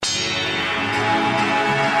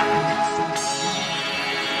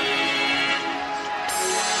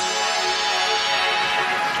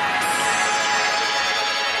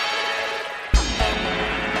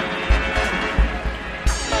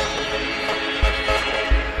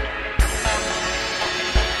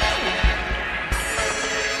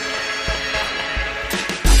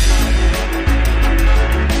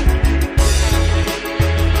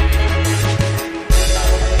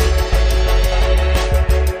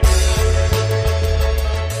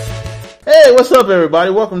Hey, what's up, everybody?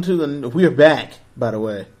 Welcome to the. We're back, by the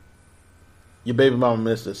way. Your baby mama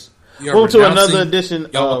missed us. Welcome to another edition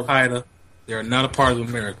of Al-Qaeda. They are not a part of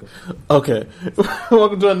America. Okay.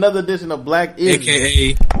 Welcome to another edition of Black is,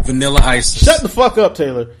 AKA Vanilla Isis. Shut the fuck up,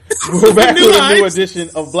 Taylor. We're back with a new edition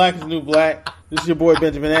of Black is New Black. This is your boy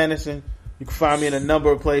Benjamin Anderson. You can find me in a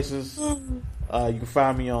number of places. You can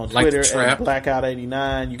find me on Twitter at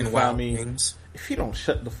Blackout89. You can find me. Things. If you don't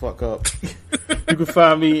shut the fuck up, you can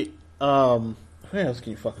find me. Where else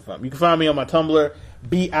can you fucking find me? You can find me on my Tumblr,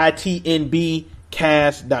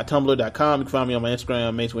 bitnbcast.tumblr.com. You can find me on my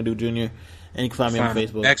Instagram, Mace Windu Jr. And you can find me on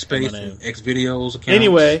Facebook. Backspace, X videos accounts.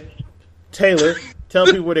 Anyway, Taylor, tell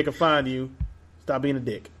people where they can find you. Stop being a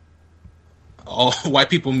dick.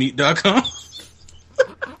 Whitepeoplemeet.com.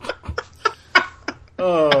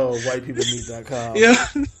 Oh, whitepeoplemeet.com. Yeah.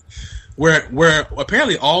 Where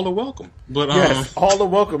apparently all are welcome. But yes, all are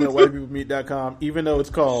welcome at whitepeoplemeet.com, even though it's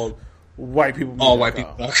called whitepeoplemeet.com. All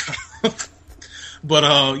whitepeople.com. But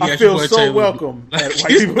yeah, I feel so welcome at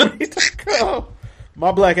whitepeoplemeet.com.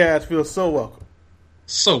 My black ass feels so welcome.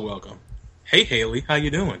 So welcome. Hey Haley, how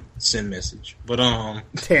you doing? Send message. But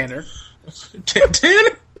Tanner.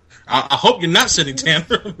 Tanner? I hope you're not sending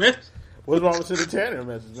Tanner a message. What's wrong with sending Tanner a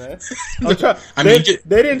message, man?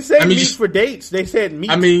 They didn't say meet for dates. They said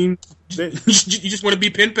meet. I mean, you just want to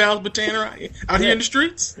be pen pals with Tanner out here in the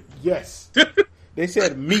streets? Yes. They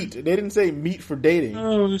said meet. They didn't say meet for dating.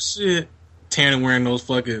 Oh, shit. Tanner wearing those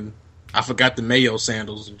fucking, I forgot the Mayo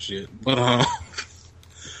sandals and shit. But,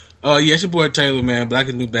 yeah, it's your boy Taylor, man. Black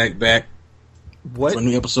is New Back. What? For a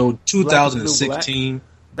new episode 2016.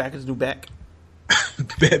 Back is New Back.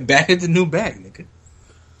 Back is the New Back, nigga.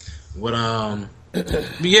 What, but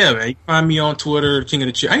yeah, man, you can find me on Twitter, King of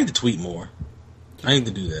the Chair. I need to tweet more. I need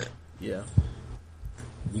to do that. Yeah.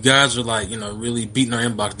 You guys are like, really beating our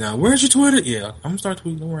inbox down. Where's your Twitter? Yeah, I'm gonna start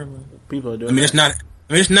tweeting. Don't worry about it. People are doing it's not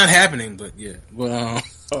happening, but yeah. But,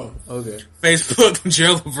 oh, okay. Facebook,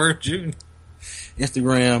 Gerald Levert Jr.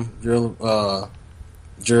 Instagram, Gerald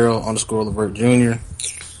 _Levert Jr.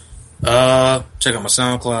 Check out my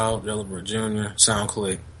SoundCloud, Gerald Levert Jr.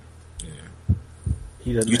 SoundClick.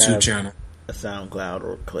 He doesn't YouTube have channel, a SoundCloud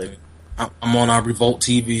or Click. I'm on our Revolt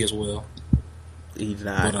TV as well. He's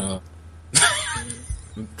not. But,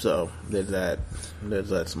 so there's that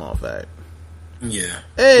small fact. Yeah.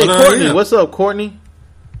 Hey, Courtney, yeah. What's up, Courtney?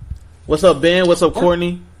 What's up, Ben? What's up,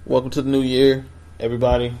 Courtney? Welcome to the new year,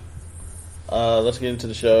 everybody. Let's get into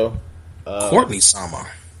the show. Courtney Sama.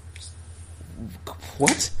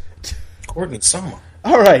 What? Courtney Sama.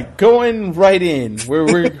 All right, going right in.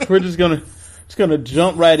 We're just gonna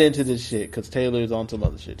jump right into this shit because Taylor's on some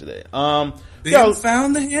other shit today. Found the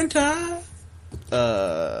hentai.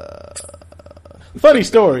 Funny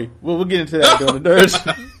story. We'll get into that during the Nerds.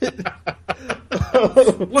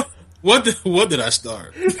 What did I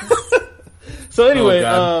start? So anyway,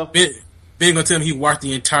 Ben gonna tell me he watched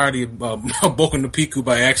the entirety of Boku no Pico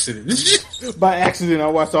by accident. By accident, I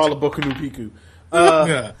watched all of Boku no Pico.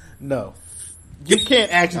 No, you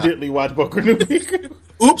can't accidentally watch Boku no Pico.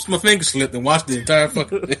 Oops, my finger slipped and watched the entire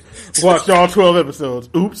fucking thing. Watched all 12 episodes.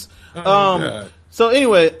 Oops. So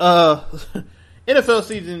anyway, NFL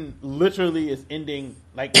season literally is ending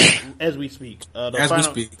like as we speak. We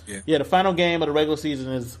speak, yeah. The final game of the regular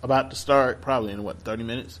season is about to start, probably in 30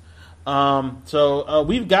 minutes. So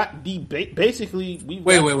we've got basically.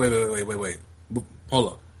 Wait.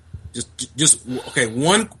 Hold up. Just okay.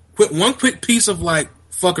 One quick piece of like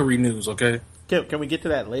fuckery news. Okay. Can we get to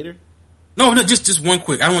that later? No, just one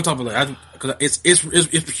quick. I don't want to talk about that because it's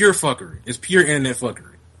pure fuckery. It's pure internet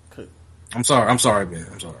fuckery. Okay. I'm sorry, Ben.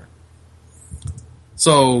 I'm sorry.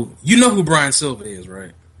 So you know who Brian Silva is,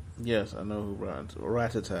 right? Yes, I know who Brian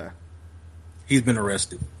Ratata. He's been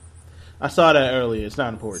arrested. I saw that earlier. It's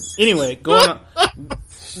not important. Anyway, going on.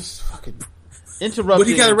 Just fucking interrupting. But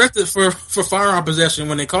he got arrested for firearm possession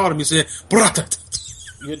when they called him. He said, "Brata."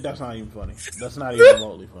 Yeah, that's not even funny. That's not even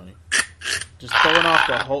remotely funny. Just throwing off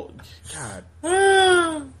the whole. God.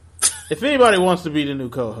 If anybody wants to be the new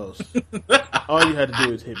co-host, all you had to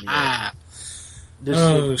do is hit me up.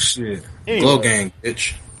 Shit. Anyway. Glow gang,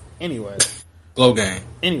 bitch. Anyway. Glow gang.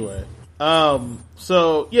 Anyway.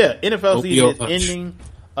 So, yeah, NFL season is ending.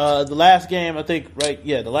 The last game, I think, right?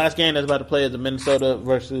 Yeah, the last game that's about to play is the Minnesota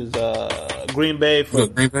versus Green Bay for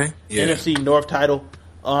NFC North title.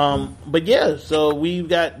 But yeah, so we've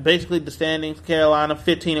got basically the standings. Carolina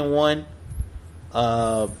 15-1.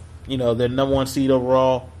 They're number one seed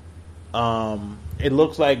overall. It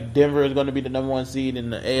looks like Denver is going to be the number one seed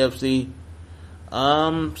in the AFC.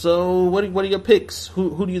 So what are your picks?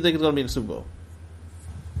 Who do you think is going to be in the Super Bowl?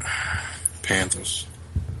 Panthers.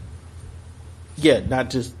 Yeah, not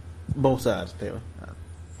just Both sides, Taylor.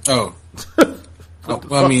 Oh.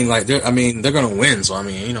 Well, I mean, like they're gonna win, so I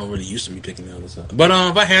mean, you know, really used to me picking the other side. But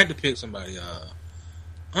if I had to pick somebody,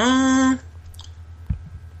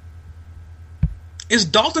 is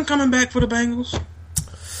Dalton coming back for the Bengals?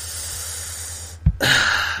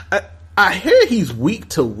 I hear he's week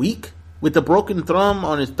to week with the broken thumb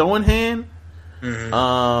on his throwing hand.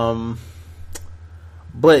 Mm-hmm.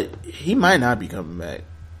 But he might not be coming back.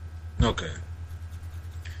 Okay.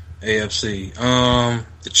 AFC.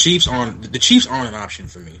 The Chiefs aren't an option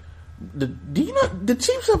for me. Do you know the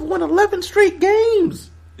Chiefs have won 11 straight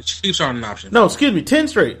games? The Chiefs aren't an option. No, excuse me, 10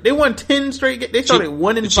 straight. They won 10 straight games. They started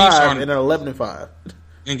 1-5 and are 11-5.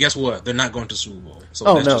 And guess what? They're not going to Super Bowl.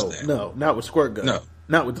 So no, not with squirt gun. No,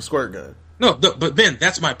 not with the squirt gun. No, but Ben,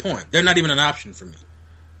 that's my point. They're not even an option for me.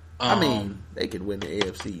 I mean, they could win the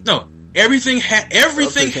AFC. No, everything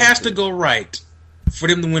has to go right for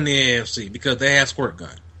them to win the AFC because they have squirt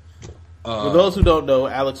gun. For those who don't know,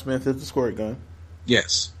 Alex Smith is the squirt gun.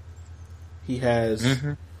 Yes. He has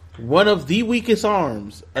one of the weakest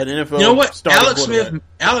arms at NFL. You know what?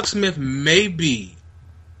 Alex Smith may be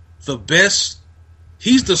the best.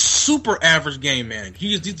 He's the super average game manager.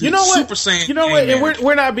 He's the super saiyan. You know what? And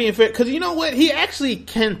we're not being fair because you know what? He actually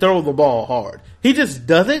can throw the ball hard. He just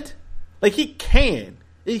doesn't. Like he can.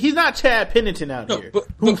 He's not Chad Pennington out here. But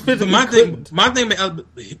my thing,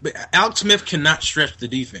 Alex Smith cannot stretch the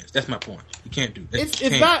defense. That's my point. He can't do that.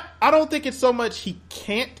 It's not. I don't think it's so much he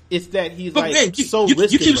can't. It's that he's so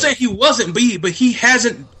listed. You keep saying he wasn't, but he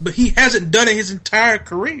hasn't done it his entire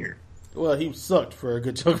career. Well, he sucked for a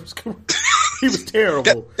good chunk of his career. He was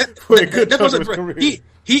terrible for a good chunk of his career.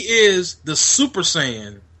 He is the Super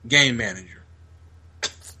Saiyan game manager.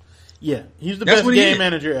 Yeah, he's the best game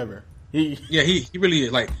manager ever. He really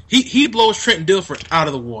is. Like he blows Trent Dilfer out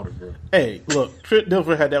of the water, bro. Hey, look, Trent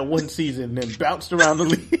Dilfer had that one season and then bounced around the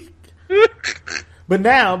league. But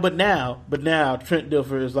now Trent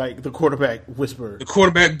Dilfer is like the quarterback whisperer, the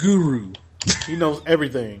quarterback guru. He knows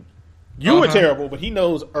everything. You were terrible, but he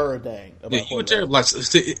knows everything. Yeah, you were terrible. Like,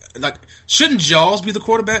 shouldn't Jaws be the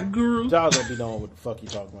quarterback guru? Jaws don't be knowing what the fuck you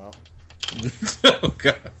talking about. Oh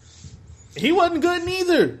God, he wasn't good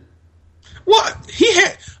neither. What he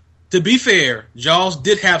had. To be fair, Jaws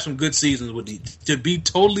did have some good seasons with these. To be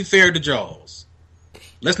totally fair to Jaws,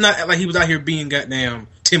 let's not act like he was out here being goddamn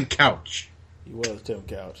Tim Couch. He was Tim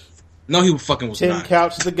Couch. No, he fucking was Tim not. Tim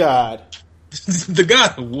Couch, the god. The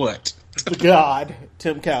god of what? The god,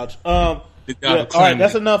 Tim Couch. The god of all right,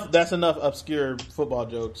 that's enough. That's enough obscure football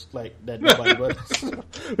jokes like that. Nobody but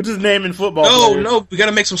we're just naming football. No, we got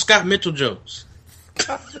to make some Scott Mitchell jokes.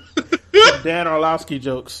 Dan Orlovsky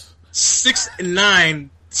jokes. 6'9"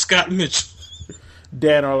 Scott Mitchell.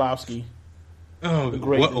 Dan Orlovsky. Oh, the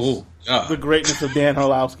greatness. The greatness of Dan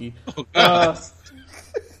Orlovsky.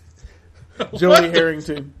 Joey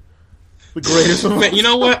Harrington. The greatest of Man, you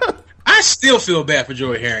know what? I still feel bad for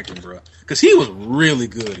Joey Harrington, bro. Because he was really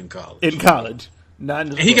good in college. Not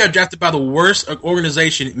in he got drafted by the worst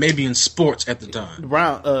organization, maybe in sports at the time.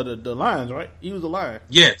 The Lions, right? He was a Lion.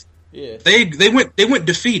 Yes. Yeah. They went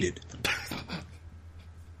defeated.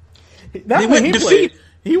 They went defeated.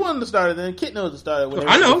 He wasn't the starter then. Kitten was the starter.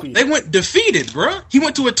 I know. Defeated. They went defeated, bro. He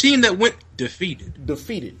went to a team that went defeated.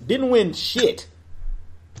 Didn't win shit.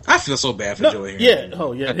 I feel so bad for Joey Harrington. Yeah.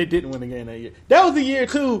 Oh, yeah. They didn't win the game that year. That was the year,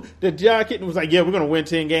 too, that John Kitten was like, yeah, we're going to win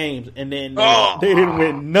 10 games. And then they didn't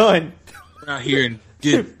win none. Out here and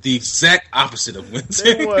did the exact opposite of winning.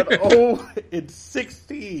 They won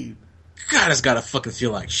 0-16. God, that's got to fucking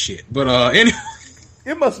feel like shit. But anyway.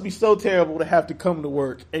 It must be so terrible to have to come to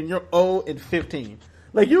work and you're 0-15.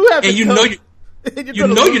 Like you have, and you know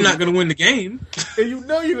you're not going to win the game, and you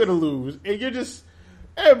know you're going to lose, and you're just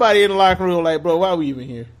everybody in the locker room like, bro, why are we even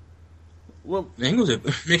here? Well, man, can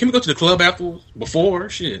we go to the club afterwards? Before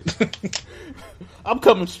shit, I'm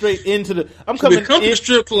coming straight into the. To the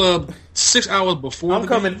strip club 6 hours before. I'm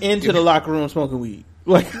coming into the locker room smoking weed.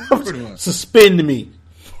 Like suspend me.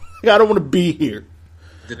 Like, I don't want to be here.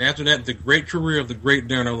 Then after that, the great career of the great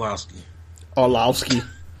Dan Orlovsky.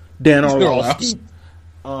 Dan Orlovsky.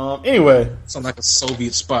 Anyway, sound like a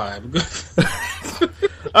Soviet spy.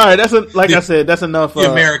 All right, I said, that's enough.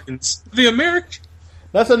 The Americans.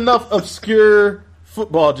 That's enough obscure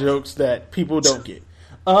football jokes that people don't get.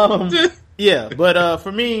 Yeah, but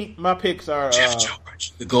for me, my picks are Jeff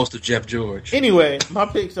George, the ghost of Jeff George. Anyway, my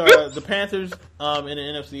picks are the Panthers in the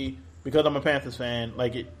NFC because I'm a Panthers fan.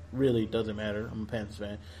 Like it really doesn't matter. I'm a Panthers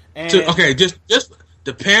fan. And just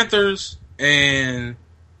the Panthers and.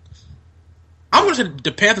 I'm going to say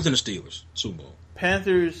the Panthers and the Steelers, Super Bowl.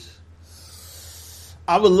 Panthers.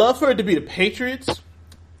 I would love for it to be the Patriots.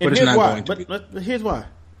 But it's not going to be. But here's why.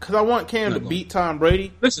 because I want Cam to beat Tom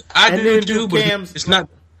Brady. Listen, I do too, but it's not.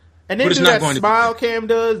 And then do that smile Cam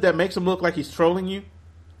does that makes him look like he's trolling you.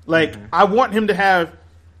 Like, I want him to have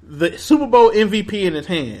the Super Bowl MVP in his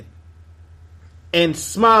hand and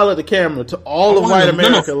smile at the camera to all of white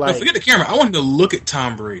America. No, forget the camera. I want him to look at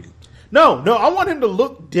Tom Brady. No, I want him to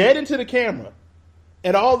look dead into the camera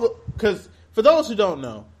at all the. Because for those who don't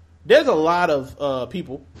know, there's a lot of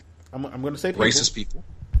people. I'm going to say people, racist people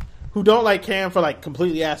who don't like Cam for like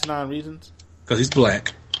completely asinine reasons. Because he's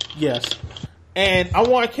black. Yes. And I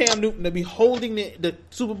want Cam Newton to be holding the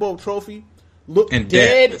Super Bowl trophy, look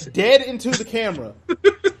dead into the camera,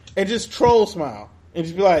 and just troll smile. And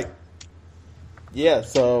just be like, yeah,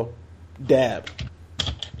 so, dab.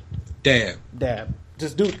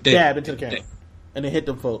 Just do dab into the camera. Dab. And then hit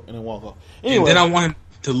them folk and then walk off. Anyway, and then I want him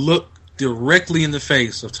to look directly in the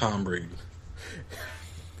face of Tom Brady.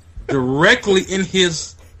 Directly in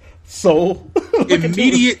his soul.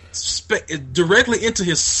 Directly into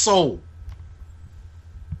his soul.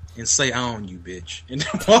 And say, I own you, bitch. And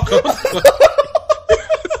then walk off.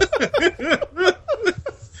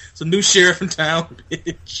 It's a new sheriff in town,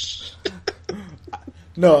 bitch.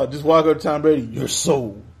 No, just walk up to Tom Brady. Your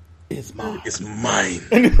soul is mine. It's mine.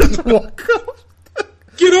 And just walk off.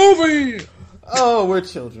 Get over here. Oh, we're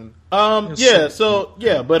children. But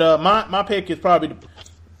my pick is probably the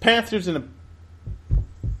Panthers and the.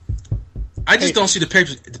 I just don't see the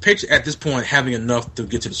Patriots at this point having enough to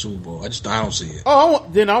get to the Super Bowl. I don't see it. Oh,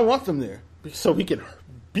 then I want them there so we can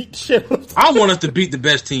beat the shit out of them. I want us to beat the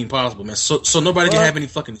best team possible, man. So nobody can have any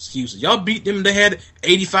fucking excuses. Y'all beat them. They had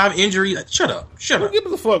 85 injuries. Shut up. Who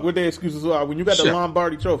gives a fuck what their excuses are when you got the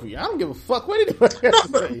Lombardi Trophy? I don't give a fuck what anybody has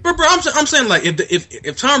to say. Bro, I'm saying like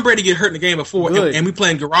if Tom Brady get hurt in the game before and we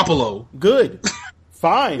playing Garoppolo, good,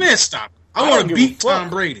 fine. Man, stop. I want to beat Tom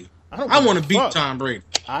Brady. I want to beat Tom Brady.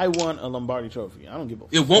 I want a Lombardi Trophy. I don't give a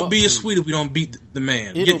fuck. It won't be as sweet if we don't beat the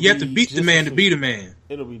man. You have to beat the man to beat a man.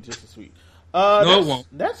 It'll be just as sweet. No, it won't.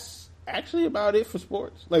 That's actually about it for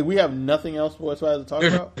sports. Like, we have nothing else sports-wise to talk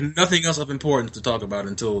about. There's nothing else of importance to talk about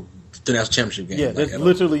until the next championship game. Yeah, there's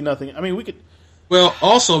literally nothing. I mean, we could... Well,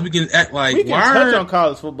 also, we can act like... We can touch on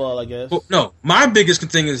college football, I guess. Well, no, my biggest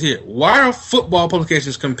thing is here. Why are football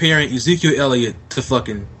publications comparing Ezekiel Elliott to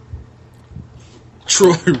fucking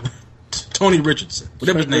Tony Richardson,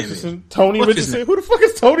 whatever his name is. Tony Richardson? Who the fuck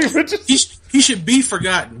is Tony Richardson? He should be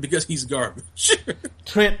forgotten because he's garbage.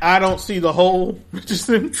 Trent, I don't see the whole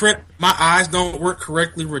Richardson. Trent, my eyes don't work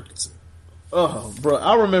correctly, Richardson. Oh, bro,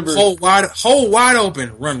 I remember... Hole wide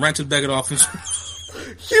open, run right to the back of the offense.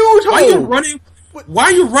 Huge hole! Why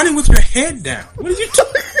are you running with your head down? What are you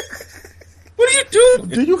doing? What are you doing?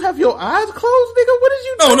 Do you have your eyes closed, nigga? What is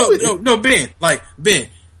you doing? No, Ben. Ben.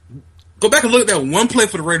 Go back and look at that one play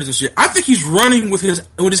for the Raiders this year. I think he's running with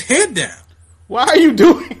his head down. Why are you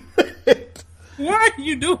doing it? Why are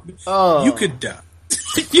you doing it? You could die.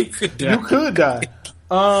 You could die.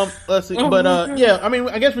 Let's see. Yeah, I mean,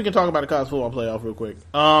 I guess we can talk about the college football playoff real quick.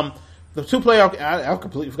 The two playoff... I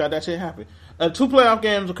completely forgot that shit happened. Two playoff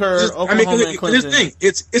games occurred. Oklahoma and Clemson. This thing,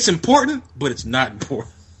 it's important, but it's not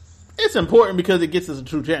important. It's important because it gets us a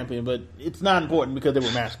true champion, but it's not important because they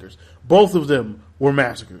were massacres. Both of them were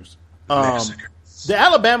massacres. The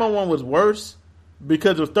Alabama one was worse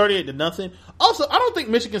because it was 38-0. Also, I don't think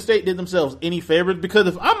Michigan State did themselves any favors because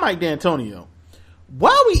if I'm Mike D'Antonio, why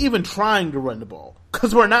are we even trying to run the ball?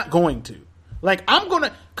 Because we're not going to. Like, I'm going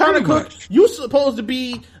to... Connor Cook, you supposed to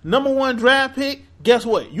be number 1 draft pick. Guess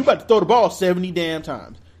what? You about to throw the ball 70 damn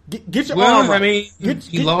times. Get your arm right. I mean,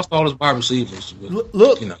 he lost all his wide receivers. But,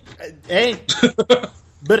 look, hey,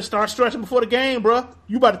 better start stretching before the game, bro.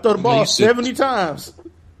 You about to throw the ball 70 times.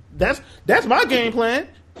 That's my game plan.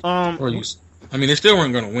 I mean, they still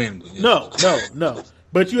weren't going to win. But, No.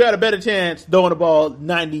 But you had a better chance throwing the ball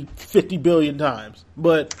 90, 50 billion times.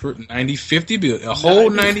 But 90, 50 billion. A whole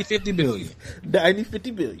 90, 50 billion. 90,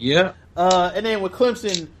 50 billion. Yeah. And then with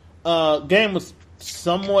Clemson, game was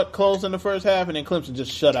somewhat close in the first half, and then Clemson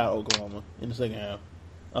just shut out Oklahoma in the second half.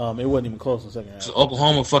 It wasn't even close in the second half. So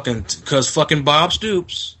Oklahoma because Bob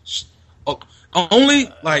Stoops.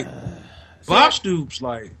 Bob Stoops,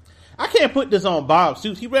 I can't put this on Bob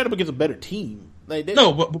Stoops. He ran up against a better team. But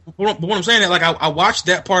what I'm saying is, I watched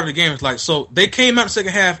that part of the game. It's so they came out in the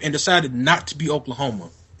second half and decided not to be Oklahoma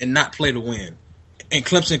and not play to win, and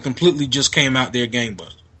Clemson completely just came out there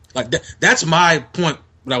gangbusters. That's my point.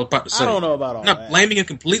 What I was about to say. I don't know about all that. I'm not blaming him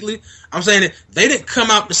completely. I'm saying that they didn't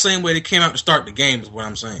come out the same way they came out to start the game. Is what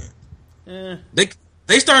I'm saying.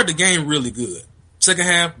 They started the game really good. Second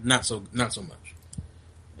half, not so much.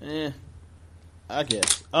 I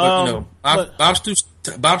guess. Bob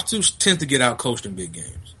Stoops tends to get out coached in big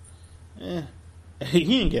games. He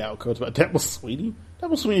didn't get out coached by Dabble Sweeney.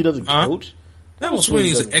 Dabble Sweeney doesn't coach. Dabble Sweeney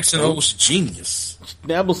is an X and O's genius.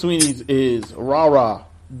 Dabble Sweeney is rah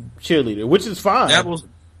cheerleader, which is fine.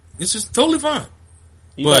 It's just totally fine.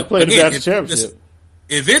 He's like playing the national championship.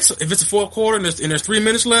 If it's a fourth quarter and there's 3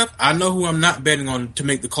 minutes left, I know who I'm not betting on to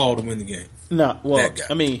make the call to win the game. No, well,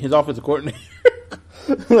 I mean his offensive coordinator,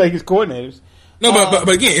 like his coordinators. No, but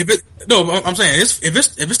again, I'm saying if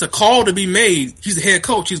it's the call to be made, he's the head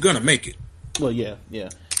coach. He's gonna make it. Well, yeah.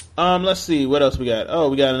 Let's see what else we got. Oh,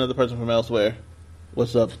 we got another person from elsewhere.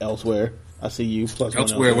 What's up, elsewhere? I see you. Plus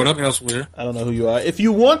elsewhere. What up, elsewhere? I don't know who you are. If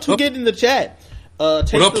you want to get in the chat,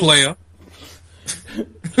 what up, player?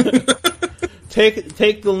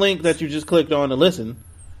 Take the link that you just clicked on to listen,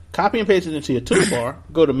 copy and paste it into your toolbar.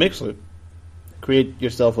 Go to Mixler, create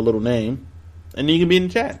yourself a little name, and then you can be in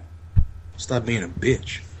the chat. Stop being a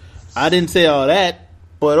bitch. I didn't say all that,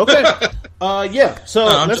 but okay. Yeah. So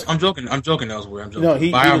no, I'm joking. I'm joking elsewhere. I'm joking.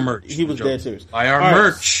 No, buy our merch. He was dead serious. Buy our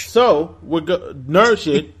merch. Right. So we're nerd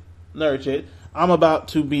shit. I'm about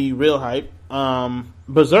to be real hype.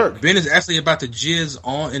 Berserk. Ben is actually about to jizz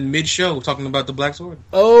on in mid show talking about the Black Sword.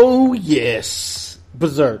 Oh yes,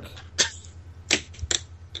 Berserk.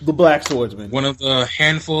 The Black Swordsman. One of the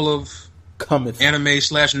handful of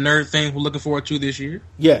anime/nerd things we're looking forward to this year.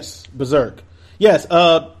 Yes, Berserk. Yes,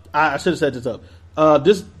 I should have set this up.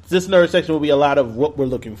 This nerd section will be a lot of what we're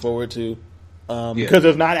looking forward to, because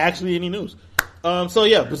there's not actually any news. So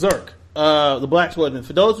yeah, Berserk, the Black Swordsman.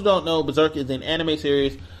 For those who don't know, Berserk is an anime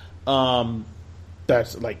series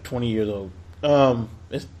that's like 20 years old.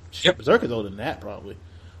 Berserk is older than that probably.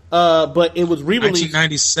 But it was re-released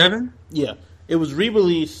 1997. Yeah, it was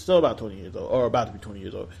re-released, so about 20 years old, or about to be 20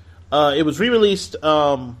 years old. It was re-released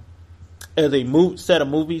as a set of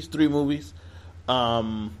movies, 3 movies.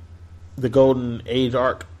 The Golden Age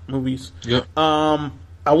arc movies. Yep. I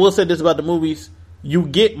will say this about the movies: you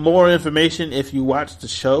get more information if you watch the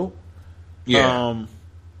show. Yeah.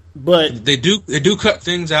 But they do cut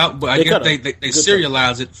things out, but I guess they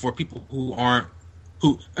serialize it for people who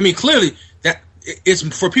clearly that it's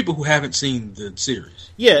for people who haven't seen the series.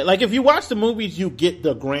 Yeah, like if you watch the movies, you get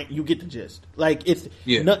the gist. Like it's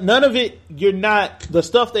none of it. You're not the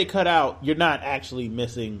stuff they cut out. You're not actually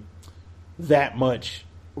missing that much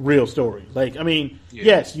real story. Like, I mean,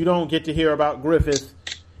 yes, you don't get to hear about Griffith.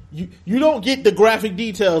 You don't get the graphic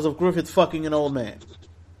details of Griffith fucking an old man.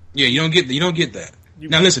 Yeah, you don't get that.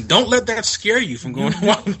 Now listen, don't let that scare you from going to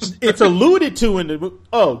watch. It's alluded to in the.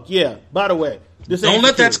 Oh yeah. By the way, don't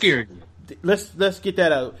let that scare you. Let's get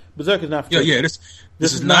that out. Berserk is not for children. Yeah.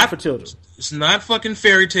 This is not for children. It's not fucking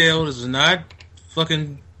fairy tale. This is not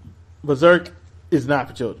fucking. Berserk is not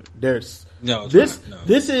for children. This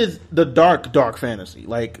is the dark fantasy.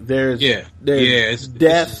 Like there's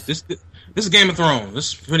death. This is Game of Thrones.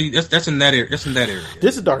 This is pretty. That's in that area.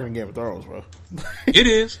 This is darker than Game of Thrones, bro. It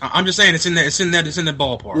is. I'm just saying it's in that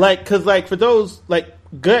ballpark. Like for those, like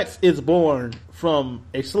Guts is born from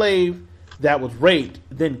a slave that was raped,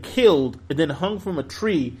 then killed, and then hung from a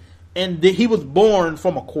tree, and he was born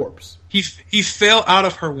from a corpse. He fell out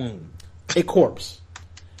of her womb. A corpse.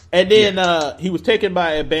 And then he was taken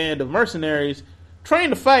by a band of mercenaries,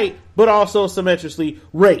 trained to fight, but also symmetrically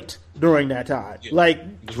raped during that time. Yeah.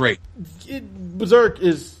 Like, Berserk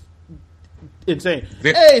is insane.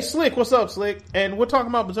 Hey, Slick, what's up, Slick? And we're talking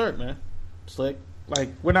about Berserk, man. Slick. Like,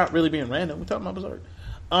 we're not really being random. We're talking about Berserk.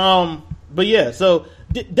 But yeah, so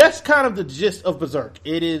that's kind of the gist of Berserk.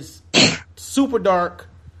 It is super dark.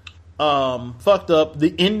 Fucked up.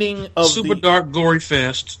 The ending of super dark gory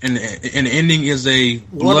fest, and the ending is a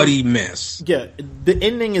bloody mess. Yeah, the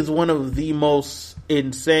ending is one of the most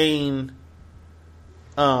insane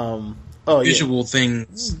visual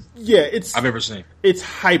things. Yeah, I've ever seen. It's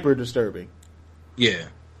hyper disturbing. Yeah,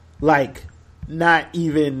 like not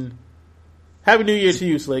even. Happy New Year to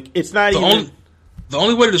you, Slick. It's not the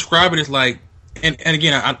only way to describe it is like, and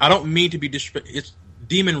again, I don't mean to be disrespectful. It's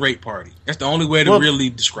demon rape party. That's the only way to really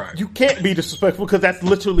describe it. You can't be disrespectful because that's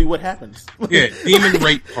literally what happens. Yeah, demon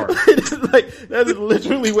rape party. That is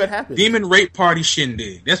literally what happens. Demon rape party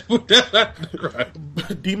shindig. That's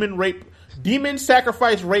right. Demon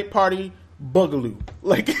sacrifice rape party boogaloo.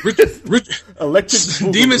 Like electric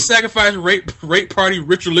boogaloo. Demon sacrifice rape party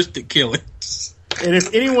ritualistic killings. And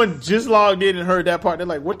if anyone just logged in and heard that part, they're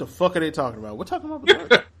like, "What the fuck are they talking about? We're talking about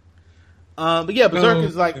Berserk." But yeah, Berserk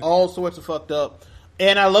is like all sorts of fucked up.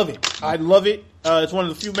 And I love it. I love it. It's one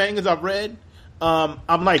of the few mangas I've read.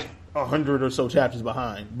 I'm like 100 or so chapters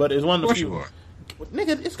behind, but it's one of the few. You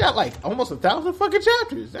Nigga, it's got like almost 1,000 fucking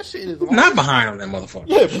chapters. That shit is long. Not behind on that motherfucker.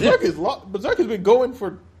 Yeah, Berserk has been going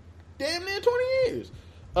for damn near 20 years.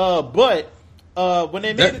 But when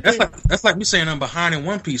they made that's like me saying I'm behind in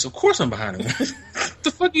One Piece. Of course I'm behind in One Piece. What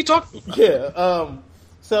the fuck are you talking about? Yeah.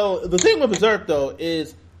 So the thing with Berserk though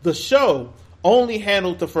is the show only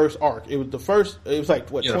handled the first arc. It was like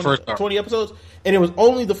 20 episodes, and it was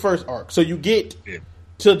only the first arc. So you get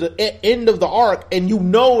to the end of the arc, and you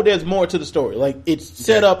know there's more to the story. Like it's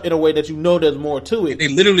set up in a way that you know there's more to it. They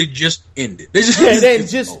literally just ended. They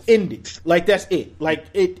just ended. Like that's it. Like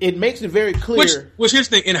it makes it very clear. Which here's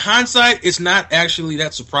the thing. In hindsight, it's not actually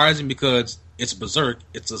that surprising because it's Berserk.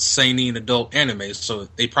 It's a seinen adult anime, so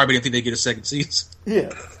they probably didn't think they'd get a second season.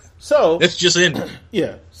 Yeah. So that's just ended.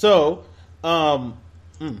 Yeah. So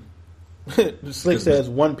Slick says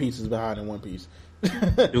One Piece is behind in One Piece.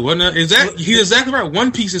 He's exactly right.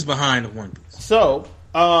 One Piece is behind One Piece. So,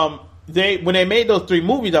 when they made those 3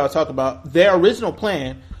 movies I was talking about, their original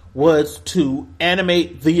plan was to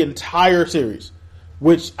animate the entire series,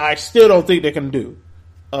 which I still don't think they can do.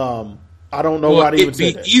 I don't know why they even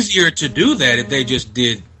said that. It'd be easier to do that if they just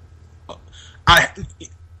did.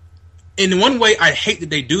 In one way, I hate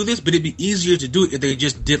that they do this, but it'd be easier to do it if they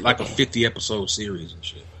just did like a 50 episode series and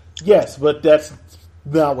shit. Yes, but that's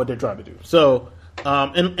not what they're trying to do. So.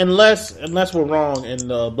 Unless we're wrong, and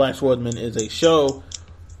Black Swordsman is a show,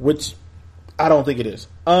 which I don't think it is.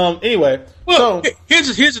 Anyway, well,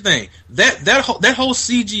 here's the thing that whole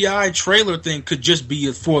CGI trailer thing could just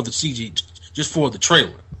be for the CG, just for the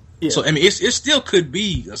trailer. Yeah. So I mean, it still could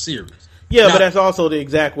be a series. Yeah, now, but that's also the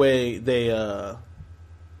exact way they.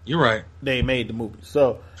 You're right. They made the movie.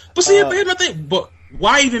 So, but see, here's my thing. But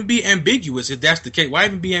why even be ambiguous if that's the case? Why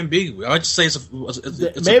even be ambiguous? I just say it's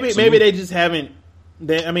maybe they just haven't.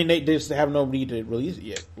 They just have no need to release it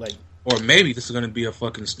yet. Like, or maybe this is going to be a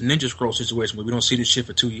fucking Ninja Scroll situation where we don't see this shit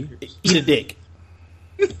for 2 years. Eat a dick.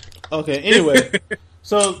 Okay. Anyway,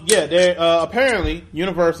 so yeah, they apparently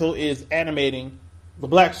Universal is animating the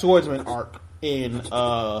Black Swordsman arc in.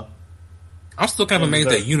 I'm still kind of amazed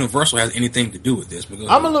that Universal has anything to do with this. Because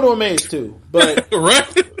I'm a little amazed too, but right.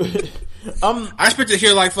 I expected to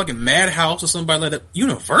hear like fucking Madhouse or somebody like that.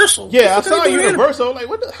 Universal? Yeah, I saw Universal. Like,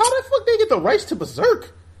 how the fuck they get the rights to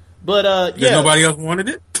Berserk? But yeah, nobody else wanted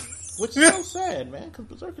it. Which is so sad, man, because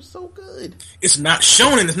Berserk is so good. It's not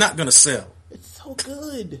shonen. It's not gonna sell. It's so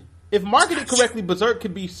good. If marketed correctly, Berserk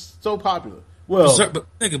could be so popular. Well,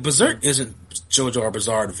 Berserk isn't JoJo or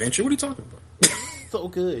Bizarre Adventure. What are you talking about? So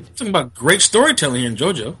good. Talking about great storytelling here in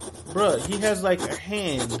JoJo. Bruh, he has like a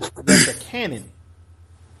hand that's a cannon.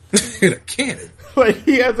 A cannon? Like,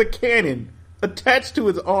 he has a cannon attached to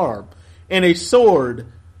his arm and a sword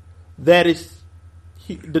that is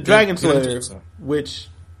the Dragon Slayer, which...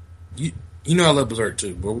 You know I love Berserk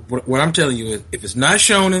too, but what I'm telling you is, if it's not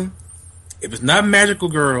shonen, if it's not magical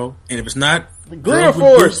girl, and if it's not Glitter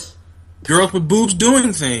Force, girls with boobs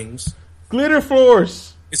doing things, Glitter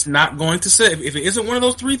Force, it's not going to sell. If it isn't one of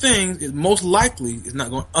those 3 things, it most likely is not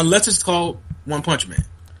going, unless it's called One Punch Man.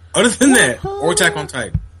 Other than that, or Attack on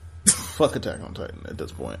Titan. Fuck Attack on Titan at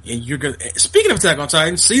this point. And you're gonna. Speaking of Attack on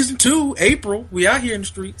Titan, season 2, April. We out here in the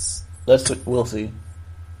streets. We'll see.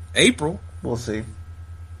 April. We'll see.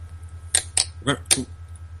 We're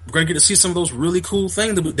gonna get to see some of those really cool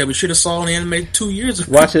things that we should have saw in the anime 2 years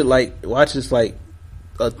ago. Watch this like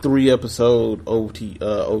a 3 episode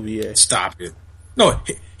OVA. Stop it. No,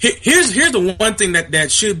 here's the one thing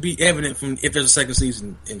that should be evident from if there's a second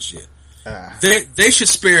season and shit. They should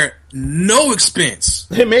spare no expense.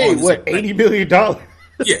 They made $80 million.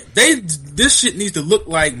 Yeah, this shit needs to look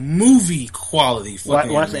like movie quality.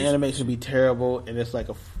 Watch the animation be terrible, and it's like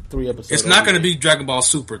a 3 episode. It's not going to be Dragon Ball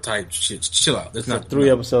Super type shit. Chill out. It's not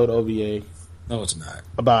 3 episode OVA. No, it's not.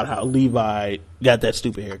 About how Levi got that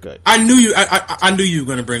stupid haircut. I knew you were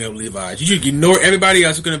going to bring up Levi. You ignore everybody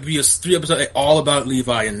else. It's going to be a 3 episode all about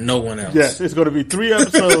Levi and no one else. Yes, it's going to be 3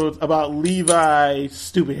 episodes about Levi's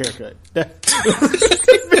stupid haircut.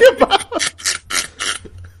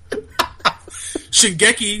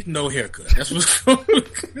 Shingeki, no haircut. That's what's going on.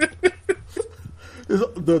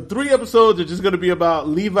 The 3 episodes are just going to be about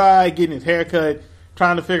Levi getting his haircut,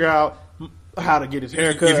 trying to figure out how to get his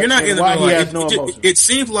haircut. If you're not in the know, it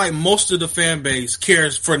seems like most of the fan base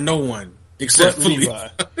cares for no one except for Levi.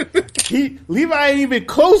 Levi ain't even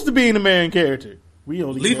close to being a main character.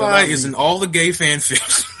 Levi is in all the gay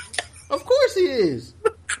fanfics. Of course he is.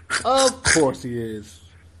 Of course he is.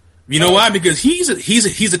 You know why? Because he's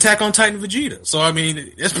Attack on Titan Vegeta. So I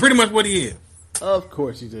mean, that's pretty much what he is. Of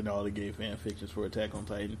course he's in all the gay fan fictions for Attack on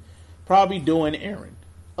Titan. Probably doing Eren.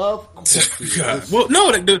 Of course he is. Well,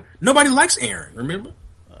 no, nobody likes Eren. Remember?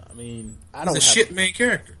 I mean, I don't. He's a shit main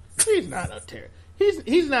character. He's not a terror.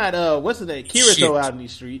 He's not. What's his name? Kirito out in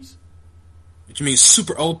these streets. What you mean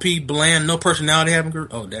super OP, bland, no personality having girl?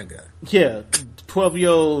 Oh, that guy. Yeah,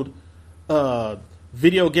 12-year-old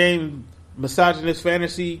video game misogynist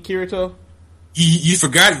fantasy Kirito. You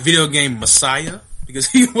forgot video game Messiah because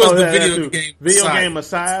he was the video game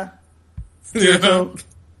Messiah. Kirito.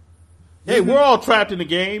 Hey, we're all trapped in the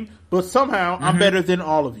game, but somehow I'm better than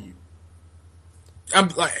all of you. I'm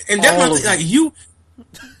like, and that's my thing, like you.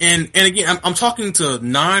 And again, I'm talking to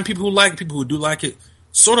non-people who like it, people who do like it.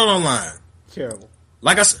 Sword Art Online. Terrible.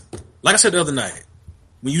 Like I said the other night,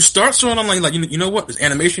 when you start Sword Art Online, like you know what, this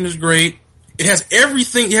animation is great. It has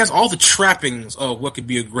everything. It has all the trappings of what could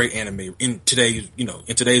be a great anime in today's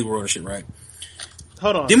world and shit, right?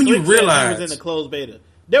 Hold on. Then when you realize he was in the closed beta,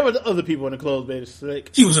 there was other people in the closed beta.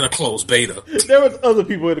 Slick. He was in a closed beta. There was other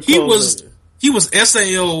people in the closed beta. He was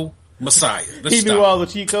SAO Messiah. He knew all the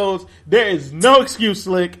cheat codes. There is no excuse,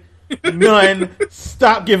 Slick. None.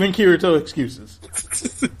 Stop giving Kirito excuses.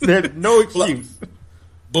 There's no excuse.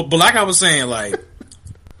 But like I was saying, like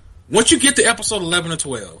once you get to episode 11 or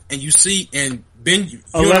 12, and you see, and Ben, you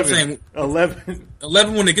know what I'm saying?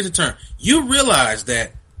 11 when they get to turn, you realize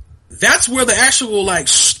that that's where the actual like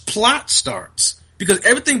plot starts, because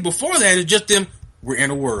everything before that is just them. We're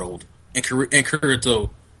in a world, and Kirito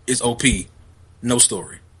is OP. No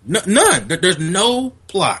story, none. There's no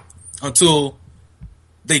plot until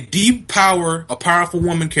they depower a powerful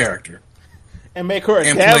woman character and make her a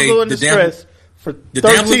damsel in distress for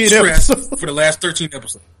 13 episodes. For the last 13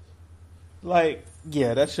 episodes. Like,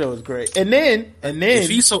 yeah, that show is great. And then if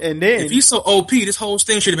he's so OP, this whole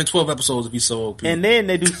thing should have been 12 episodes if he's so OP. And then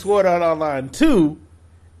they do Sword Art Online 2,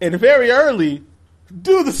 and very early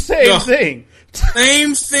do the same thing.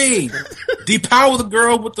 Same thing. Depower the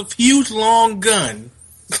girl with the huge long gun.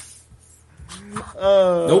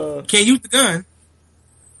 Nope, can't use the gun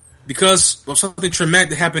because of something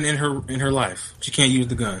traumatic that happened in her life. She can't use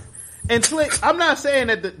the gun. And Slick, I'm not saying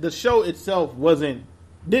that the show itself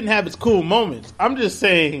didn't have its cool moments. I'm just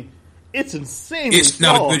saying it's insanely. It's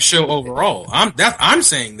not a good show overall. I'm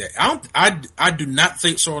saying that I do not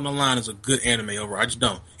think Sword Art Online is a good anime overall. I just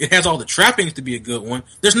don't. It has all the trappings to be a good one.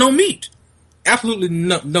 There's no meat. Absolutely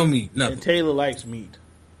no meat. Nothing. And Taylor likes meat.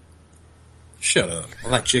 Shut up. I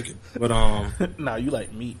like chicken, but nah, you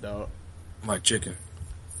like meat, dog. I like chicken.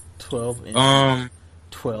 12 inches.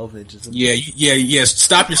 12 inches. Yeah.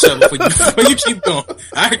 Stop yourself before you keep going.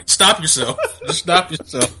 Stop yourself. Just stop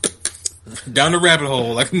yourself. Down the rabbit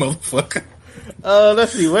hole like a motherfucker.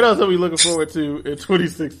 Let's see. What else are we looking forward to in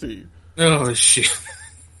 2016? Oh shit.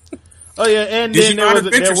 Oh yeah, and then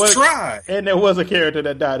there was a character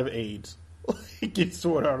that died of AIDS. He gets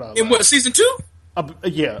Sword Art Online. In what, season 2?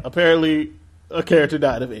 Yeah, apparently a character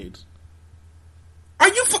died of AIDS. Are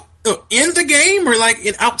you in the game or like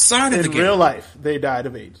outside of the game? In real life, they died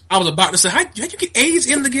of AIDS. I was about to say, how'd you get AIDS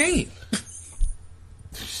in the game?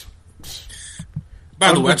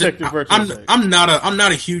 By the way, I'm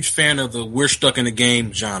not a huge fan of the we're stuck in the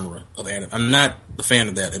game genre of anime. I'm not a fan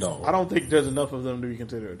of that at all. I don't think there's enough of them to be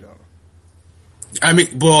considered a genre. I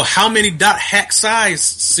mean, well, how many Dot Hack Size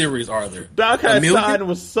series are there? Dot Hack Size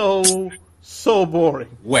was so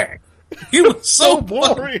boring. Whack. It was so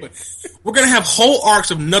boring. We're gonna have whole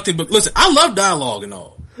arcs of nothing but listen. I love dialogue and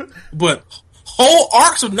all, but whole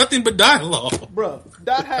arcs of nothing but dialogue, bro.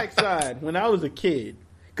 Dot Hack Size when I was a kid,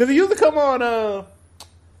 because it used to come on.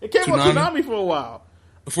 It came on Toonami for a while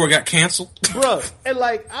before it got canceled, bro. And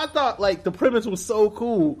like I thought, like the premise was so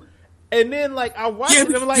cool. And then, like, I watched it,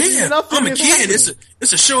 and I'm like, nothing I'm a kid. Happening.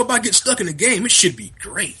 It's a show about getting stuck in the game. It should be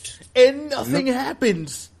great. And nothing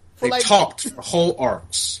happens. They talked for whole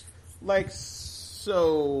arcs. Like,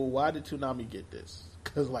 so why did Toonami get this?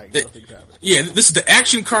 Because, like, nothing's happening. Yeah, this is the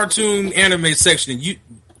action cartoon anime section. And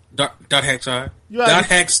Dot Hack Side. Dot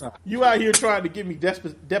Hack Side. You out here trying to give me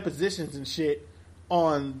depositions and shit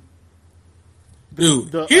on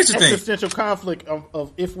the here's the existential conflict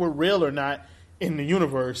of if we're real or not in the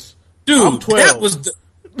universe. Dude, I'm 12. that was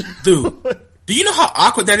dude. Do you know how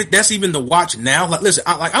awkward that's even to watch now? Like, listen,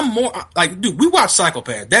 I'm more like, dude. We watch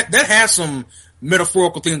Psychopath. That has some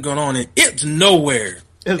metaphorical things going on, and it's nowhere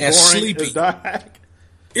as sleepy.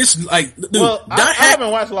 It's like, dude. Well, I haven't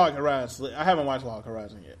watched Log Horizon. I haven't watched Log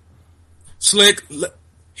Horizon yet. Slick.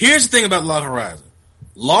 Here's the thing about Log Horizon.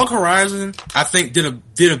 Log Horizon, I think, did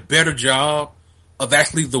a better job of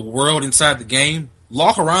actually the world inside the game.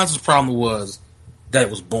 Log Horizon's problem was that it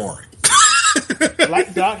was boring.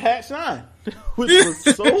 Like Dot Hack Shine, which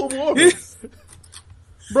was so boring.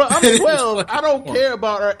 Bro, I'm 12. I don't care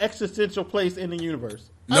about our existential place in the universe.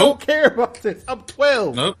 Nope. I don't care about this. I'm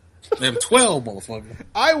 12. Nope. I'm 12, motherfucker.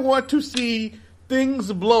 I want to see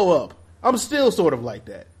things blow up. I'm still sort of like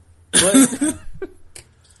that. But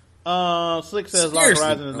Slick says Lost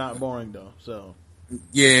Horizon is not boring though. So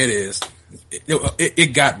yeah, it is.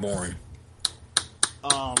 It got boring.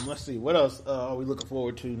 Let's see. What else are we looking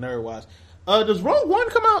forward to nerd wise? Does Rogue One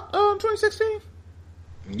come out in 2016?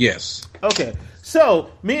 Yes. Okay.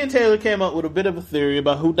 So me and Taylor came up with a bit of a theory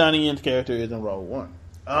about who Donnie Yen's character is in Rogue One.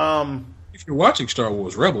 If you're watching Star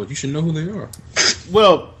Wars Rebels, you should know who they are.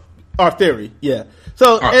 Well, our theory, yeah.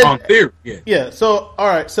 So our theory, yeah. Yeah. So all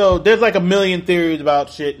right. So there's like a million theories about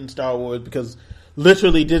shit in Star Wars because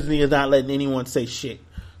literally Disney is not letting anyone say shit.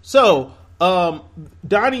 So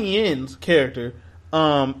Donnie Yen's character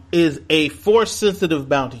is a Force-sensitive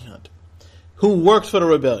bounty hunter who works for the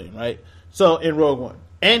Rebellion, right? So in Rogue One,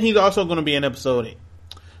 and he's also going to be in Episode 8.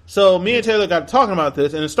 So me and Taylor got talking about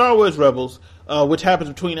this, and in Star Wars Rebels, which happens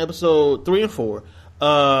between Episode 3 and 4,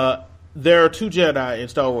 there are 2 Jedi in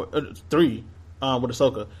Star Wars 3 with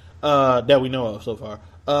Ahsoka that we know of so far.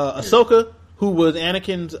 Ahsoka, who was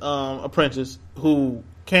Anakin's apprentice, who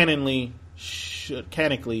canonically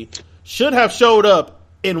should have showed up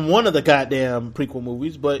in one of the goddamn prequel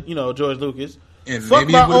movies, but George Lucas, and fuck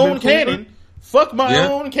my own canon. Fuck my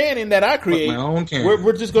own canon that I create. Fuck my own canon.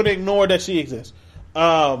 We're just going to ignore that she exists.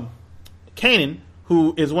 Kanan,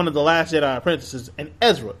 who is one of the last Jedi apprentices, and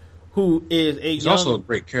Ezra, who is He's also a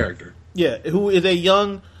great character. Yeah, who is a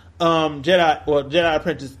young Jedi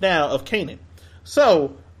apprentice now of Kanan.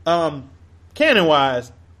 So, canon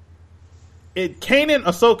wise, Kanan,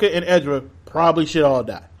 Ahsoka, and Ezra probably should all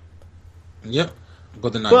die. Yep,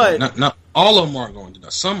 but they're not all of them are going to die.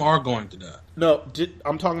 Some are going to die. No,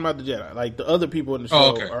 I'm talking about the Jedi. Like the other people in the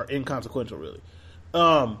show are inconsequential, really.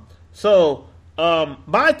 So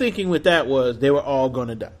my thinking with that was they were all going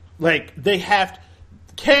to die. Like they have to,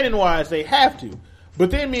 canon wise, they have to.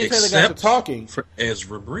 But then me and Taylor got to talking for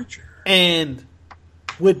Ezra Bridger. And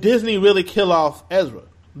would Disney really kill off Ezra?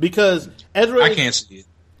 Because Ezra, I can't see it.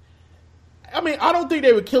 I mean, I don't think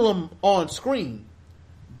they would kill him on screen,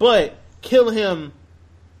 but kill him,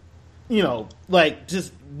 like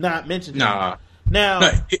just not mention him. Nah. Now,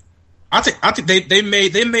 I think they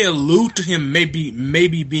may allude to him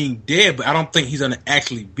maybe being dead, but I don't think he's gonna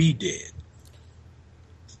actually be dead.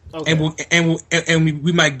 Okay. And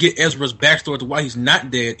we might get Ezra's backstory to why he's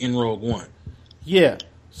not dead in Rogue One. Yeah.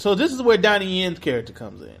 So this is where Donnie Yen's character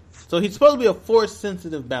comes in. So he's supposed to be a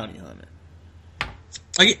Force-sensitive bounty hunter.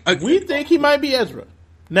 We think he might be Ezra.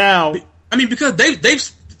 Now, I mean, because they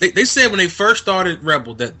said when they first started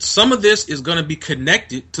Rebel that some of this is going to be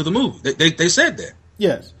connected to the movie. They said that.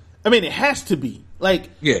 Yes. I mean, it has to be. Like,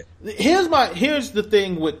 yeah. Here's the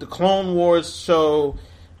thing with the Clone Wars show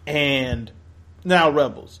and now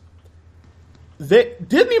Rebels.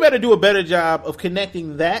 Disney better do a better job of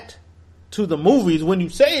connecting that to the movies when you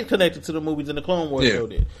say it's connected to the movies than the Clone Wars show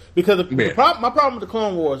did. Because my problem with the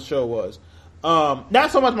Clone Wars show was, not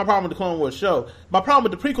so much my problem with the Clone Wars show, my problem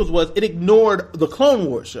with the prequels was it ignored the Clone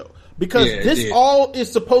Wars show. Because this all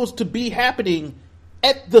is supposed to be happening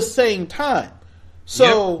at the same time.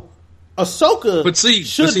 So, Ahsoka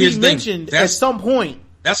should be mentioned at some point.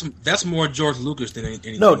 That's more George Lucas than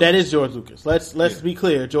anything. No, that is George Lucas. Let's be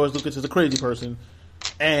clear. George Lucas is a crazy person,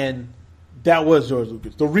 and that was George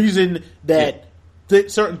Lucas. The reason that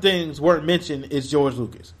certain things weren't mentioned is George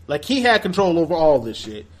Lucas. Like he had control over all this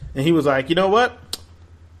shit, and he was like, you know what?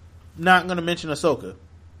 Not going to mention Ahsoka.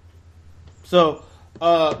 So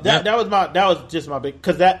that was just my big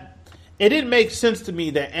because it didn't make sense to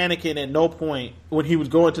me that Anakin at no point when he was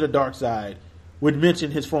going to the dark side would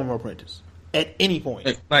mention his former apprentice. At any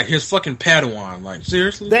point. Like his fucking Padawan. Like,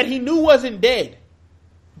 seriously? That he knew wasn't dead.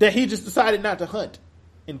 That he just decided not to hunt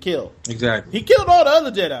and kill. Exactly. He killed all the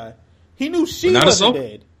other Jedi. He knew she wasn't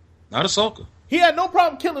dead. Not Ahsoka. He had no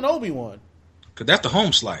problem killing Obi-Wan. Because that's the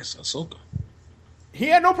home slice, Ahsoka. He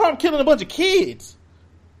had no problem killing a bunch of kids.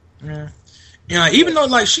 Yeah. Yeah, even though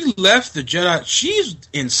like she left the Jedi, she's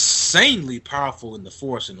insanely powerful in the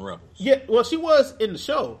Force in Rebels. Yeah, well, she was in the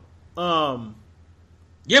show.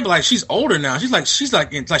 Yeah, but like she's older now. She's like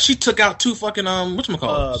she took out 2 fucking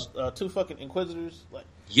whatchamacallit? 2 fucking Inquisitors. Like,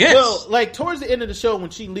 yes. Well, like towards the end of the show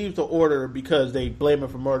when she leaves the Order because they blame her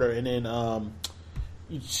for murder, and then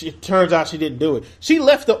it turns out she didn't do it. She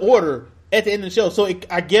left the Order at the end of the show, so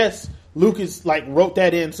I guess Lucas like wrote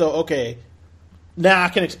that in. So okay, now I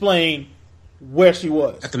can explain where she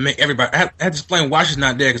was. I have to make everybody. I have to explain why she's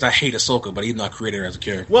not there because I hate Ahsoka, but he's not created her as a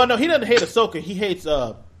character. Well, no, he doesn't hate Ahsoka. He hates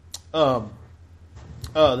the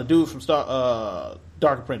dude from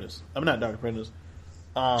Dark Apprentice. I'm not Dark Apprentice.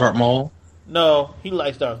 Darth Maul? No, he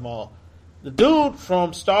likes Darth Maul. The dude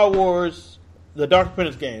from Star Wars, the Dark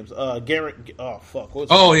Apprentice games. Garrett. Oh fuck.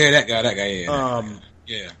 Yeah, that guy.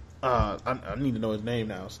 Yeah. I need to know his name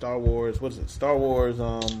now. Star Wars. What is it? Star Wars.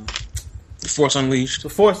 The Force Unleashed. The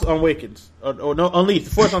Force Awakens. Or no, Unleashed.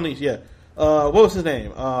 The Force Unleashed. Yeah. What was his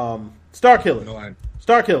name? Star Killer. No,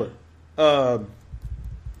 Star Killer.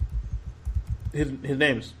 His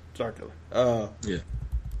name is Star Killer. Yeah.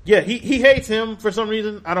 Yeah. He hates him for some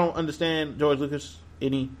reason. I don't understand George Lucas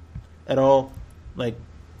at all. Like,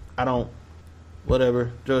 I don't.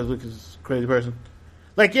 Whatever. George Lucas is a crazy person.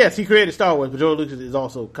 Like, yes, he created Star Wars, but George Lucas is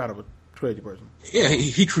also kind of a crazy person. Yeah,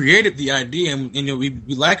 he created the idea, and you know we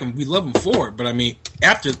like him, we love him for it. But I mean,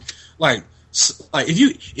 after like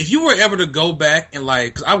if you were ever to go back and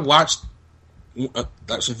like, because I watched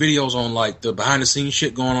like some videos on like the behind the scenes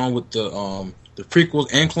shit going on with the prequels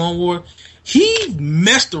and Clone Wars, he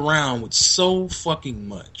messed around with so fucking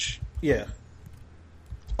much. Yeah.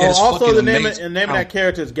 Also the name of that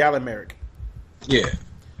character is Galen Merrick. Yeah.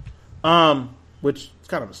 Which is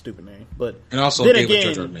kind of a stupid name, but and also then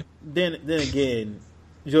again,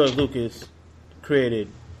 George Lucas created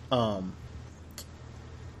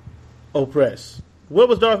Oppress. What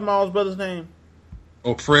was Darth Maul's brother's name?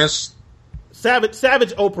 Oppress.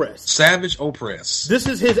 Savage Oppress. Savage Oppress. This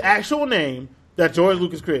is his actual name that George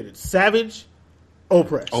Lucas created. Savage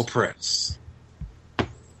Oppress. Oppress.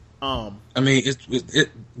 I mean,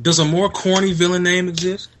 does a more corny villain name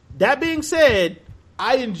exist? That being said,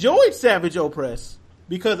 I enjoyed Savage Oppress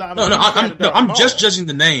because I'm just judging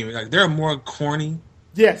the name. Like, there are more corny.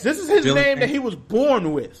 Yes, this is his name that he was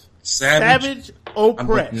born with. Savage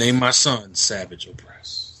Oppress. Name my son Savage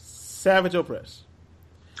Oppress. Savage Oppress.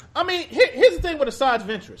 I mean, here's the thing with the sides of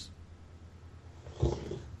interest.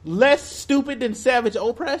 Less stupid than Savage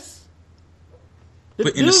Oppress.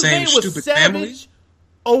 But in the same stupid family?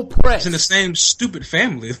 Oppress. It's in the same stupid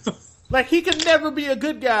family. Like, he could never be a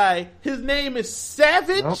good guy. His name is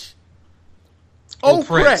Savage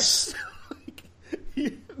Oppress.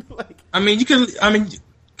 Can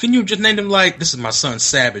you just name him like, this is my son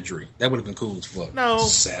Savagery? That would have been cool as fuck.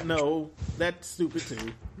 No, that's stupid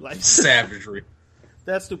too. Like Savagery.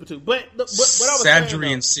 That's stupid too. But what I was Savagery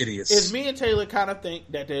saying, Insidious. Is me and Taylor kind of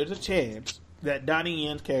think that there's a chance that Donnie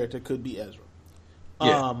Yen's character could be Ezra.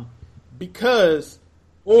 Yeah. Because...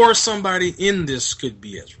 Or somebody in this could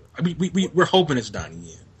be Ezra. I mean, we're hoping it's Donnie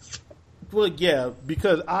Yen. Well, yeah,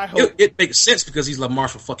 because I hope... It makes sense because he's a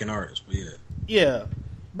martial fucking artist, but yeah. Yeah.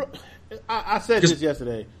 I said this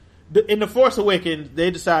yesterday. In The Force Awakens,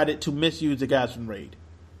 they decided to misuse the guys from Raid.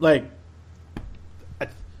 Like,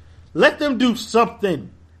 let them do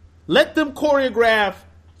something. Let them choreograph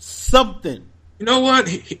something. You know what?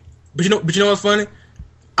 But you know what's funny?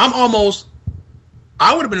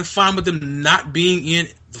 I would have been fine with them not being in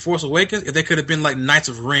The Force Awakens if they could have been like Knights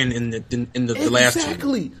of Ren in the last two.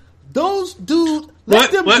 Exactly. Those dudes.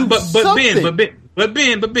 Something. But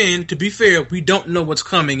Ben. To be fair, we don't know what's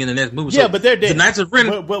coming in the next movie. Yeah, so but they're dead. The Knights of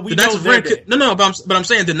Ren. But I'm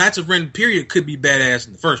saying the Knights of Ren period could be badass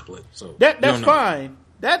in the first place. So that's fine.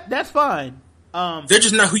 That's fine. They're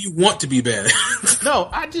just not who you want to be badass. No,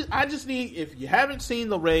 I just need, if you haven't seen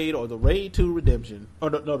the Raid or the Raid 2 Redemption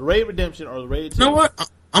the Raid Redemption or the Raid 2. You know what?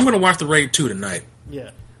 I'm gonna watch the Raid 2 tonight.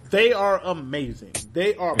 Yeah, they are amazing.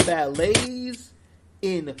 They are ballets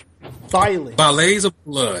in violence. Ballets of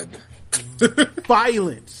blood.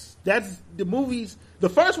 Violence. That's the movies. The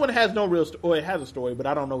first one has no real story, or it has a story, but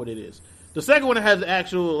I don't know what it is. The second one has an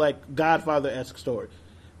actual like Godfather-esque story.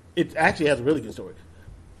 It actually has a really good story.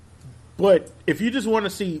 But if you just want to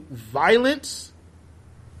see violence,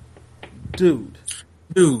 dude,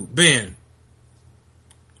 Ben,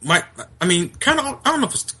 I mean, kind of. I don't know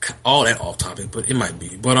if it's all that off topic, but it might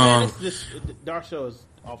be. But our show is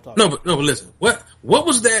off topic. No, but listen. What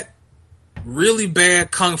was that really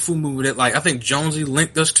bad kung fu movie that I think Jonesy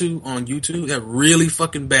linked us to on YouTube? That really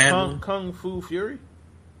fucking bad Kung Fu Fury.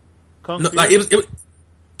 Fury? Like it was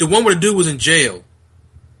the one where the dude was in jail.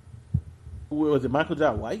 Was it Michael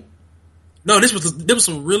Jai White? No, there was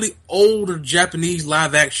some really older Japanese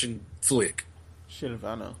live action flick. Shit if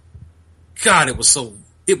I know. God, it was so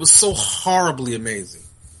horribly amazing.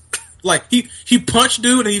 Like he punched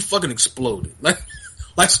dude and he fucking exploded. Like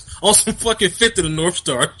on some fucking Fifth of the North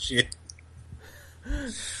Star shit.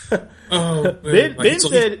 Oh,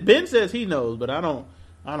 Ben says he knows, but I don't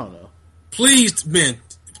know. Please, Ben,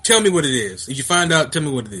 tell me what it is. If you find out, tell me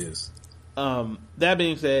what it is. That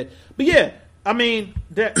being said, but yeah, I'm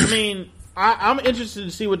interested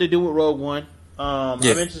to see what they do with Rogue One. I'm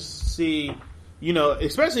interested to see,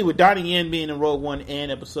 especially with Donnie Yen being in Rogue One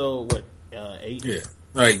and Episode 8. Yeah,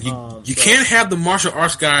 right. You can't have the martial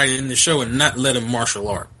arts guy in the show and not let him martial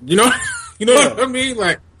art. You know what I mean?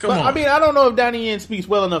 Like, come on. I mean, I don't know if Donnie Yen speaks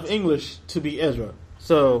well enough English to be Ezra.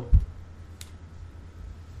 So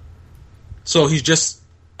So he's just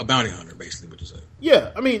a bounty hunter, basically, what you say.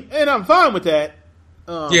 Yeah, I mean, and I'm fine with that.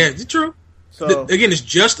 Yeah, it's true. So again, it's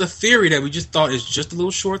just a theory that we just thought is just a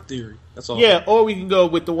little short theory. That's all. Yeah, or we can go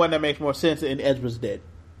with the one that makes more sense, and Ezra's dead.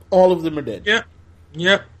 All of them are dead.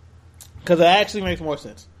 Yep. Because it actually makes more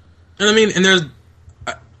sense. And I mean, and there's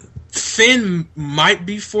Finn might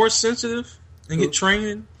be force sensitive and get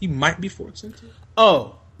trained. He might be force sensitive.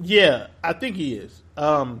 Oh yeah, I think he is.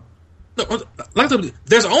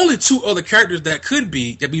 There's only two other characters that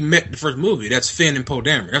we met in the first movie. That's Finn and Poe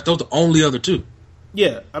Dameron. Those are the only other two.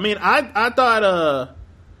 Yeah, I mean, I thought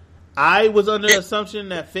I was under the assumption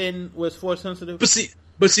that Finn was force sensitive. But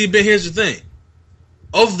here's the thing: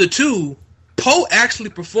 of the two, Poe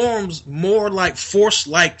actually performs more like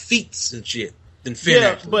force-like feats and shit than Finn.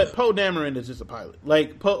 Yeah, but Poe Dameron is just a pilot.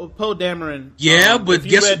 Like Poe Dameron. Yeah, but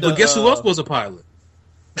guess who else was a pilot?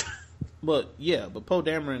 But Poe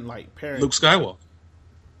Dameron like parent Luke Skywalker.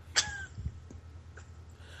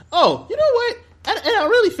 Oh, you know what? And I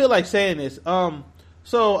really feel like saying this.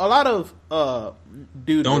 So a lot of the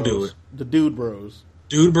dude bros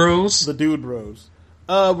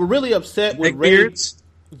were really upset with Rey.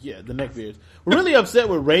 Yeah, the neckbeards. We're really upset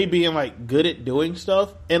with Rey being like good at doing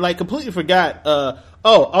stuff and like completely forgot.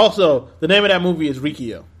 Also the name of that movie is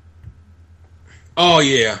Rikio. Oh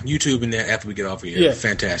yeah, YouTubing that after we get off of here. Yeah.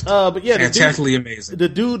 Fantastic. But yeah, fantastically amazing. The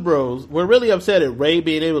dude bros were really upset at Rey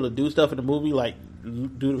being able to do stuff in the movie like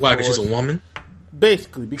do the Why? Because she's a woman.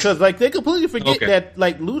 Basically, because like they completely forget that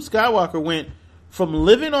like Luke Skywalker went from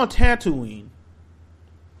living on Tatooine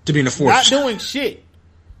to being a force, not doing shit,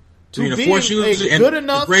 to being a force user and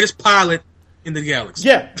the greatest pilot in the galaxy.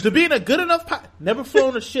 Yeah, to being a good enough pilot, never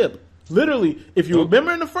flown a ship. Literally, if you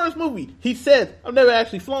remember in the first movie, he said, "I've never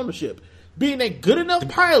actually flown a ship." Being a good enough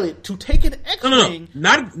pilot to take an X-wing,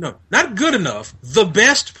 not good enough. The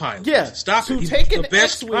best pilot. Yeah, stop to it. take an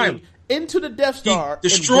X-wing into the Death Star, he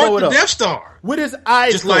destroyed and blow it the up Death Star with his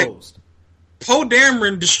eyes closed. Like Poe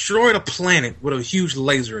Dameron destroyed a planet with a huge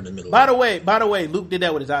laser in the middle. By the way, Luke did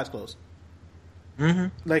that with his eyes closed. Mm-hmm.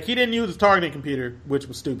 Like he didn't use his targeting computer, which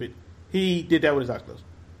was stupid. He did that with his eyes closed.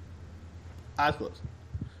 Eyes closed.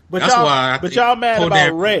 But y'all mad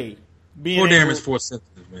about Rey being Poe Dameron's force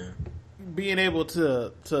sensitive, man. Being able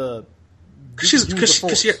to because she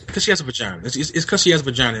has a vagina. It's because she has a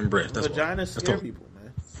vagina and breast. That's Vaginas scare people,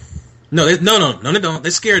 man. No, they don't. They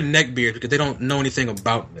scare neckbeards because they don't know anything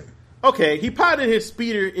about them. Okay, he piloted his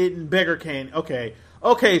speeder in Beggar Canyon. Okay,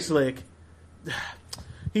 Slick.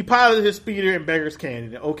 He piloted his speeder in Beggar's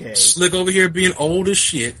Canyon. Okay, Slick over here being old as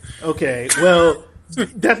shit. Okay, well.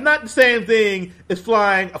 That's not the same thing as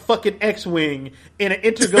flying a fucking X-Wing in an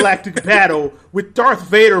intergalactic battle with Darth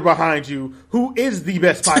Vader behind you, who is the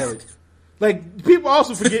best pilot. Like, people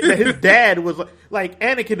also forget that his dad was like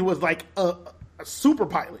Anakin was like a super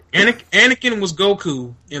pilot. Anakin was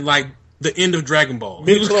Goku in like the end of Dragon Ball.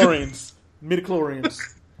 Midichlorians.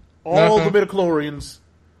 All the midichlorians.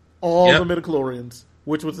 The midichlorians.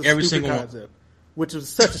 Which was a stupid concept. Which was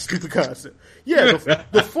such a stupid concept. Yeah,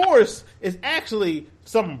 the Force is actually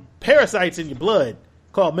some parasites in your blood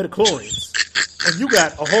called midichlorians. And you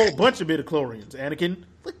got a whole bunch of midichlorians, Anakin.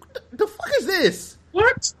 Like, the fuck is this?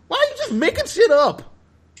 What? Why are you just making shit up?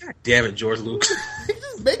 God damn it, George Lucas. He's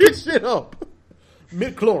just making shit up.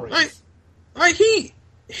 Midichlorians. Like he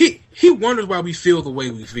wonders why we feel the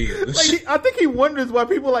way we feel. Like I think he wonders why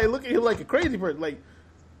people like look at him like a crazy person. Like,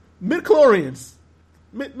 midichlorians.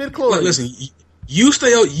 Midichlorians. Like, listen, you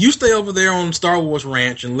stay over there on Star Wars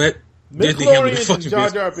Ranch and let Disney handle the fucking Jar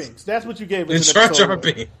Jar Binks. That's what you gave us. It's Jar Jar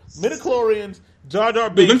Binks. Midichlorians, Jar Jar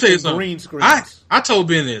Binks, let me tell you and something. Green screens. I told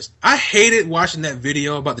Ben this. I hated watching that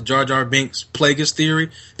video about the Jar Jar Binks Plagueis theory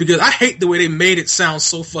because I hate the way they made it sound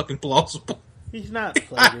so fucking plausible. He's not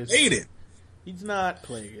Plagueis. I hate it. He's not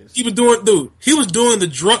Plagueis. He was doing the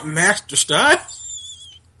drunk master style,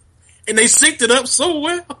 and they synced it up so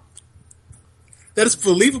well. That is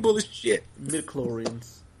believable as shit.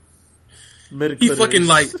 Midichlorians.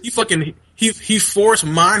 He forced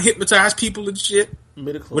mind hypnotized people and shit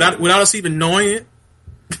without us even knowing it.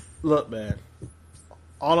 Look, man.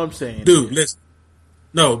 All I'm saying, dude, listen.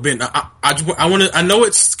 No, Ben. I know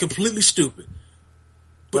it's completely stupid,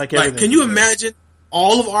 but like, can you imagine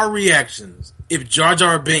all of our reactions if Jar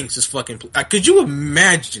Jar Binks is fucking? Could you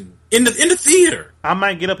imagine in the theater? I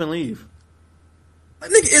might get up and leave. Like,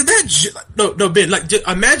 nigga, is that no, Ben? Like, just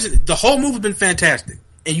imagine the whole movie's been fantastic,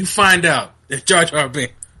 and you find out that Jar Jar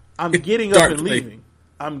Binks. I'm getting up and leaving.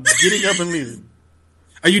 I'm getting up and leaving.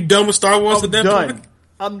 Are you done with Star Wars? I'm done.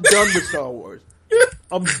 I'm done with Star Wars.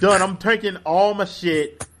 I'm done. I'm taking all my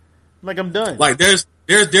shit. Like, I'm done. Like, there's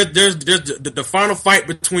there's the final fight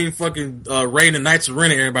between fucking Rey and the Knights of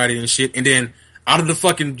Ren and everybody and shit, and then out of the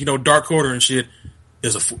fucking Dark Order and shit,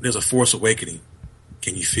 there's a Force Awakening.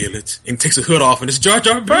 Can you feel it? And takes a hood off, and it's Jar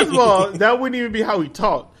Jar Binks. First of all, that wouldn't even be how he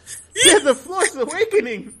talked. There's a Force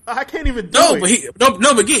Awakening. I can't even do it. But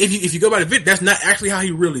again, if you go by the video, that's not actually how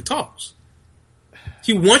he really talks.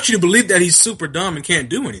 He wants you to believe that he's super dumb and can't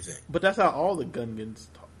do anything. But that's how all the Gungans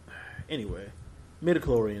talk. Anyway,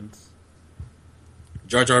 midichlorians.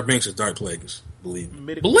 Jar Jar Binks is Darth Plagueis. Believe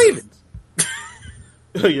it. Believe it.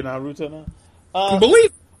 You're not Naruto now? Believe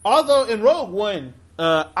it. Although in Rogue One,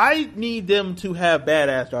 I need them to have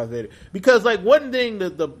badass Darth Vader. Because, like, one thing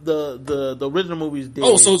that the original movies did...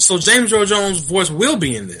 Oh, so James Earl Jones' voice will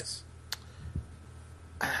be in this.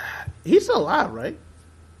 He's still alive, right?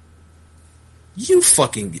 You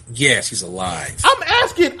fucking... Yes, he's alive. I'm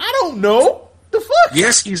asking. I don't know. The fuck?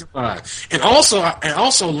 Yes, he's alive. And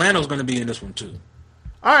also Lando's going to be in this one, too.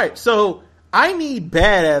 All right, so I need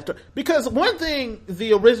badass... Because one thing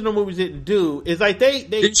the original movies didn't do is, like, they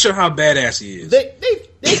didn't show how badass he is.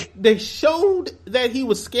 They showed that he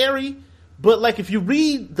was scary, but, like, if you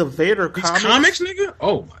read the Vader comics, nigga?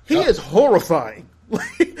 Oh, my God. He is horrifying.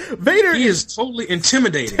 Like, Vader is totally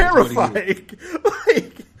intimidating. Terrifying.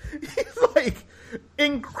 He's like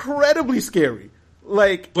incredibly scary.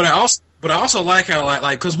 Like, but I also like how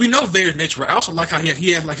like because we know Vader's nature. I also like how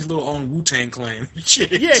he has like his little own Wu-Tang clan.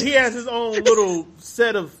 Yeah, he has his own little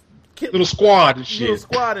set of little squad and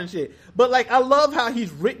shit. But like, I love how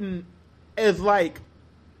he's written as like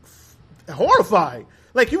horrifying.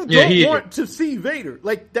 Like, you don't want to see Vader.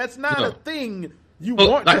 Like, that's not a thing you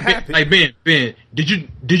want to happen. Like Ben, did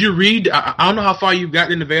you read? I don't know how far you've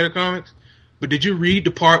gotten in the Vader comics. But did you read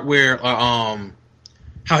the part where how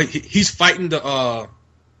he's fighting the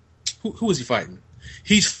who is he fighting?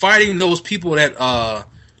 He's fighting those people that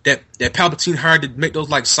Palpatine hired to make those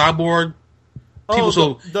like cyborg people.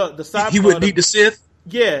 So the cyborg, he would need the Sith.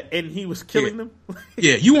 Yeah, and he was killing them.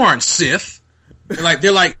 Yeah, you aren't Sith.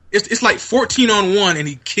 They're like it's like 14 on 1, and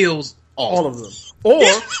he kills all of them.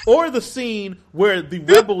 Or the scene where the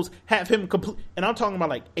rebels have him complete, and I'm talking about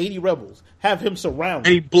like 80 rebels have him surrounded,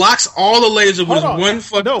 and he blocks all the lasers with one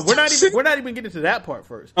fucking. No, we're not even getting to that part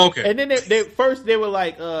first. Okay, and then they were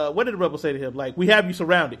like, what did the rebels say to him? Like, we have you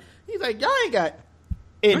surrounded. He's like, y'all ain't got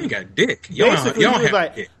dick. Basically, he was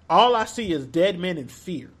like, dick. All I see is dead men and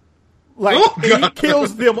fear. Like, and he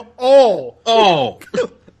kills them all. Oh.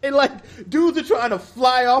 And, like, dudes are trying to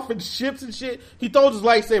fly off in ships and shit. He throws his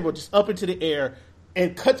lightsaber just up into the air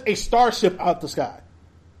and cuts a starship out the sky.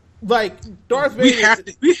 Like, Darth Vader...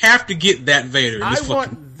 We have to get that Vader. I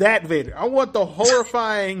want that Vader. I want the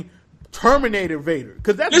horrifying Terminator Vader.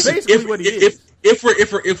 Because that's basically what he is.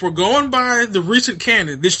 If we're going by the recent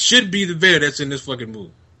canon, this should be the Vader that's in this fucking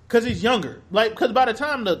movie. Because he's younger. Like, because by the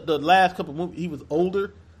time the last couple movies, he was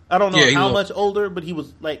older. I don't know how much older, but he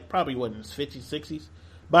was, like, probably, in his 50s, 60s.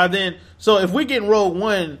 By then, so if we get Rogue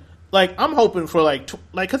One, like, I'm hoping for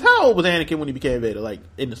because how old was Anakin when he became Vader? Like,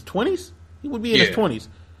 in his 20s? He would be in his 20s.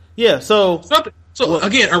 Yeah, so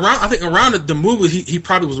again, around the movie, he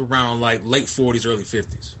probably was around like late 40s, early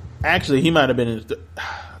 50s. Actually, he might have been in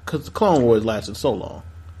because the Clone Wars lasted so long.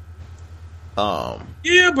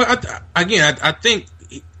 Yeah, but I think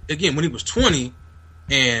when he was 20,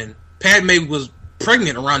 and Padme was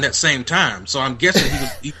pregnant around that same time, so I'm guessing he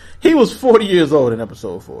was. He was 40 years old in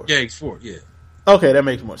Episode 4. Yeah, he's 40, yeah. Okay, that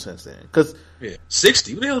makes more sense then.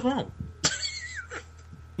 60? What the hell is wrong?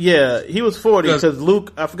 Yeah, he was 40 because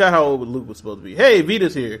Luke, I forgot how old Luke was supposed to be. Hey,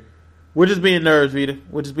 Vita's here. We're just being nerds, Vita.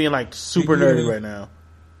 We're just being, like, super nerdy right now.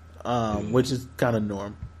 Which is kind of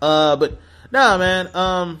norm. But, nah,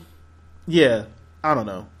 man. Yeah, I don't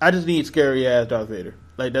know. I just need scary-ass Darth Vader.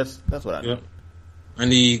 Like, that's what I need. I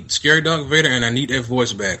need scary Darth Vader, and I need that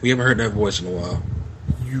voice back. We haven't heard that voice in a while.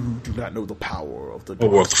 You do not know the power of the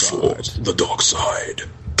dark side. The dark side.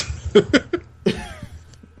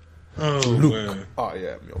 Luke, man. I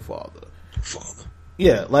am your father.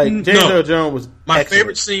 Yeah, like James Earl Jones was my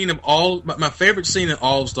favorite scene of all. My favorite scene in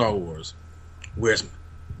all of Star Wars. Where's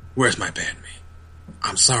my Padme?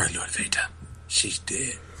 I'm sorry, Lord Vader. She's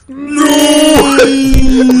dead. No.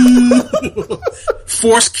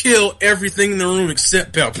 Force kill everything in the room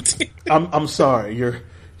except Palpatine. I'm sorry.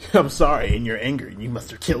 I'm sorry, in your anger, you must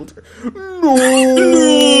have killed her. No!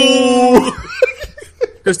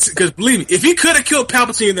 Because believe me, if he could have killed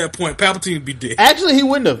Palpatine at that point, Palpatine would be dead. Actually, he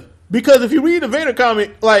wouldn't have. Because if you read the Vader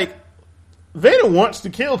comic, like, Vader wants to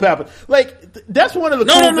kill Palpatine. Like that's one of the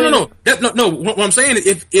no. What I'm saying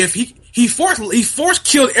is, if he force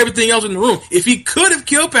killed everything else in the room. If he could have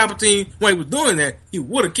killed Palpatine when he was doing that, he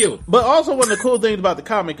would have killed him. But also, one of the cool things about the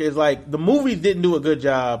comic is like the movies didn't do a good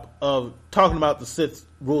job of talking about the Sith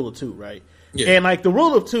rule of two, right? Yeah. And like the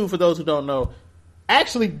rule of two, for those who don't know,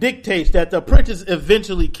 actually dictates that the apprentice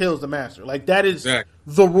eventually kills the master. Like that is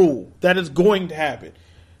the rule that is going to happen.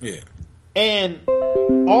 Yeah. And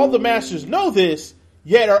all the masters know this,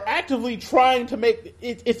 yet are actively trying to make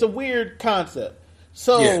it. It's a weird concept.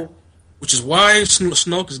 So, which is why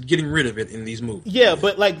Snoke is getting rid of it in these movies. Yeah,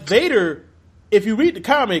 but like Vader, if you read the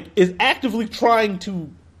comic, is actively trying to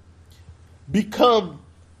become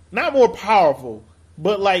not more powerful,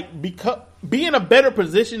 but like be in a better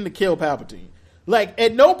position to kill Palpatine. Like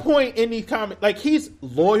at no point in these comics, like he's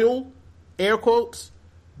loyal, air quotes,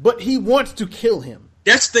 but he wants to kill him.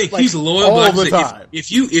 That's the thing. Like, he's loyal all the time. If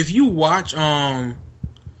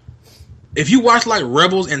you watch like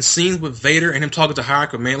Rebels and scenes with Vader and him talking to higher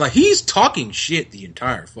command, like he's talking shit the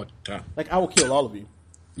entire fucking time. Like I will kill all of you.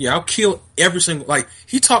 Yeah, I'll kill every single. Like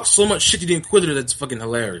he talks so much shit to the Inquisitor that's fucking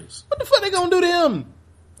hilarious. What the fuck they gonna do to him?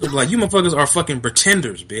 Like you motherfuckers are fucking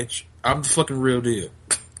pretenders, bitch. I'm the fucking real deal.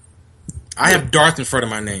 I have Darth in front of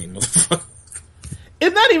my name, motherfucker.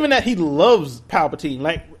 It's not even that he loves Palpatine.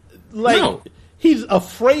 Like no. He's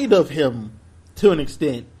afraid of him to an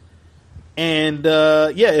extent. And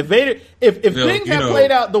if Vader, if things had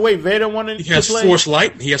played out the way Vader wanted to play,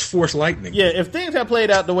 he has force lightning. Yeah, if things had played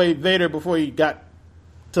out the way Vader before he got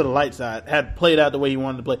to the light side had played out the way he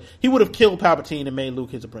wanted to play, he would have killed Palpatine and made Luke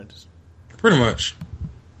his apprentice. Pretty much.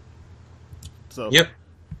 So yep.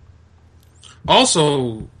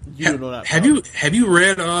 Also, have you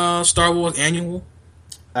read Star Wars Annual?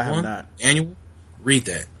 I have not. Annual? Read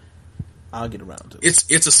that. I'll get around to it.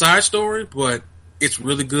 It's a side story, but it's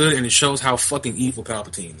really good, and it shows how fucking evil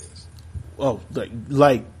Palpatine is. Oh,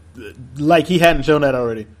 like he hadn't shown that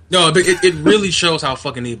already. No, but it really shows how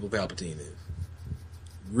fucking evil Palpatine is.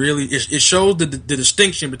 Really, it shows the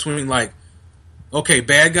distinction between like, okay,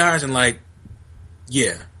 bad guys and like,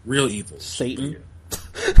 yeah, real evil. Satan.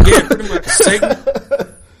 Yeah, pretty much Satan.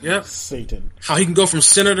 Yep. Satan. How he can go from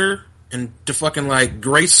senator and to fucking like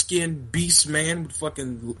gray skinned beast man with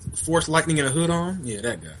fucking force lightning and a hood on. Yeah,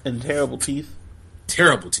 that guy. And terrible teeth.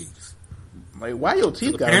 Terrible teeth. Like why your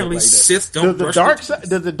teeth got apparently look like that? Sith don't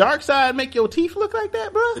does the dark side make your teeth look like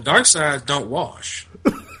that, bro? The dark side don't wash.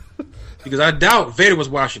 Because I doubt Vader was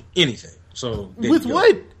washing anything. So with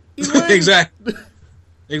what? Exactly.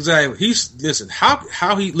 Exactly. He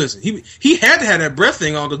had to have that breath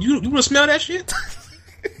thing on because you want to smell that shit?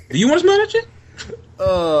 Do you want to smell that shit?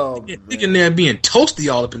 Oh, thinking there being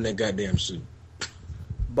toasty all up in that goddamn suit.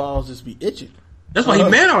 Balls just be itching. That's why he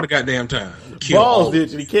mad all the goddamn time. Balls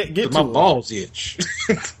itching. He can't get to my balls itch.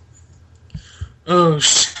 Oh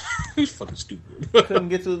shit. He's fucking stupid. Couldn't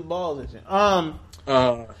get to his balls itching.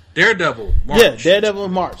 Daredevil. March. Yeah, Daredevil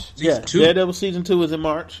in March. Season 2. Daredevil season 2 is in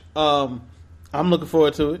March. I'm looking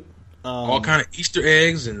forward to it. All kind of Easter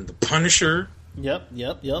eggs and the Punisher. Yep.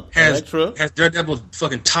 Has Daredevil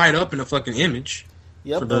fucking tied up in a fucking image.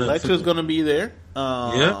 Yep, Elektra's going to be there.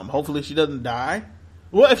 Hopefully she doesn't die.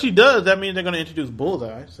 Well, if she does, that means they're going to introduce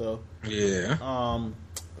Bullseye. So yeah.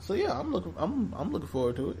 So yeah, I'm looking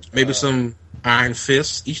forward to it. Maybe some Iron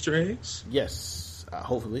Fist Easter eggs. Yes,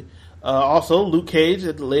 hopefully. Also, Luke Cage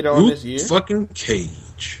later on this year. Fucking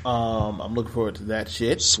Cage. I'm looking forward to that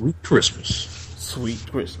shit. Sweet Christmas.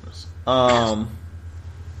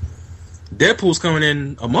 Deadpool's coming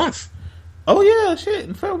in a month. Oh yeah, shit!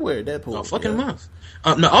 In February, Deadpool. A fucking month.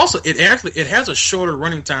 No, also it has a shorter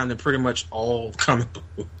running time than pretty much all comic book.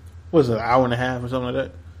 Was it an hour and a half or something like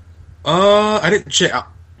that? I didn't check.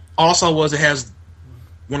 Also, it has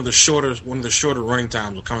one of the shorter running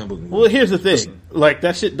times of comic book movies. Well, here's the thing: like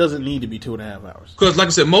that shit doesn't need to be 2.5 hours. Because, like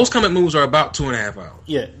I said, most comic movies are about 2.5 hours.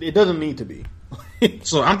 Yeah, it doesn't need to be.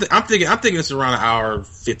 So I'm thinking it's around an hour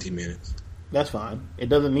 50 minutes. That's fine. It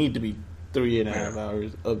doesn't need to be 3.5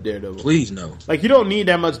 hours of Daredevil. Please no. Like you don't need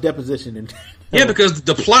that much deposition in. Yeah, because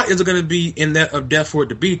the plot isn't going to be in that of depth for it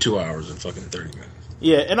to be 2 hours and fucking 30 minutes.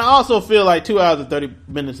 Yeah, and I also feel like 2 hours and 30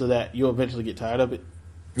 minutes of that, you'll eventually get tired of it.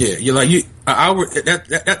 Yeah, you're like an hour.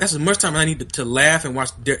 That's as much time as I need to laugh and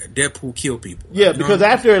watch Deadpool kill people. Yeah, because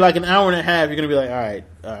after like an hour and a half, you're gonna be like, all right,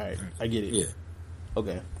 I get it. Yeah.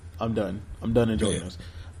 Okay, I'm done enjoying this.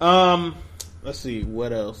 Let's see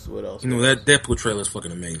what else. You know that Deadpool trailer is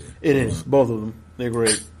fucking amazing. It is. Both of them. They're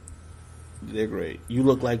great. You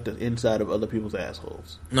look like the inside of other people's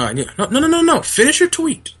assholes. No. Finish your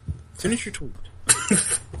tweet. Is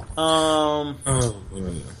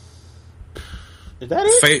that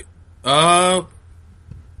it? The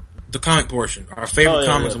comic portion. Our favorite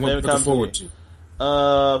comics and what we're looking forward to.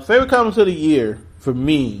 Favorite comics of the year for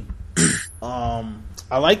me. I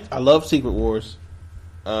love Secret Wars.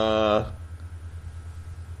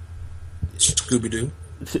 Scooby Doo.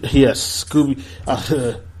 Yes, Scooby.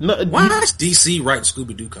 Why does DC write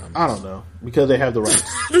Scooby Doo comics? I don't know, because they have the rights.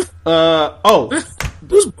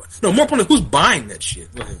 More importantly, who's buying that shit?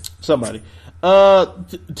 Somebody.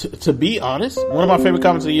 To be honest, one of my favorite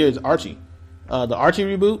comics of the year is Archie. The Archie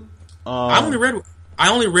reboot. I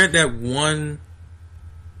only read that one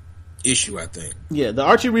issue, I think. Yeah, the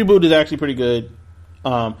Archie reboot is actually pretty good.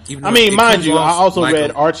 I mean, mind you, I also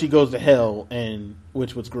read Archie Goes to Hell,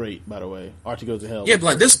 which was great, by the way. Archie Goes to Hell. Yeah,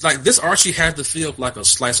 but this Archie has to feel like a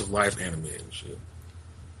slice of life anime and shit.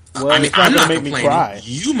 Well, I'm not complaining. Me cry.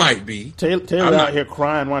 You might be. Taylor out here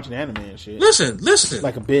crying watching anime and shit. Listen.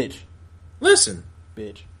 Like a bitch. Listen.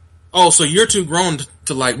 Bitch. Oh, so you're too grown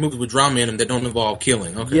to like movies with drama in them that don't involve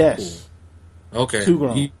killing. Okay. Yes. Cool. Okay. Too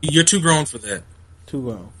grown. You're too grown for that. Too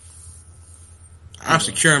grown. I'm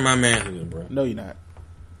securing my manhood, bro. No, you're not.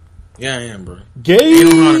 Yeah, I am, bro. Gay.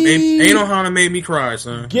 Ain't no Hana made me cry,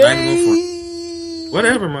 son. Gay.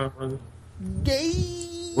 Whatever, motherfucker. Gay.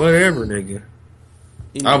 Whatever, nigga.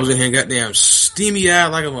 I was in here goddamn steamy eyed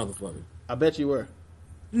like a motherfucker. I bet you were.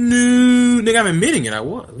 No, nigga, I'm admitting it. I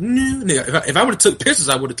was. No, nigga. If I would have took pictures,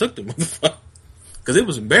 I would have took them, motherfucker. Because it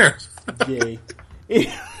was embarrassing. Gay.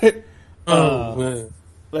 Man.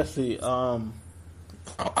 Let's see.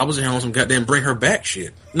 I was in here on some goddamn bring her back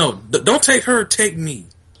shit. No, don't take her. Take me.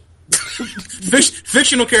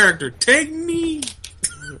 Fictional character. Take me.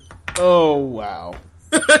 Oh wow.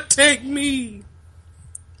 Take me.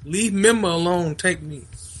 Leave Mima alone. Take me.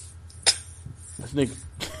 This nigga.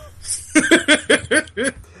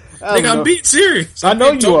 Nigga, I'm being serious. I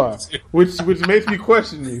know you are, which makes me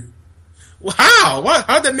question you. Well, how?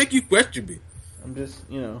 How'd that make you question me? I'm just,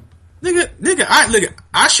 Nigga,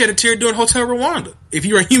 I shed a tear during Hotel Rwanda. If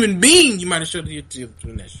you're a human being, you might have shed a tear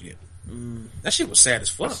doing that shit. That shit was sad as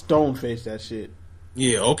fuck. Stone faced that shit.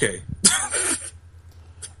 Yeah, okay.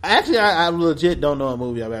 Actually, I legit don't know a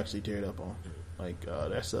movie I've actually teared up on. Like,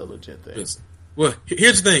 that's a legit thing. Listen, well,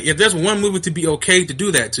 here's the thing. If there's one movie to be okay to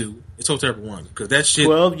do that to, it's Hotel Rwanda. Because that shit...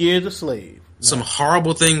 12 Years a Slave. Some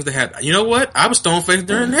horrible things that happened. You know what? I was stone-faced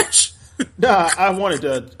during that shit. Nah, I wanted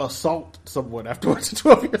to assault someone after watching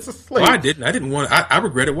 12 Years a Slave. Well, I didn't. I didn't want to... I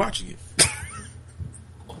regretted watching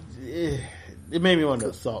it. It made me want to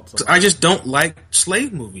assault someone. I just don't like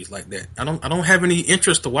slave movies like that. I don't have any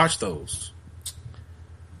interest to watch those.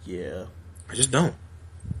 Yeah. I just don't.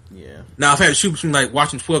 Yeah. Now I've had to shoot between like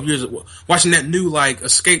watching 12 years, watching that new like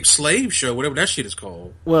escaped slave show, whatever that shit is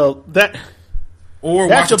called. Well, that's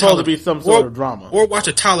supposed to be some sort of drama. Or watch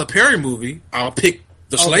a Tyler Perry movie. I'll pick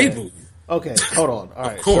the slave movie. Okay, hold on. All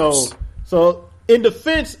right. Of course. So in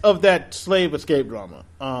defense of that slave escape drama,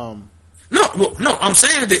 no. I'm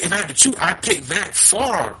saying that if I had to choose, I pick that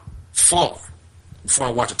far before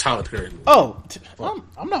I watch a Tyler Perry movie. Oh,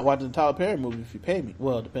 I'm not watching a Tyler Perry movie if you pay me.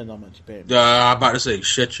 Well, it depends on how much you pay me. I'm about to say,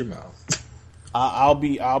 shut your mouth. I'll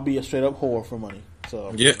be a straight up whore for money.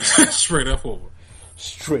 So yeah, straight up whore.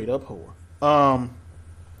 Straight up whore.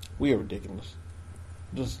 We are ridiculous.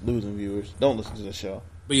 Just losing viewers. Don't listen to the show.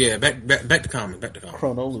 But yeah, back to comment. Back to comment.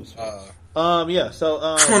 Chrono Lucifer.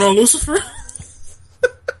 So Chrono Lucifer.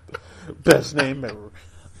 Best name ever.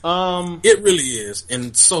 It really is,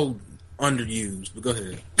 and so underused. But go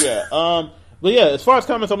ahead. Yeah. But yeah, as far as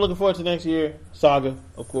comments, I'm looking forward to next year. Saga,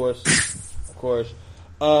 of course.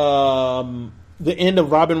 The end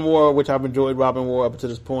of Robin War, which I've enjoyed Robin War up to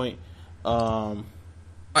this point.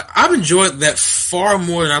 I've enjoyed that far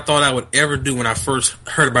more than I thought I would ever do when I first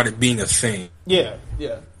heard about it being a thing. Yeah.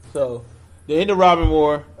 So the end of Robin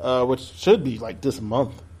War, which should be like this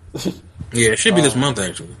month. Yeah, it should be this month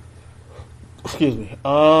actually. Excuse me.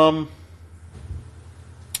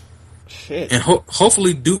 Shit. And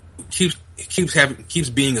hopefully Duke keeps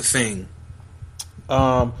being a thing.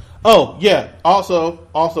 Oh yeah. Also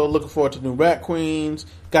looking forward to new Rat Queens.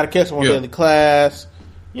 Got to catch them on Daily Class.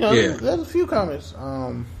 There's a few comments.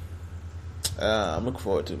 I'm looking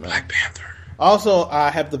forward to, man. Black Panther. Also,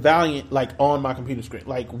 I have the Valiant on my computer screen.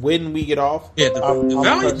 Like when we get off. Yeah, the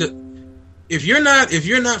Valiant. If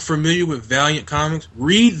you're not familiar with Valiant comics,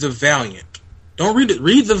 read the Valiant. Don't read it.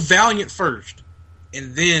 Read the Valiant first,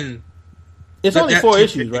 and then it's only 4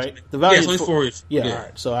 issues, right? The Valiant. Yeah, it's only 4 issues. Yeah, all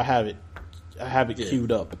right. So I have it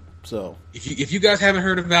queued up. So if you guys haven't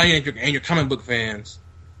heard of Valiant and you're comic book fans,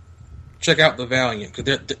 check out the Valiant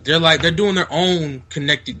because they're doing their own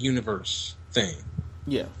connected universe thing.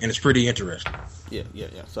 Yeah, and it's pretty interesting. Yeah.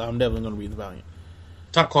 So I'm definitely going to read the Valiant.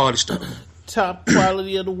 Top quality stuff. top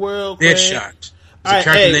quality of the world. Deadshot. There's a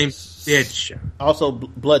character named Deadshot. Also,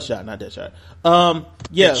 Bloodshot, not Deadshot.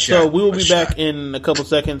 Yeah. Deadshot, so we will be back in a couple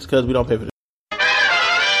seconds because we don't pay for this.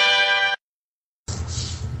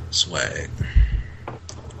 Swag.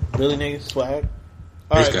 Really, niggas, swag.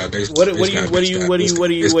 All right. What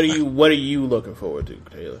are you looking forward to,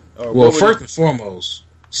 Taylor? Well, first and foremost,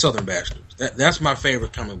 Southern Bastards. That's my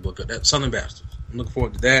favorite comic book. That Southern Bastards. I'm looking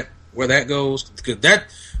forward to that. Where that goes, because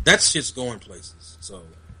that shit's going places. So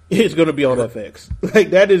it's going to be on FX.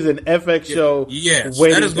 Like that is an FX show. Yes,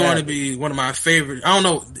 that is going to be one of my favorite. I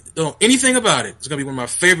don't know anything about it. It's going to be one of my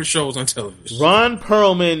favorite shows on television. Ron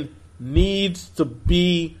Perlman needs to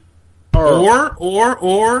be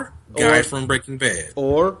or guy from Breaking Bad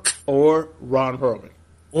or Ron Perlman.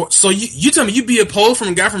 Or so you tell me you'd be opposed from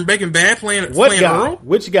a guy from Breaking Bad playing guy? Earl?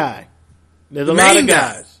 Which guy? There's a lot of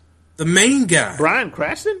guys. The main guy, Bryan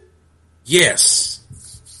Cranston. Yes.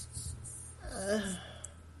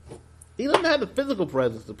 He doesn't have the physical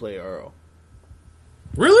presence to play Earl.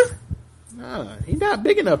 Really? Nah, he's not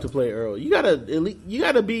big enough to play Earl. You gotta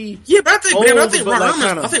be. Yeah, but I think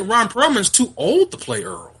Ron Perlman's too old to play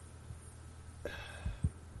Earl.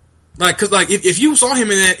 Like, cause like if you saw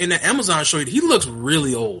him in that Amazon show, he looks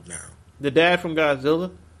really old now. The dad from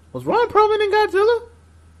Godzilla was Ron Perlman in Godzilla.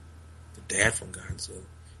 The dad from Godzilla.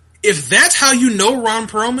 If that's how you know Ron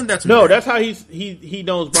Perlman, that's that's how he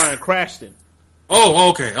knows Bryan Cranston. Oh,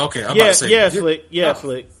 okay. Slick,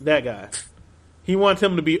 that guy. He wants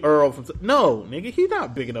him to be Earl from. No, nigga, he's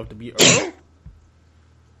not big enough to be Earl.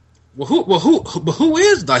 Who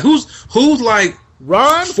is like who's like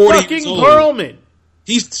Ron fucking Perlman?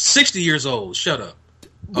 He's 60 years old. Shut up,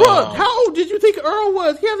 bro. How old did you think Earl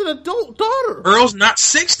was? He has an adult daughter. Earl's not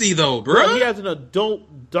 60 though, bro. He has an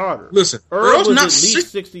adult daughter. Listen, Earl's not at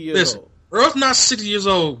least 60 years old. Earl's not 60 years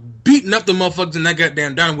old, beating up the motherfuckers in that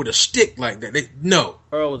goddamn diner with a stick like that.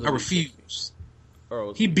 I refuse.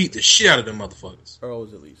 He beat the shit out of them motherfuckers. Earl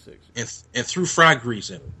was at least 60. And threw fried grease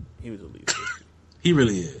in him. He was at least 60. He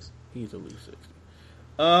really is. He's at least 60.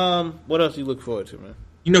 What else do you look forward to, man?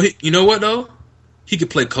 You know what though? He could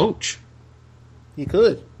play coach. He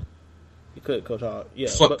could. Coach Hall. Yeah.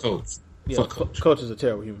 Coach. Yeah, fuck Coach. Coach is a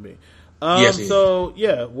terrible human being. Yes,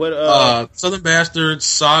 what? Southern Bastards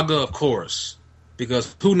Saga, of course,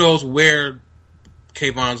 because who knows where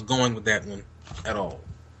Kayvon's going with that one at all.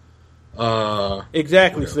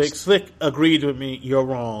 Exactly, Slick. Slick agreed with me. You're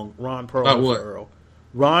wrong. Ron Perlman for Earl.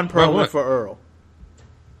 Ron Perlman for Earl.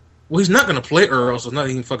 Well, he's not going to play Earl, so it's not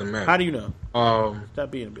even fucking matter. How do you know? Stop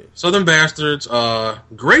being a bitch. Southern Bastards,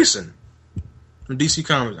 Grayson from DC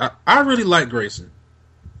Comics. I really like Grayson.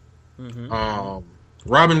 Mm-hmm.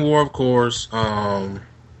 Robin War, of course. The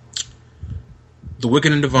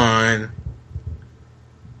Wicked and Divine.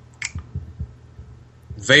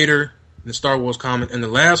 Vader in the Star Wars comic. And the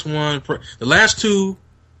last two,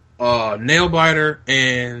 Nailbiter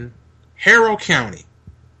and Harrow County.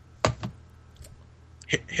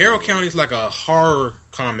 Harrow County is like a horror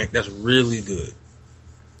comic that's really good.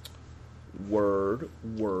 Word.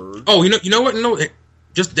 Oh, you know what? No,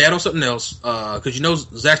 just to add on something else, because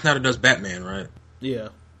Zack Snyder does Batman, right? Yeah.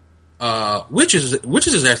 Witches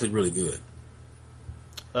is actually really good.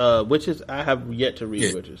 Witches, I have yet to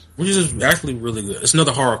read Witches. Witches is actually really good. It's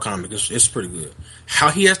another horror comic. It's pretty good. How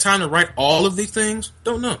he has time to write all of these things,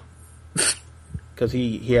 don't know. Because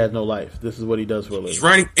he has no life. This is what he does for a living. He's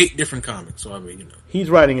writing 8 different comics, so I mean,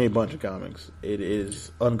 He's writing a bunch of comics. It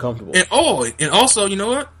is uncomfortable. And also, you know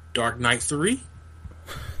what? Dark Knight 3.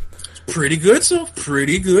 Pretty good so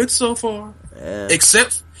far. Yeah.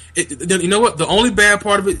 Except, you know what? The only bad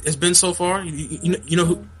part of it has been so far. You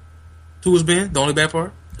know who has been the only bad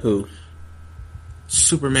part? Who?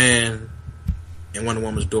 Superman and Wonder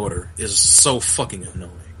Woman's daughter is so fucking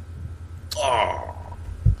annoying. Oh.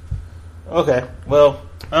 Okay, well,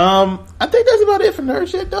 I think that's about it for nerd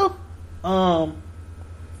shit, though.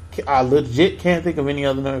 I legit can't think of any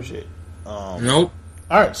other nerd shit. Nope.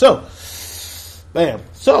 All right, so, bam.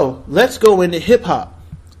 So let's go into hip hop.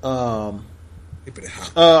 Are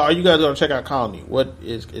you guys gonna check out Colony? What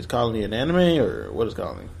is Colony an anime or what is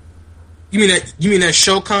Colony? You mean that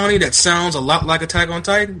show Colony that sounds a lot like Attack on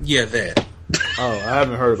Titan? Yeah, that. Oh, I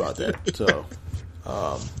haven't heard about that. So,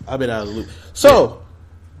 I've been out of the loop. So.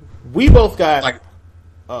 We both got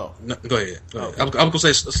No, go ahead. Okay. I was gonna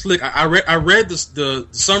say Slick. I read the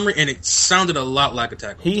summary and it sounded a lot like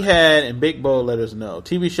Attack on Titan. He had and Big Bo let us know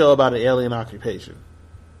TV show about an alien occupation.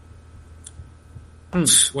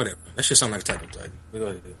 Whatever. That shit sound like Attack on Titan. Go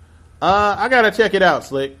ahead. I gotta check it out,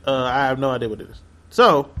 Slick. I have no idea what it is.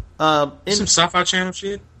 So, some Sci-Fi Channel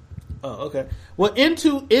shit. Oh, okay. Well,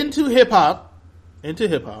 into hip hop,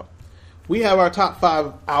 we have our top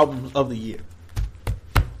 5 albums of the year.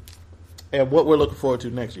 And what we're looking forward to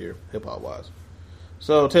next year, hip-hop wise.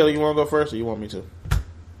 So, Taylor, you want to go first or you want me to?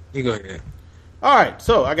 You go ahead. All right,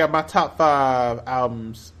 so I got my top 5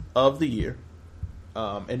 albums of the year.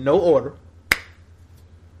 In no order.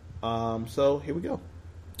 So, here we go.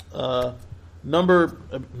 The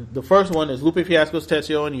first one is Lupe Fiasco's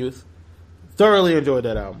Tessio and Youth. Thoroughly enjoyed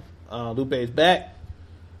that album. Lupe is back.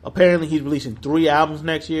 Apparently, he's releasing 3 albums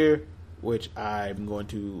next year, which I'm going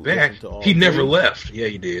to listen to all. He never left. Yeah,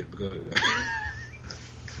 he did.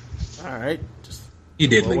 All right, just he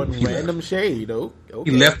did. He random left. Shade. Oh,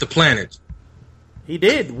 okay. He left the planet. He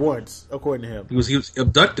did once, according to him. He was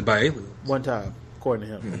abducted by aliens one time, according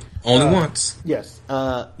to him. Only once. Yes.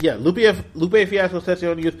 Lupe Fiasco's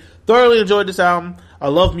Tessio and Youth. Thoroughly enjoyed this album. I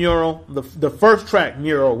love Mural. The first track,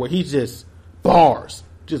 Mural, where he's just bars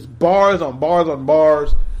on bars on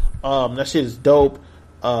bars. That shit is dope.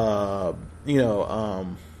 Prisoner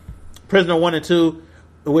 1 and 2,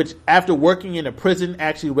 which after working in a prison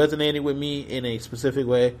actually resonated with me in a specific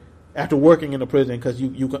way. After working in a prison, because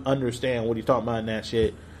you can understand what he's talking about in that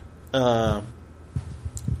shit.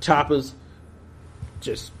 Choppers,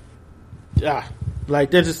 just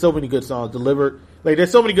like there's just so many good songs delivered. Like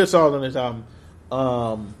there's so many good songs on this album.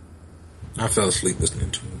 I fell asleep listening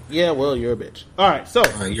to it. Yeah, well, you're a bitch. All right, so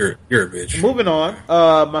you're a bitch. Moving on.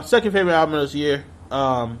 My second favorite album of this year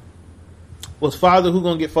was Father Who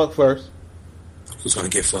Gonna Get Fucked First. Who's gonna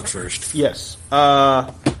get fucked first? Yes.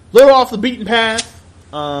 Little off the beaten path.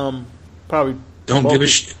 Probably don't give a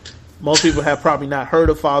shit. Most people have probably not heard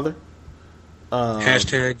of Father.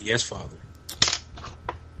 Hashtag yes, Father.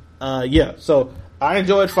 Yeah. So I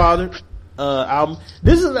enjoyed Father album.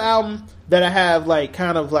 This is an album that I have like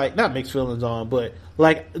kind of like not mixed feelings on, but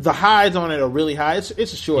like the highs on it are really high. It's a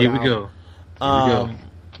short album. Here we go.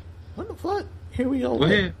 What the fuck? Here we go. Go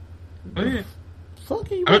ahead.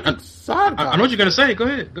 Fuck you. I know what you're gonna say. Go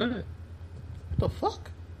ahead. What the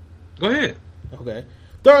fuck? Go ahead. Okay.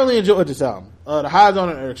 Thoroughly enjoyed this album. The highs on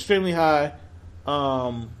it are extremely high.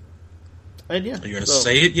 And yeah. Are you gonna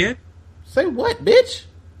say it yet? Say what, bitch?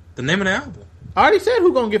 The name of the album. I already said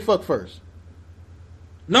Who Gonna Get Fucked First.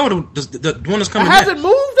 No, the one that's coming. I haven't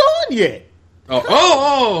moved on yet. Okay.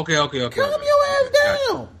 Calm your ass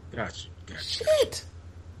down. Gotcha. Shit.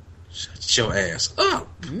 Shut your ass up,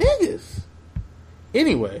 niggas.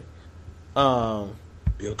 Anyway, Bill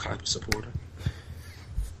Cosby supporter.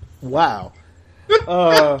 Wow.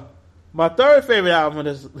 My third favorite album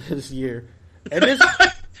of this year, and this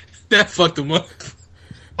that fucked him up.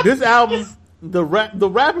 This album, the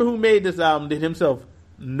rapper who made this album did himself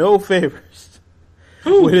no favors.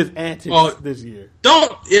 Who? With his antics this year. Why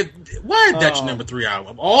is that your number 3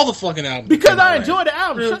 album? All the fucking albums. Because I enjoyed the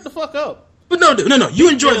album. Shut the fuck up. But no. You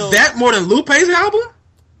enjoyed that more than Lupe's album?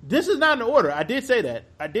 This is not in order. I did say that.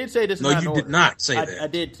 I did say this is not in order. No, you did not say that. I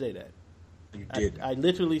did say that. You did. I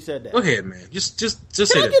literally said that. Go ahead, man. Just say that.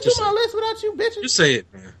 Can I get through my list without you, bitches? Just say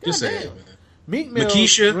it, man. Just say it, man. Meek Mill,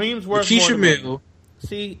 Dreams Worth More Than Money.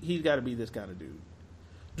 See, he's got to be this kind of dude.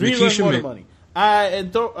 Dreams Worth More Than Money. I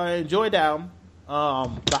enjoyed the album.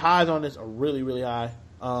 The highs on this are really, really high.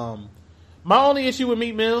 My only issue with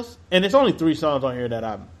Meek Mill's, and it's only 3 songs on here that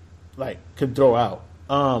I can throw out.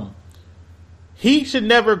 He should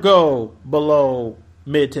never go below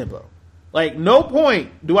mid tempo. Like, no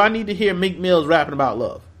point do I need to hear Meek Mill's rapping about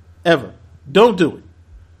love. Ever. Don't do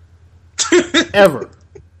it. Ever.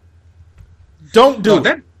 Don't do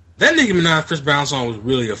it. That Nicki Minaj Chris Brown song was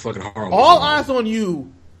really a fucking horrible All song. Eyes on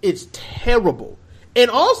You is terrible. And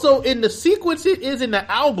also, in the sequence it is in the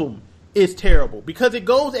album, is terrible. Because it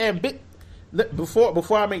goes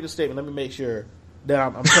before I make the statement, let me make sure that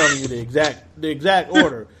I'm telling you the exact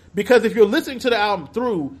order. Because if you're listening to the album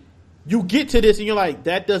through, you get to this and you're like,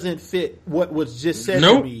 that doesn't fit what was just said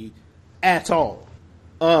to me at all.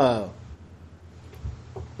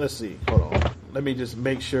 Let's see. Hold on. Let me just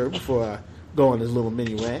make sure before I go on this little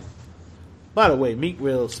mini rant. By the way, Meek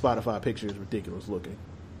Mill's Spotify picture is ridiculous looking.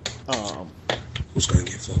 Who's going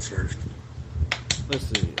to get fucked first? Let's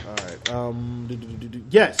see. All right.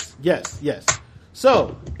 Yes.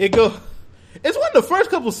 So, it's one of the first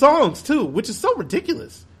couple songs, too, which is so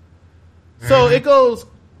ridiculous. So, it goes,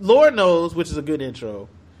 Lord Knows, which is a good intro.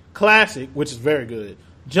 Classic, which is very good.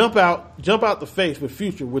 Jump Out the Face with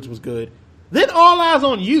Future, which was good. Then All Eyes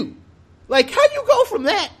on You. Like, how you go from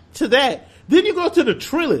that to that? Then you go to the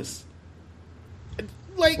Trillis.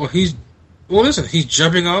 Like, listen, he's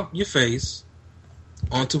jumping off your face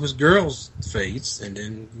onto his girl's face, and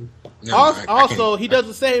then he does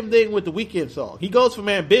the same thing with the Weeknd song. He goes from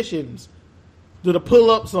Ambitions to the Pull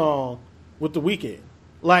Up song with the Weeknd.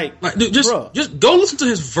 Like dude, just go listen to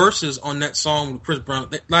his verses on that song with Chris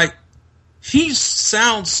Brown. Like, he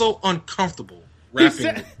sounds so uncomfortable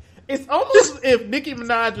rapping. It's almost as if Nicki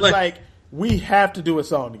Minaj was like, we have to do a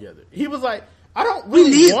song together. He was like, I don't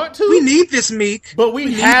really want to. We need this, Meek. But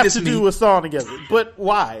we have to do a song together. But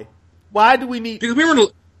why? Why do we need... Because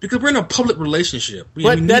we're in a public relationship.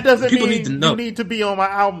 But that doesn't mean you need to be on my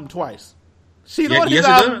album twice. She's on his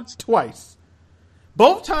album twice.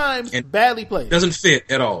 Both times, and badly played. Doesn't fit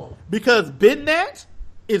at all. Because Been That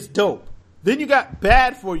is dope. Then you got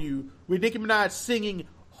Bad For You with Nicki Minaj singing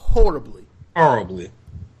horribly. Horribly.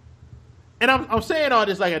 And I'm saying all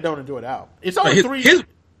this like I don't enjoy the album. It's only three...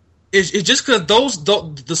 It's just because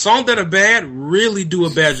the songs that are bad really do a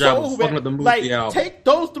bad job of fucking up the mood of the album. Take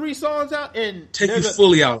those 3 songs out and take you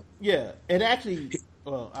fully out. Yeah, and actually,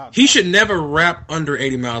 he should never rap under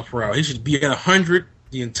 80 miles per hour. He should be at 100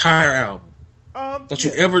 the entire album.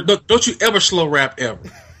 Don't you ever slow rap ever?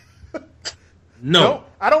 No,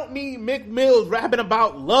 I don't need Meek Mills rapping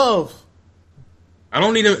about love. I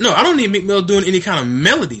don't need Meek Mill doing any kind of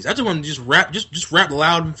melodies. I just want to just rap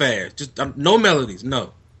loud and fast. Just no melodies.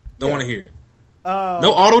 No. Don't want to hear it.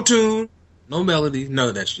 No auto-tune, no melody, none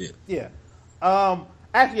of that shit. Yeah.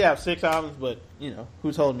 Actually, I have 6 albums, but,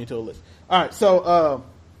 who's holding me to a list? All right, so...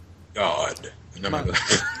 God.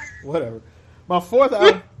 Whatever. My 4th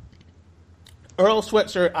album, Earl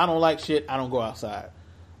Sweatshirt, I Don't Like Shit, I Don't Go Outside.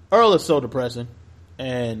 Earl is so depressing,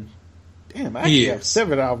 and... Damn, I actually have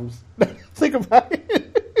 7 albums. Think about it.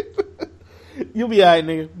 You'll be alright,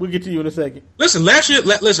 nigga. We'll get to you in a second. Listen, last year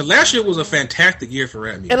was a fantastic year for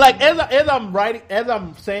rap music. And like as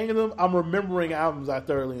I'm saying them, I'm remembering albums I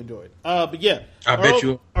thoroughly enjoyed. But yeah, bet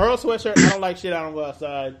you Earl Sweatshirt, I Don't Like Shit, I Don't Go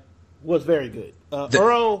Outside was very good.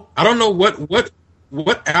 Earl, I don't know what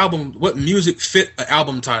music fit an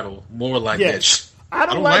album title more like that. I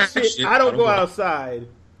don't like shit. I don't go outside.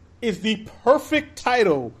 Is the perfect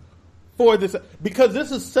title for this because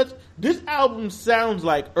this album sounds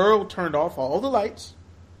like Earl turned off all the lights,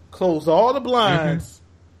 closed all the blinds,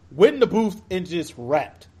 went in the booth and just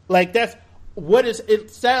rapped. Like that's what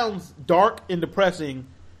it sounds dark and depressing,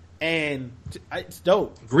 and it's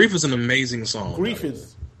dope. Grief is an amazing song. Grief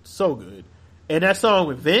is so good, and that song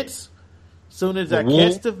with Vince. Soon as I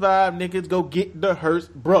catch the vibe, niggas go get the hearse,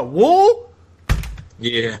 bro. Woo.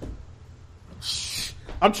 Yeah,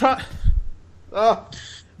 I'm trying.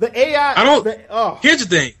 The AI. I don't. Here's the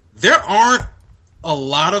thing: there aren't a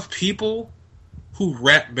lot of people who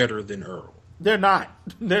rap better than Earl. They're not.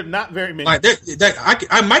 They're not very many. Like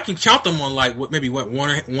I might can count them on like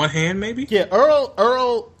one hand maybe. Yeah,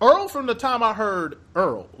 Earl. From the time I heard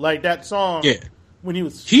Earl, like that song. Yeah. When he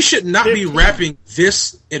was, he should not 15. Be rapping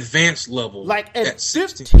this advanced level. Like at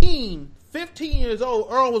 15 years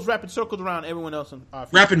old, Earl was rapping circles around everyone else in our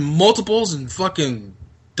rapping multiples and fucking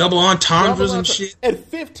double entendres and shit. At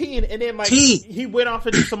 15, and then he went off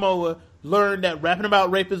into Samoa, learned that rapping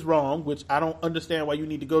about rape is wrong, which I don't understand why you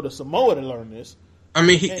need to go to Samoa to learn this. I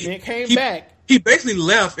mean, he came back. He basically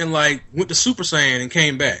left and like went to Super Saiyan and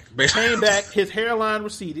came back. Basically. Came back, his hairline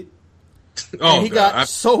receded, and he got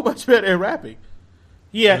so much better at rapping.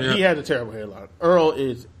 He has a terrible hairline. Earl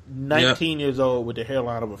is 19 years old with the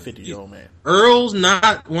hairline of a 50-year-old man. Earl's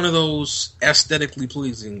not one of those aesthetically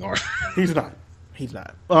pleasing artists. He's not.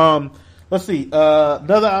 Let's see.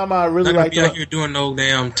 Another album I really like. Be out here doing no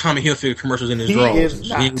damn Tommy Hilfiger commercials in his drawers. He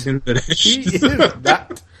is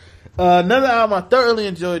not. Another album I thoroughly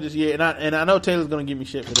enjoyed this year, and I know Taylor's going to give me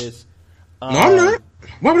shit for this. No, I'm not.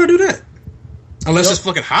 Why would I do that? Unless it's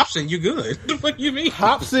fucking Hobson, you good. What the fuck you mean?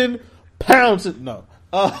 Hobson, Poundson, no.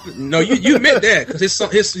 No, you admit that because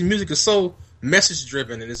his music is so message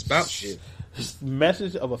driven and it's about shit.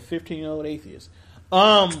 Message of a 15-year-old atheist.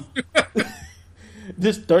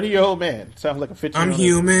 This 30-year-old man sounds like a 15-year-old. I'm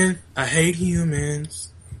human. I hate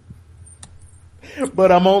humans,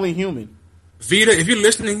 but I'm only human. Vita, if you're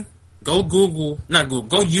listening, go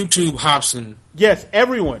YouTube Hobson. Yes,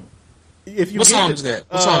 everyone. If you what song is that?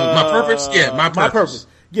 What song? My Purpose. Yeah, My Purpose.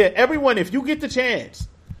 Yeah, everyone. If you get the chance.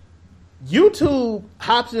 YouTube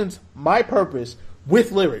Hobson's My Purpose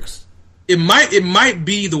with lyrics. It might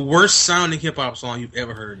be the worst sounding hip hop song you've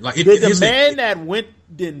ever heard. Like the man that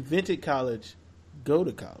invented college go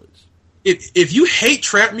to college. If you hate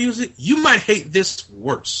trap music, you might hate this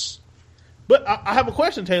worse. But I have a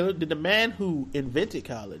question, Taylor. Did the man who invented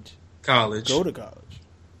college go to college?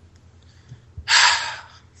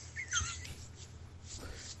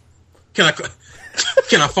 Can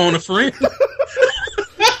I phone a friend?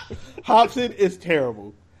 Hobson is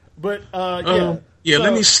terrible, but yeah.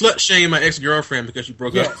 Let me slut shame my ex-girlfriend because she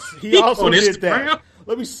broke up. He also did that.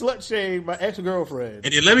 Let me slut shame my ex-girlfriend.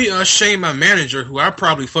 And then let me shame my manager, who I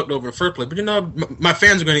probably fucked over in the first place. But my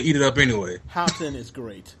fans are going to eat it up anyway. Hobson is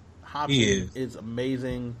great. Hobson is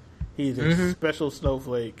amazing. He's a special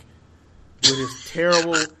snowflake with his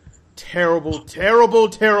terrible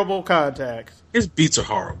contacts. His beats are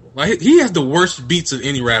horrible. Like he has the worst beats of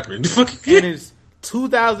any rapper. And his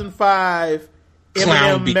 2005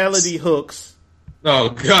 Eminem melody hooks. Oh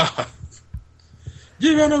God!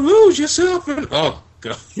 You're gonna lose yourself. Oh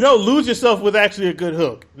God! Lose yourself was actually a good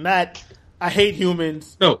hook. Not I hate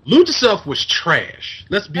humans. No, lose yourself was trash.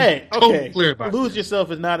 Let's be totally clear about Lose yourself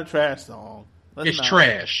is not a trash song. It's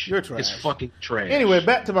trash. You're trash. It's fucking trash. Anyway,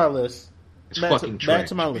 back to my list. Back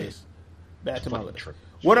to my list.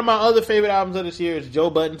 One of my other favorite albums of this year is Joe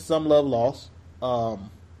Budden's Some Love Lost.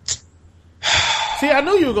 See, I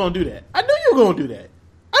knew you were going to do that.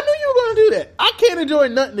 I can't enjoy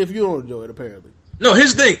nothing if you don't enjoy it, apparently. No,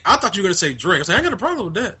 here's the thing. I thought you were going to say Drake. I said, I got a problem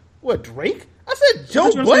with that. What, Drake? I said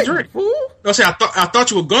Joe Budden, Drake. Fool. No, see, I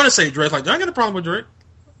thought you were going to say Drake. Like, I got a problem with Drake.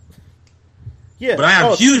 Yeah. But I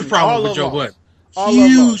have a huge problem with Joe Budden.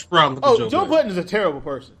 Huge problem with Joe Budden is a terrible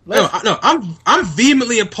person. No, I'm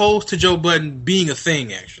vehemently opposed to Joe Budden being a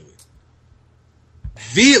thing, actually.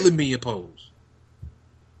 Vehemently opposed.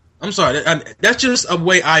 I'm sorry. That's just a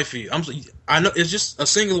way I feel. I know it's just a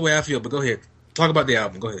singular way I feel, but go ahead. Talk about the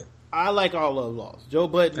album. Go ahead. I like All Love Lost. Joe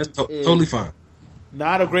Budden is totally fine.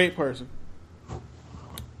 Not a great person.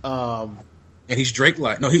 And he's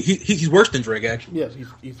Drake-like. No, he's worse than Drake, actually. Yes,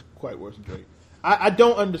 he's quite worse than Drake. I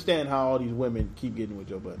don't understand how all these women keep getting with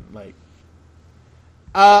Joe Budden. Like,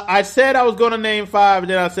 I said I was going to name 5, and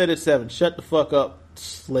then I said it's 7. Shut the fuck up,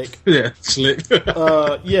 slick. Yeah, slick.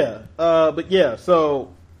 But I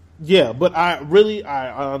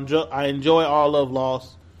enjoy All Love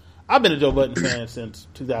Lost. I've been a Joe Budden fan since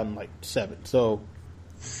 2007. So,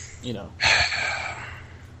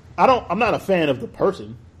 I'm not a fan of the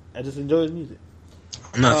person. I just enjoy his music.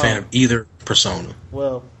 I'm not a fan of either persona.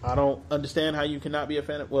 Well, I don't understand how you cannot be a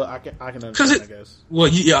fan of. Well, I can understand. I guess.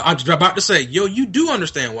 Well, I was about to say, you do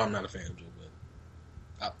understand why I'm not a fan of Joe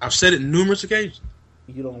Budden. I've said it numerous occasions.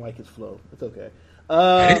 You don't like his flow. It's okay.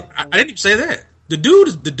 I didn't even say that. The dude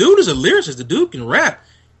is a lyricist. The dude can rap.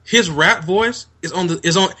 His rap voice is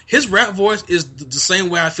his rap voice is the same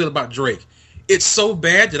way I feel about Drake. It's so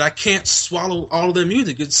bad that I can't swallow all of their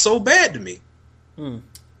music. It's so bad to me.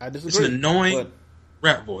 I disagree. It's an annoying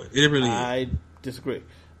rap voice. It really is. I disagree.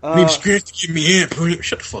 Need experience to get me in.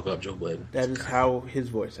 Shut the fuck up, Joe Budden. That is how his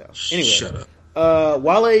voice sounds. Anyway, shut up.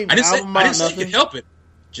 Wale. I didn't say you could help it.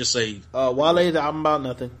 Just say Wale's album About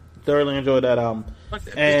Nothing. Thoroughly enjoyed that album. Fuck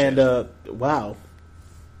that and wow.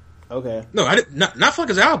 Okay. No, I didn't. Not fuck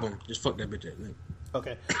his album. Just fuck that bitch ass nigga.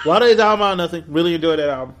 Okay. Wale's album About Nothing. Really enjoyed that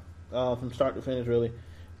album from start to finish. Really.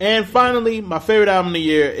 And finally, my favorite album of the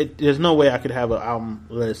year. There's no way I could have an album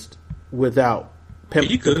list without Pimp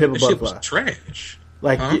a Butterfly. Shit was trash.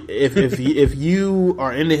 Like if you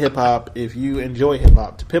are into hip hop, if you enjoy hip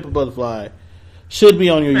hop, To Pimp a Butterfly should be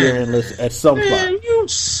on your year-end list at some point.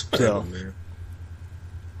 Man.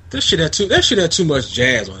 That shit had too much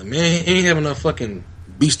jazz on it, man. He ain't have enough fucking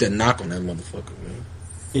beats that knock on that motherfucker, man.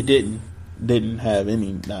 It didn't have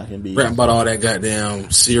any knocking beats. Rapping about all that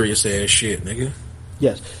goddamn serious ass shit, nigga.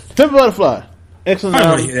 Yes, Pimp a Butterfly, excellent. I don't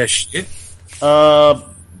want to hear that shit.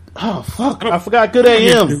 Oh fuck! I forgot Good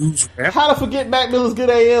AM. How to forget Mac Miller's Good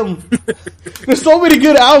AM? There's so many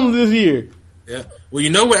good albums this year. Yeah. Well, you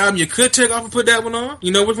know what album you could take off and put that one on?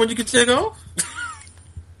 You know which one you could take off?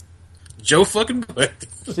 Joe fucking Budden.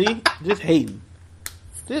 See? Just hating.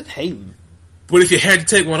 But if you had to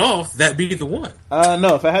take one off, that'd be the one.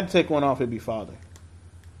 No, if I had to take one off, it'd be Father.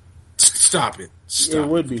 Stop it. It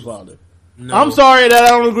would be Father. No. I'm sorry that I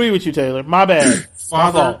don't agree with you, Taylor. My bad.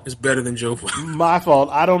 Father is better than Joe Budden. My fault.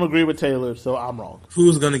 I don't agree with Taylor, so I'm wrong.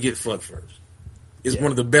 Who's gonna get fucked first? It's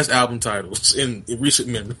one of the best album titles in recent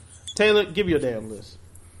memory. Taylor, give me your damn list.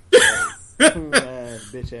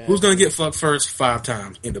 Bitch ass. Who's gonna get fucked first 5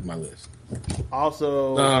 times? End of my list.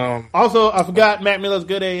 Also, I forgot Mac Miller's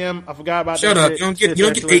Good AM. I forgot about shut that. Shut up! You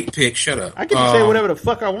don't get 8 picks. Shut up! I get to say whatever the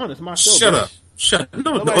fuck I want. It's my show. Shut up! Shut up!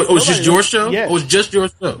 No, it's just your show. Yes. Oh, it's just your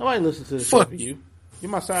show. Nobody listens to this. Fuck you. You're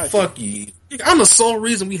my sidekick. Fuck you. I'm the sole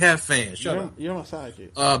reason we have fans. Shut up. You're my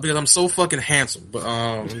sidekick. Because I'm so fucking handsome. But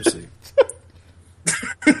let me see.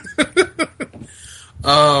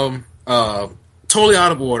 Totally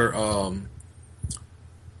out of order.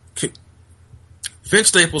 Vince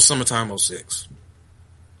Staples' Summertime '06,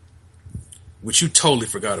 which you totally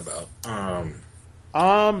forgot about.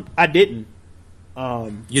 I didn't.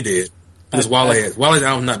 You did. Because Wale's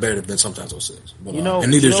album not better than Sometimes '06. But, and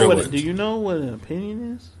neither is Joe Budden. Do you know what an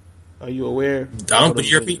opinion is? Are you aware? I don't. But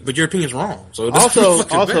your opinion's wrong. So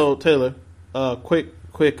also Taylor, quick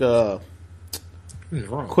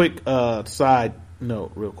side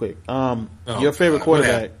note, real quick. Your favorite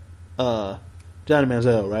quarterback, Johnny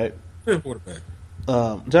Manziel, right? Favorite quarterback.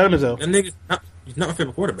 Johnny Manziel. That nigga's he's not my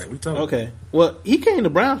favorite quarterback. We talking. Okay. Well, he came to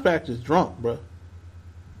Browns practice drunk, bro.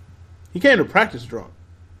 He came to practice drunk.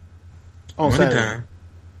 On Saturday. Time.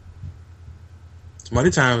 It's money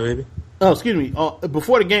time, baby. Oh, excuse me.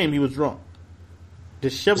 Before the game, he was drunk,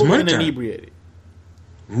 disheveled and inebriated.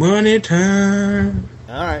 Money time.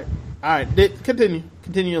 All right. Continue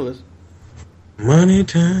your list. Money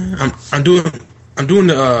time. I'm doing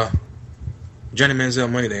the Johnny Manziel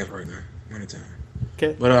money dance right now. Money time.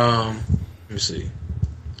 Okay. But let me see.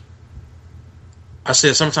 I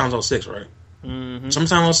said sometimes 06, right? Mm-hmm.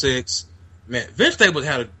 Sometimes 06. Man, Vince Staples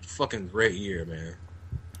had a fucking great year, man.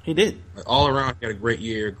 He did. Like, all around, he had a great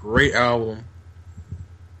year. Great album.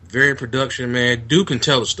 Very production, man. Dude can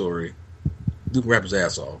tell a story. Dude can rap his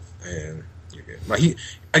ass off. And like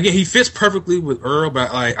he fits perfectly with Earl,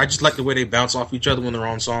 but like I just like the way they bounce off each other when they're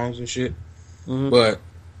on songs and shit. Mm-hmm. But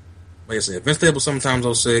like I said, Vince Staples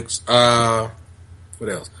sometimes 06. What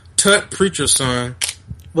else? Tut, Preacher's Son.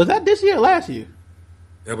 Was that this year or last year?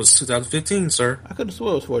 That was 2015, sir. I could have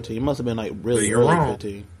sworn it was 14. It must have been like really early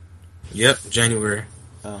 15. Yep, January.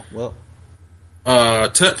 Oh, well.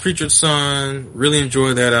 Tut, Preacher's Son. Really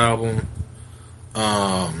enjoyed that album.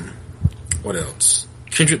 What else?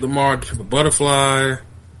 Kendrick Lamar, The Butterfly.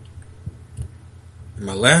 And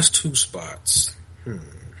my last two spots.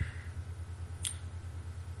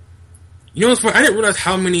 You know what's funny? I didn't realize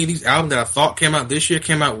how many of these albums that I thought came out this year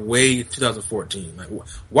came out way in 2014. Like,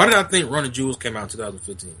 why did I think Run the Jewels came out in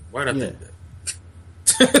 2015? Why did I think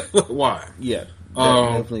that? Why? Yeah,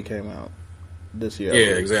 that definitely came out this year.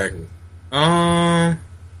 Yeah, exactly.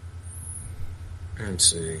 Let's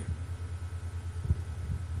see.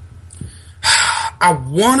 I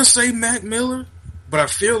want to say Mac Miller, but I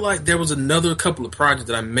feel like there was another couple of projects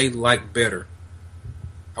that I may like better.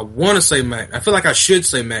 I want to say Mac. I feel like I should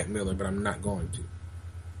say Mac Miller, but I'm not going to.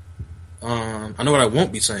 I know what I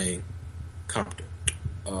won't be saying. Compton.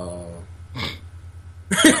 I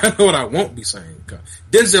know what I won't be saying.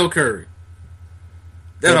 Denzel Curry.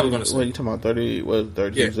 That's what I'm going to say. What are you talking about? 30? What?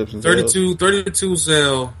 32 Zips and 32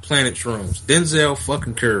 Zell Planet Shrooms. Denzel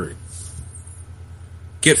fucking Curry.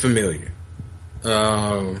 Get familiar.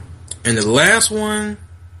 And the last one.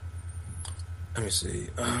 Let me see.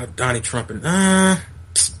 Donnie Trump and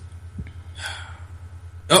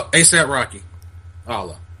ASAP Rocky.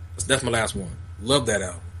 Allah. That's my last one. Love that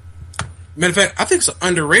album. Matter of fact, I think it's an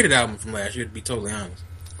underrated album from last year, to be totally honest.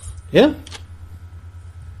 Yeah.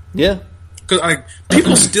 Yeah. Because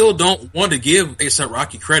people still don't want to give ASAP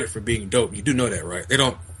Rocky credit for being dope. You do know that, right? They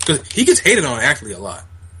don't. Because he gets hated on actually a lot.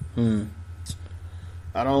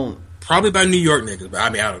 I don't. Probably by New York niggas, but I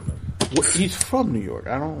don't know. Well, he's from New York.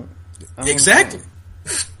 I don't exactly.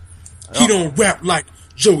 He don't rap like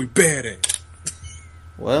Joey Badass.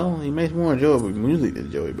 Well, he makes more Joey music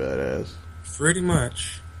than Joey Badass. Pretty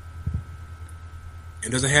much.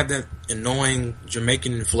 And doesn't have that annoying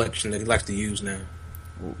Jamaican inflection that he likes to use now.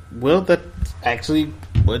 Well, that's actually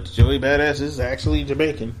what Joey Badass is, actually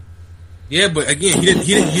Jamaican. Yeah, but again, he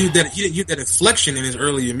didn't use that inflection in his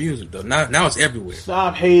earlier music though. Now it's everywhere.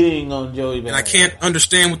 Stop hating on Joey Badass. And I can't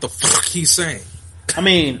understand what the fuck he's saying. I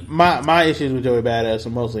mean, my issues with Joey Badass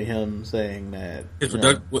are mostly him saying that. You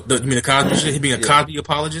mean the Cosby shit? He being a Cosby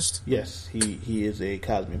apologist? Yes, he is a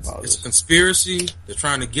Cosby apologist. It's a conspiracy. They're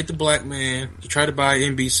trying to get the black man. He tried to buy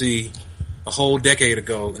NBC a whole decade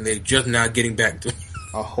ago, and they're just now getting back to him.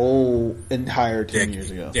 A whole entire 10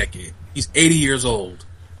 years ago. Decade. He's 80 years old.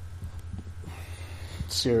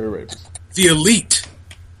 Serial rapist. The elite.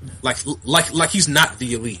 Like he's not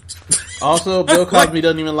the elite. Also, Bill Cosby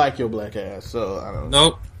doesn't even like your black ass, so I don't know.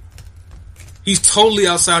 Nope. He's totally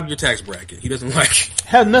outside of your tax bracket. He doesn't like it.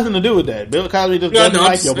 Has nothing to do with that. Bill Cosby just doesn't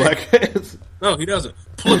like your black ass. No, he doesn't.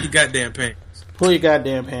 Pull up your goddamn pants. Pull your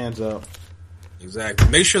goddamn pants up. Exactly.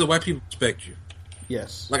 Make sure the white people respect you.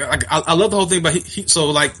 Yes. I love the whole thing about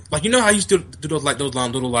so like you know how he used to do those little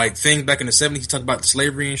things back in the 70s. He talked about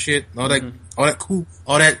slavery and shit, and all that cool,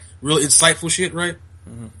 all that real insightful shit, right?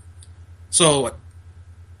 Mm-hmm. So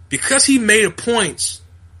because he made points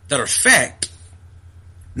that are fact,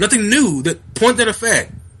 nothing new. That point that are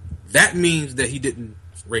fact. That means that he didn't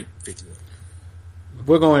rape 51.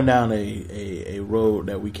 We're going down a road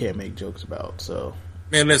that we can't make jokes about. So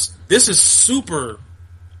man, this is super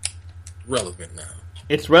relevant now.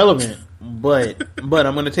 It's relevant, but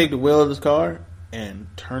I'm going to take the wheel of this car and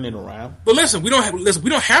turn it around. But listen, we don't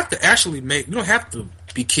have to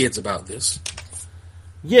be kids about this.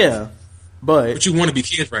 Yeah, but you want to be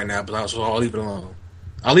kids right now. But I'll leave it alone.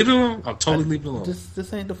 I'll leave it alone. I'll totally leave it alone.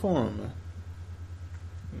 This ain't the forum, man.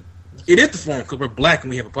 It is the forum because we're black and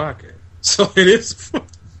we have a podcast, so it is.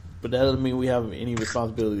 But that doesn't mean we have any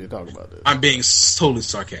responsibility to talk about this. I'm being totally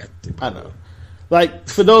sarcastic. I know. Like,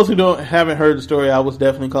 for those who haven't heard the story, I was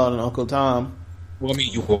definitely calling Uncle Tom. Well, I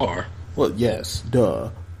mean, you are. Well, yes,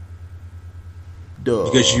 duh.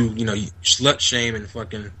 Because you slut shame and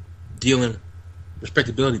fucking dealing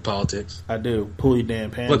respectability politics. I do. Pull your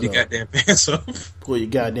damn pants up. Pull your goddamn pants up. Pull your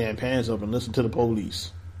goddamn pants up and listen to the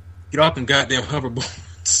police. Get off them goddamn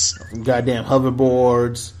hoverboards. Goddamn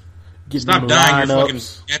hoverboards. Stop dyeing your fucking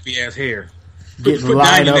nappy ass hair. Getting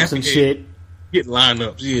lineups and shit. Get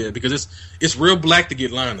lineups, yeah, because it's real black to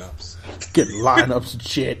get lineups. Get lineups and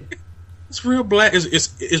shit. It's real black.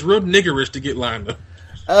 It's real niggerish to get lined up.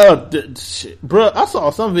 Oh, shit. Bro, I saw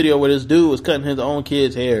some video where this dude was cutting his own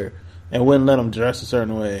kid's hair and wouldn't let them dress a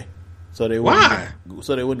certain way, so they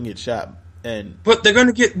wouldn't get shot. But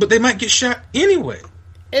they might get shot anyway.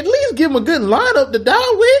 At least give them a good lineup to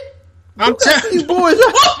die with. I'm telling these boys.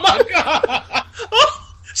 Oh my god!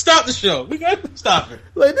 Stop the show. We got to stop it.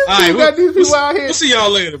 Like this dude got these people out here. We'll see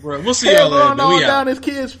y'all later, bro. We'll see y'all later. All down his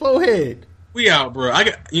kid's forehead. We out, bro.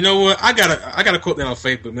 You know what? I gotta quote that on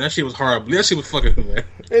Facebook, man. That shit was horrible. That shit was fucking hilarious.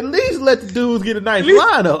 At least let the dudes get a nice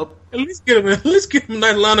lineup. At least give them a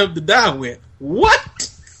nice lineup to die with.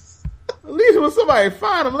 What? At least when somebody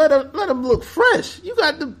find them, let them look fresh. You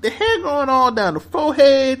got the hair going all down the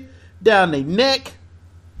forehead, down their neck.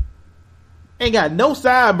 Ain't got no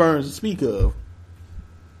sideburns to speak of.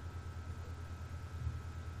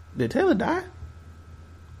 Did Taylor die?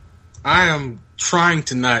 I am trying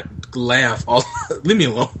to not laugh. Leave me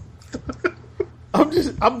alone. I'm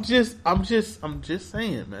just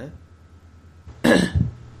saying, man.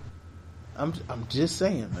 I'm just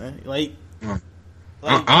saying, man. Like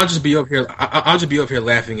I'll just be up here. I'll just be up here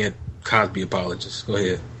laughing at Cosby apologists. Go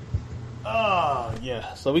ahead.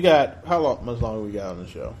 Yeah. So we got much longer we got on the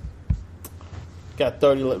show? Got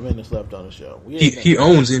 30 minutes left on the show. He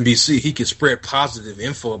owns NBC. He can spread positive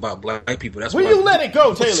info about black people. That's Will you let it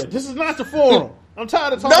go, Taylor? This is not the forum. I'm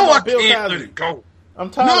tired of talking about Bill Cosby. Let it go.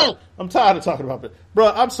 I'm tired of talking about it,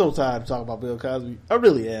 bro. I'm so tired of talking about Bill Cosby. I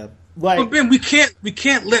really am. Like, but Ben, we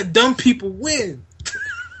can't let dumb people win.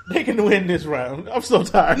 They can win this round. I'm so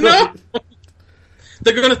tired. No,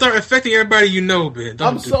 they're gonna start affecting everybody you know, Ben.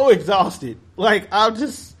 I'm so exhausted. Like,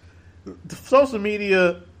 social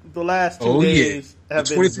media. The last 2 days have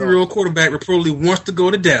been. The 23-year-old quarterback reportedly wants to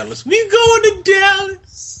go to Dallas. We going to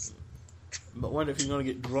Dallas. But wonder if he's going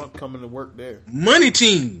to get drunk coming to work there. Money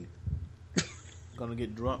team. Going to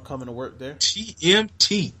get drunk coming to work there.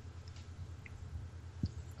 TMT.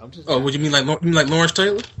 What you mean like Lawrence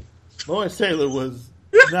Taylor? Lawrence Taylor was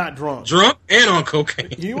not drunk. Drunk and on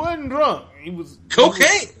cocaine. He wasn't drunk. He was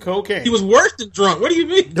cocaine. He was worse than drunk. What do you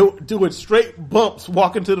mean? Doing straight bumps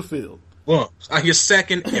walking to the field. Bumps. I hear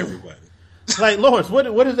sacking everybody. Like, Lawrence,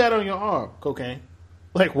 what is that on your arm? Cocaine.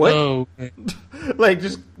 Like, what? Oh, okay. Like,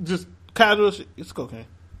 just casual shit. It's cocaine.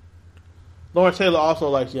 Lawrence Taylor also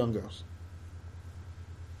likes young girls.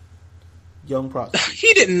 Young prostitutes.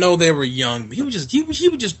 He didn't know they were young. He was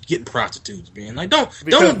just getting prostitutes, man. Like, don't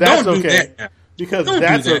do that now. Because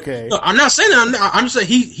that's okay. No, I'm not saying that. I'm just saying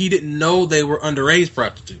he didn't know they were underage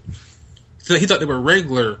prostitutes. So he thought they were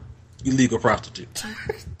regular illegal prostitutes.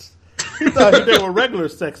 He thought they were regular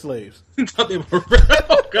sex slaves. He thought they were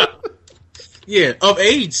of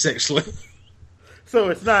age sex slaves. So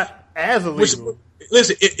it's not as illegal.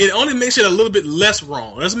 Listen, it only makes it a little bit less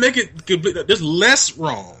wrong. Let's make it just less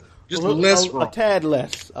wrong. Just less wrong. A tad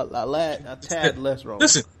less. A tad less wrong.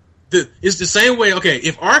 Listen, it's the same way. Okay,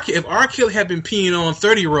 if R. Kelly had been peeing on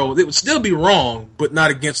 30-year-olds, it would still be wrong, but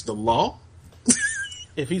not against the law.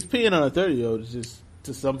 If he's peeing on a 30-year-old, it's just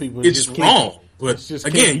to some people it's just wrong. But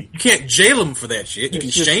again, you can't jail him for that shit. You can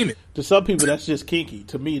shame it. To some people, that's just kinky.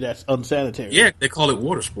 To me, that's unsanitary. Yeah, they call it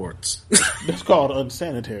water sports. That's called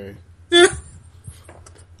unsanitary. Yeah.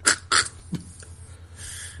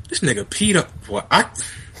 This nigga peed up. Boy,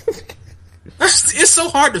 it's so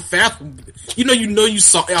hard to fathom. You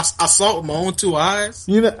saw. I saw it with my own two eyes.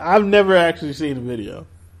 I've never actually seen a video.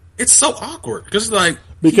 It's so awkward because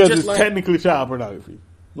it's technically child pornography.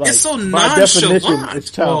 Like, it's so nonchalant. It's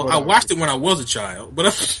child I watched it when I was a child,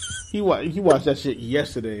 but he watched that shit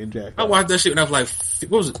yesterday in Jack. I watched that shit when I was like,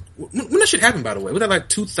 what was it? When that shit happened, by the way? Was that like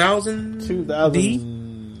 2000?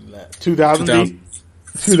 2000?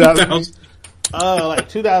 Like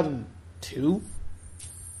 2002?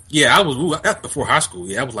 Yeah, I was before high school.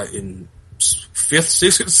 Yeah, I was like in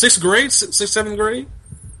sixth grade, seventh grade.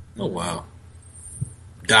 Oh wow,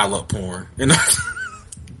 dial-up porn.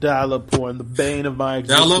 Dial-up porn, the bane of my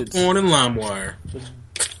existence. Dial-up porn and LimeWire.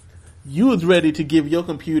 You was ready to give your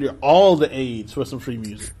computer all the aids for some free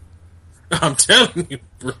music. I'm telling you,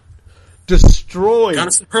 bro. Destroyed.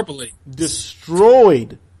 Got some purple aids.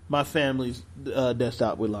 Destroyed my family's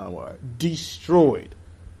desktop with LimeWire. Destroyed.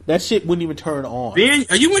 That shit wouldn't even turn on. Ben,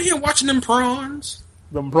 are you in here watching them prawns?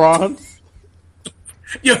 Them prawns?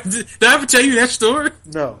 Yo, did I ever tell you that story?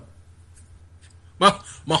 No.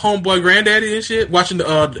 My homeboy granddaddy and shit watching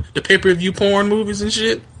the pay-per-view porn movies and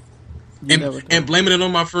shit, and blaming it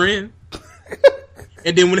on my friend.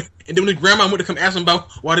 and then when his grandma went to come ask him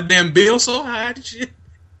about why the damn bill so high and shit,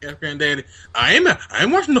 yeah, granddaddy, I ain't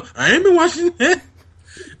been watching that.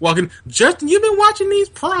 Walking, Justin, you been watching these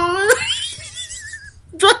prawns?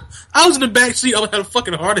 I was in the back seat. I had a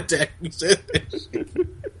fucking heart attack. He said that shit.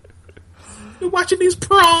 You're watching these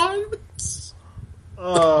prawns.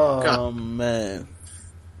 Oh God. Man.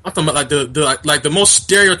 I'm talking about like the most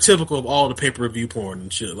stereotypical of all the pay-per-view porn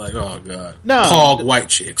and shit. Like, oh God, no, hog white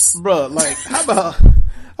chicks, bro. Like, how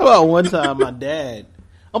about one time my dad?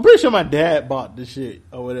 I'm pretty sure my dad bought the shit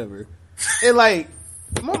or whatever. And like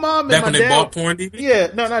my mom and back my when dad they bought porn DVDs. Yeah,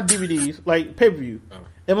 no, not DVDs, like pay-per-view. Oh.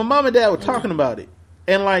 And my mom and dad were talking about it,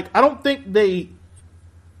 and like I don't think they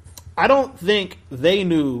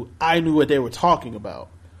knew I knew what they were talking about.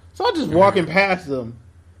 So I'm just walking past them.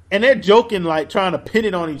 And they're joking, like, trying to pin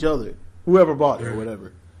it on each other. Whoever bought it or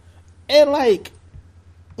whatever. And, like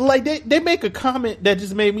they make a comment that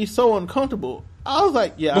just made me so uncomfortable. I was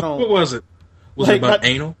like, yeah, I don't... What was it? Was it about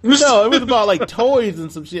anal? No, it was about, like, toys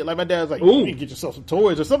and some shit. Like, my dad was like, you need to get yourself some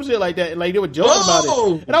toys or some shit like that. And, like, they were joking about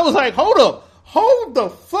it. And I was like, hold up. Hold the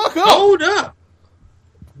fuck up. Hold up.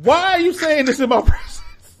 Why are you saying this in my presence?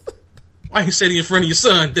 Why you sitting in front of your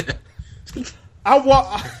son?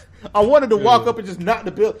 I wanted to walk up and just knock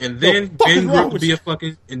the bill. And then Ben grew up to be a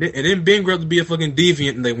fucking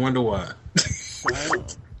deviant, and they wonder why.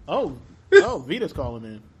 Oh, Vita's calling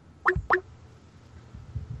in.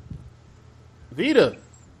 Vita,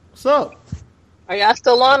 what's up? Are y'all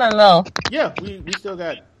still on or no? Yeah, we still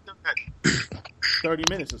got 30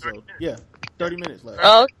 minutes or so. Yeah, 30 minutes left.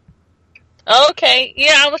 Oh, okay.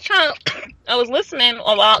 Yeah, I was listening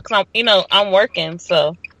a lot because I'm working,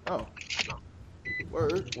 so. Oh.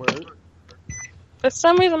 Word. For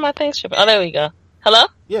some reason, my thing's tripping. Oh, there we go. Hello?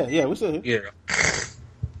 Yeah, we're still here.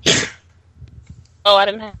 Yeah. Oh, I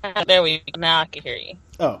didn't have... There we go. Now I can hear you.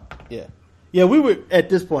 Oh, yeah. Yeah, we were... At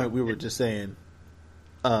this point, we were just saying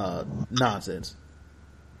nonsense.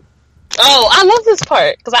 Oh, I love this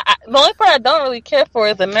part. Because the only part I don't really care for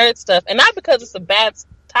is the nerd stuff. And not because it's a bad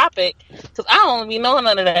topic, because I don't be knowing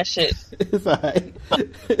none of that shit. It's alright.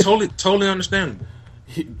 Totally understandable.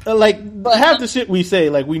 Like, but half the shit we say,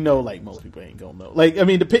 like, we know, like, most people ain't gonna know. Like, I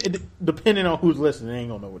mean, depending on who's listening, they ain't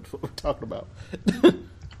gonna know what we're talking about.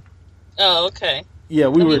 Oh, okay. Yeah,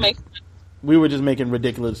 we were just making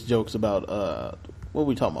ridiculous jokes about, what were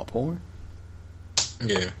we talking about, porn?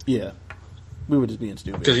 Yeah. We were just being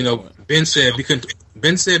stupid. Because, Ben said we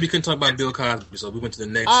couldn't talk about Bill Cosby, so we went to the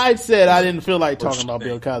next. I said I didn't feel like talking about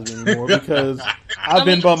Bill Cosby anymore because I've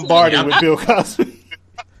been bombarded with Bill Cosby.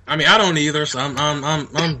 I mean, I don't either, so I'm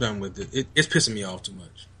done with it. It's pissing me off too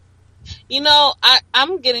much.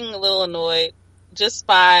 I'm getting a little annoyed just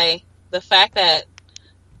by the fact that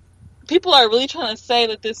people are really trying to say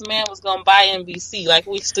that this man was going to buy NBC. Like,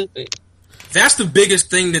 we stupid. That's the biggest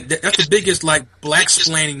thing. That's the biggest, like,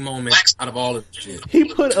 black-splaining moment out of all of this shit. He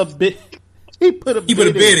put a bid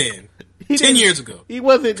in 10 years ago. He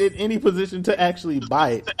wasn't in any position to actually buy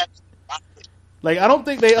it. Like, I don't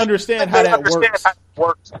think they understand how that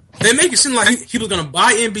works. They make it seem like he was going to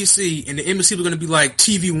buy NBC, and the NBC was going to be like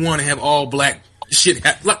TV One and have all black shit.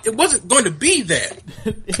 Like, it wasn't going to be that.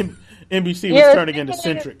 NBC was turning into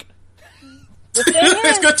Centric.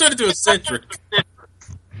 It's going to turn into a Centric.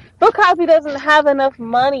 Bill Cosby doesn't have enough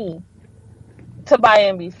money to buy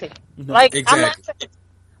NBC. No, like, exactly.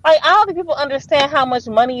 I don't think people understand how much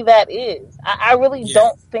money that is. I really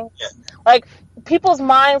don't think. Like, people's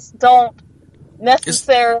minds don't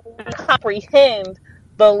necessarily comprehend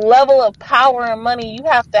the level of power and money you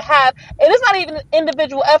have to have. And it's not even an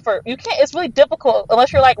individual effort. You can't. It's really difficult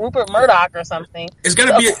unless you're like Rupert Murdoch or something. It's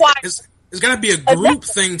got to be. It's got to be a group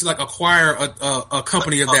thing to like acquire a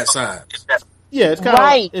company of that size. Yeah, it's kind of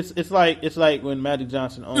right. It's like when Magic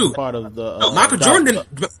Johnson owned part of the.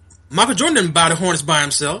 Michael Jordan didn't buy the Hornets by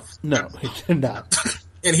himself. No, he did not.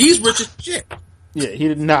 And he's rich as shit. Yeah, he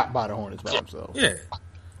did not buy the Hornets by himself. Yeah.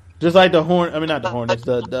 Just like not the Hornets.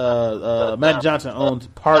 The Magic Johnson owns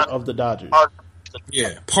part of the Dodgers.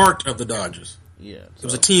 Yeah, part of the Dodgers. Yeah, so. It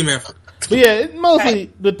was a team effort. But yeah,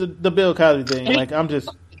 mostly the Bill Cosby thing. Like I'm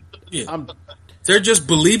they're just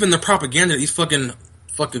believing the propaganda. These fucking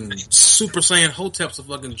Super Saiyan Hoteps are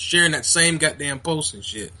fucking sharing that same goddamn post and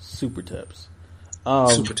shit. Super Teps.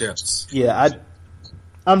 Super Teps. Yeah,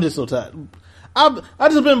 I'm just so tired. I've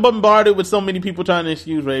just been bombarded with so many people trying to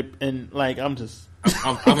excuse rape, and like I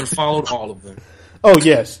haven't followed all of them. Oh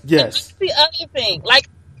yes. That's the other thing. Like,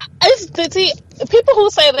 people who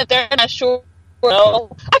say that they're not sure.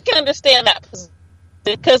 No, I can understand that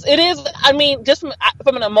because it is. I mean, just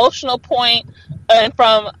from an emotional point and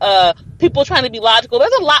from people trying to be logical,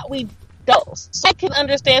 there's a lot we don't. So I can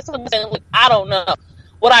understand someone saying, "Look, I don't know."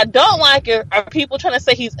 What I don't like are people trying to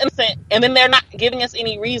say he's innocent, and then they're not giving us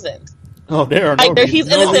any reasons. Oh, there are no reasons. He's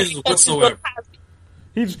innocent reasons whatsoever.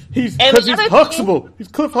 He's because he's Huxtable. He's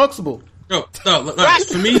Cliff Huxtable. No. Right.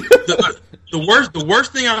 For me, the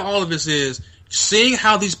worst thing out of all of this is seeing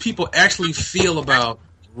how these people actually feel about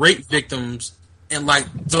rape victims and like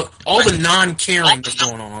all the non-caring that's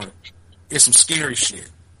going on is some scary shit.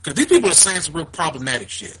 Because these people are saying some real problematic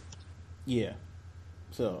shit. Yeah.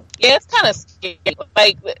 So yeah, it's kind of scary.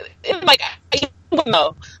 Like I don't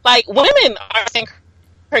know. Like women are saying.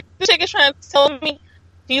 The chick is trying to tell me.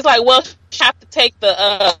 He's like, well, she have to take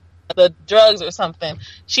the drugs or something.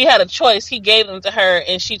 She had a choice. He gave them to her,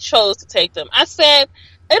 and she chose to take them. I said,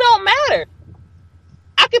 it don't matter.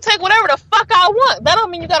 I can take whatever the fuck I want. That don't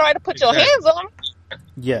mean you got a right to put your hands on them.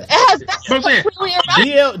 Yes.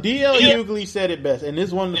 D.L. Hughley said it best, and this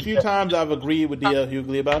is one of the few times I've agreed with D.L.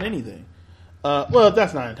 Hughley about anything. Well,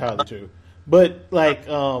 that's not entirely true, but like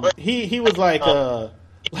he was like.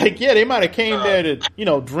 Yeah, they might have came there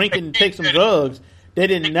to, drink and take some drugs. They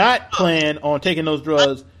did not plan on taking those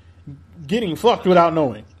drugs, getting fucked without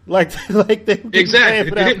knowing. They exactly.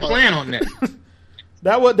 They didn't plan on that.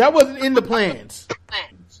 that wasn't in the plans.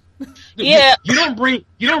 Yeah, you don't bring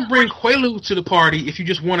Quaaludes to the party if you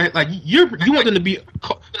just want to you want them to be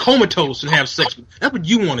comatose and have sex. That's what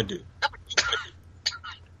you want to do.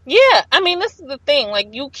 Yeah, I mean, this is the thing.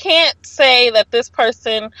 Like, you can't say that this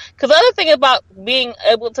person... Because the other thing about being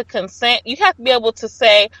able to consent, you have to be able to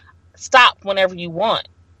say stop whenever you want.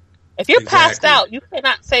 If you're passed out, you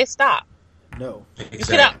cannot say stop. No. Exactly. You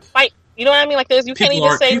cannot fight. You know what I mean? Like, you can't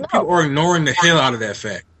even say no. People are ignoring the hell out of that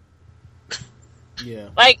fact. Yeah.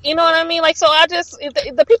 Like, you know what I mean? Like, so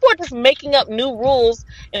the people are just making up new rules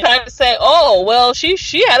and trying to say, oh, well,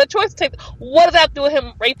 she had a choice to take... What does that have to do with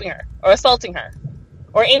him raping her or assaulting her?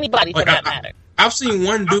 Or anybody for that matter. I've seen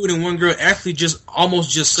one dude and one girl actually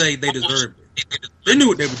almost say they deserved it. They knew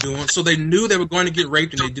what they were doing, so they knew they were going to get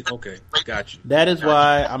raped, and they did. Okay, got you. That is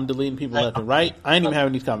why I'm deleting people left and right. I ain't even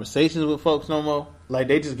having these conversations with folks no more. Like,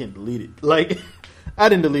 they just getting deleted. Like, I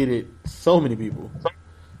didn't delete it. So many people.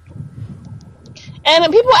 And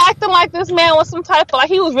then people acting like this man was some type of, like,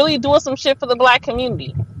 he was really doing some shit for the black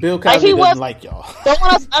community. Bill Cosby doesn't like y'all.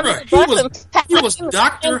 He was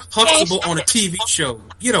Dr. Huxtable on a TV show.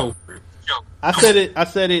 Get over it. I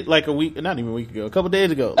said it like a couple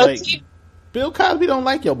days ago. Like, Bill Cosby don't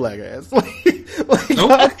like your black ass. Nope.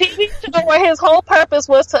 A TV show where his whole purpose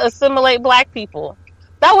was to assimilate black people.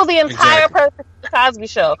 That was the entire purpose of the Cosby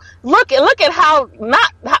Show. Look at how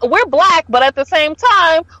we're black, but at the same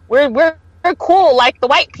time we're cool like the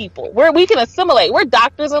white people. We can assimilate. We're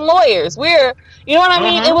doctors and lawyers. You know what I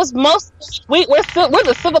mean? It was we're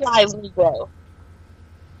the civilized Negro.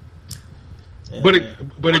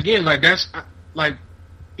 But again, like that's like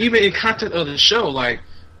even in content of the show, like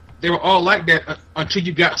they were all like that until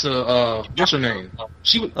you got to what's her name?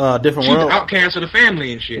 She was Different World. Was the outcast of the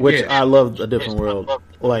family and shit. Which I loved A Different World.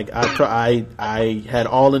 Like I had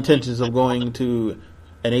all intentions of going to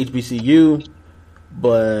an HBCU.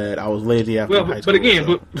 But I was lazy after high school. But again,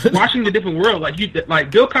 but watching The Different World, like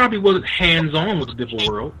Bill Cosby wasn't hands on with The Different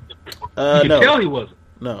World. You can tell he wasn't.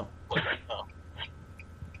 No.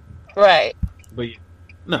 Right. But yeah.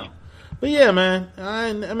 No. But yeah, man.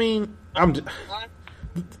 I mean, I'm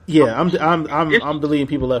deleting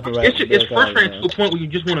people left and right. It's frustrating to a point where you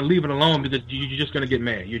just want to leave it alone because you're just going to get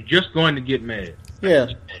mad. You're just going to get mad. Yeah.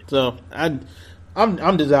 So I'm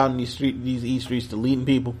just out in these East streets deleting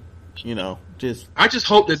people. I just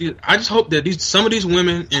hope that some of these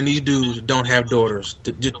women and these dudes don't have daughters.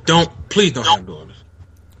 Please don't have daughters.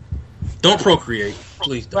 Don't procreate,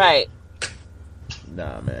 please don't. Right.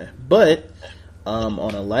 Nah, man. But on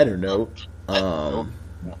a lighter note, I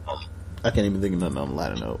can't even think of nothing on a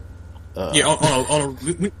lighter note.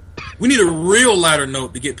 We need a real lighter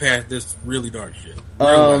note to get past this really dark shit.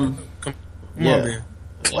 Come on, man.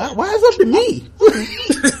 Why is it up to me?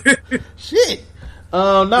 Shit.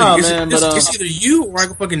 Man. It's either you or I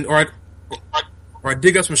can fucking or I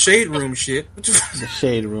dig up some shade room shit. The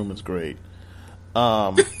shade room is great.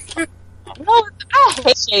 No, I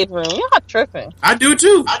hate Shade Room. You're not tripping. I do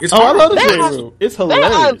too. It's I love the Shade Room. It's hilarious.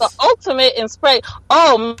 They are the ultimate in spray.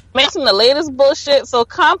 Oh, mention the latest bullshit. So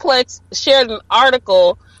Complex shared an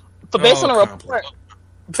article based on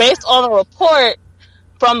a report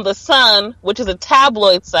from The Sun, which is a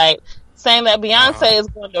tabloid site, saying that Beyonce is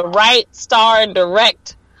going to write, star, and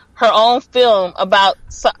direct her own film about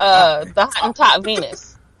the Hottentot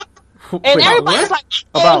Venus. And everybody's like,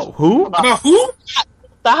 about who? About who?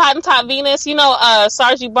 The Hottentot Venus. You know,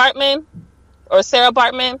 Sargie Bartman or Sarah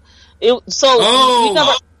Bartman. The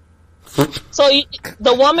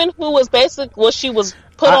woman who was she was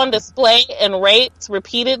put on display and raped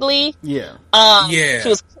repeatedly. Yeah. She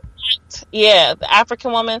was. Yeah, the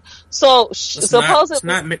African woman. So supposedly, it's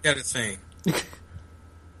not make that a thing.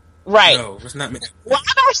 Right. No, it's not. Well,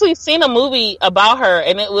 I've actually seen a movie about her,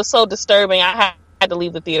 and it was so disturbing. I had to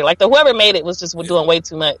leave the theater. Like whoever made it was just doing way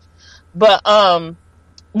too much. But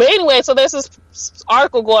anyway, so there's this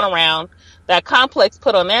article going around that Complex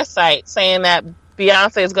put on their site saying that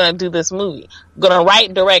Beyonce is going to do this movie, going to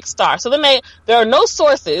write, direct, star. So then there are no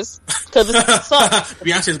sources because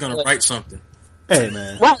Beyonce is going to write something. Hey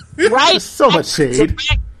man, right? There's so much shade.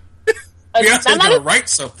 Beyonce's going to write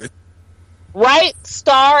something. Write,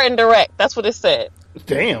 star, and direct. That's what it said.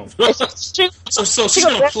 Damn. So she's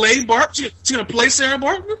going to play Bart? She's going to play Sarah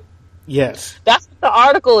Bartman? Yes. That's what the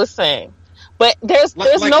article is saying. But there's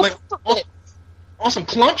no proof of it. On some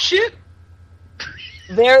clump shit?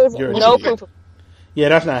 There is no proof of it. Yeah,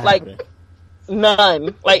 that's not happening.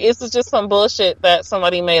 None. This is just some bullshit that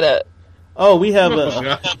somebody made up. Oh, we have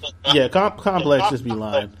Complex just be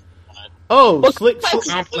lying. Oh, Slick.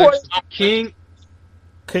 Complex King.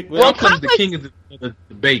 Welcome the king of the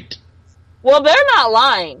debate. Well, they're not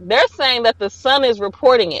lying. They're saying that the Sun is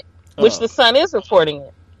reporting it, which the Sun is reporting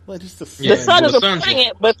it. Well, just the Sun is reporting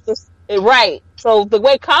it, but right. So the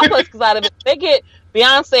way Complex is out of it, they get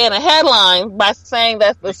Beyonce in a headline by saying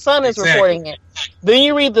that the Sun is reporting it. Then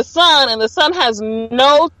you read the Sun, and the Sun has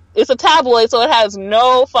it's a tabloid, so it has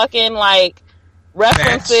no fucking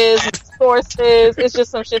references, sources. It's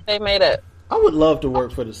just some shit they made up. I would love to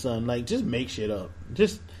work for the Sun. Just make shit up.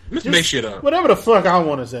 Just make shit up. Whatever the fuck I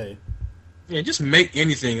want to say. Yeah, just make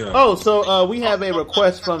anything up. Oh, so we have a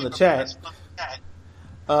request from the chat.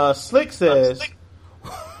 Slick says,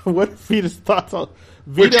 "What are Vita's thoughts on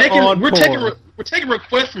Vita on porn?" We're taking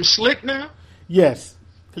requests from Slick now. Yes.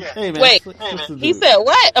 Hey, man, wait, he said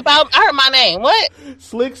what about? I heard my name. What?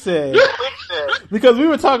 Slick said because we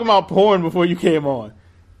were talking about porn before you came on.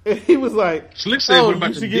 And he was like, "Slick said, what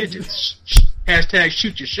about the digits? Hashtag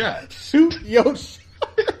shoot your shot. Shoot your shot."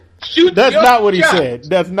 That's not what he said.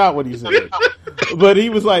 That's not what he said. But he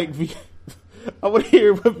was like, "I want to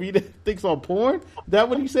hear what Vita thinks on porn." Is that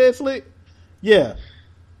what he said, Slick? Yeah.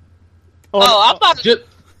 I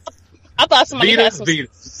thought somebody had some... Vita.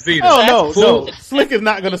 Oh, no. Slick is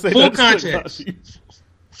not going to say full context.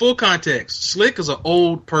 Full context. Slick is an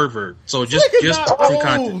old pervert. So just from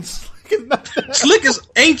context. Slick is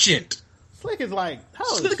ancient. Slick is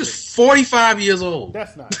Slick is 45 years old.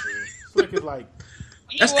 That's not true. Slick is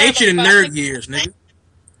that's ancient in nerd years, nigga.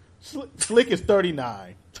 Slick is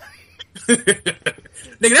 39. Nigga,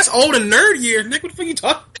 that's old in nerd years, nigga. What the fuck you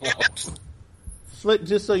talking about? Slick,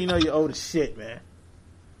 just so you know, you're old as shit, man.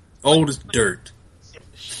 Old as dirt.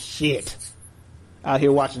 Shit. Out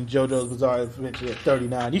here watching JoJo's Bizarre Adventure at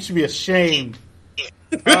 39. You should be ashamed.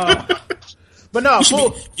 But no,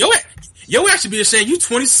 yo ass should be ashamed. You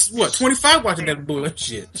 25 watching that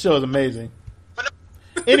bullshit. Show is amazing.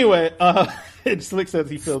 Anyway, Slick says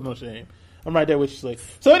he feels no shame. I'm right there with you, Slick.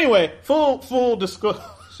 So anyway, full disclosure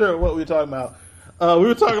of what we were talking about. We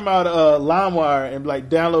were talking about LimeWire and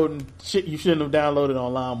downloading shit you shouldn't have downloaded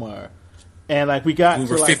on LimeWire. And we got we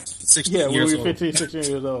to were 16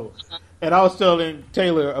 years old. And I was telling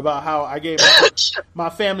Taylor about how I gave my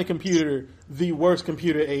family computer the worst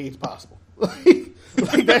computer aids possible.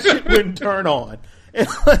 That shit wouldn't turn on. And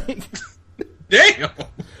damn,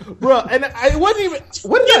 bro. And it wasn't even.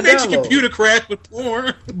 What did I download? Your computer crash with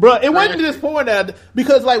porn, bro. It wasn't just porn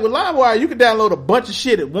because with LimeWire you could download a bunch of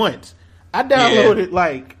shit at once. I downloaded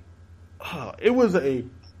it was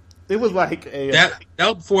that was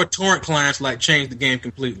before torrent clients changed the game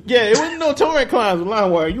completely. Yeah, it wasn't no torrent clients with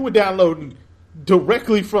LimeWire. You were downloading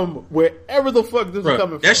directly from wherever the fuck this was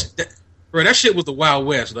coming from. That shit was the Wild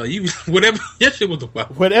West, though. That shit was the Wild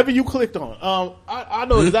West. Whatever you clicked on. I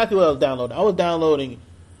know exactly what I was downloading. I was downloading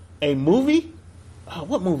a movie.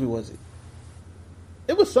 What movie was it?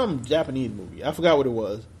 It was some Japanese movie. I forgot what it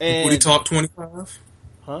was. And Booty Talk 25?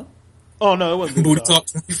 Huh? Oh no, it wasn't Booty Talk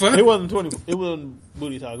 25. It wasn't 20. It wasn't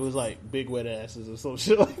Booty Talk. It was big wet asses or some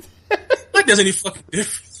shit like that. There's any fucking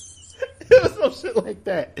difference. some shit like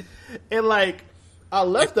that. And like, I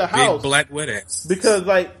left the house, big black wet ass, because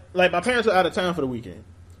like my parents were out of town for the weekend,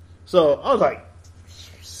 so I was like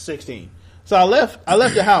 16. So I left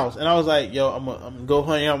the house, and I was like, yo, I'm gonna go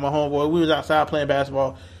hang out with my homeboy. We was outside playing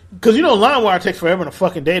basketball, because LimeWire takes forever in a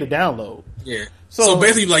fucking day to download. Yeah. So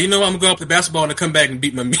basically, like, I'm gonna go up to basketball and come back and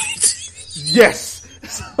beat my meat. Yes.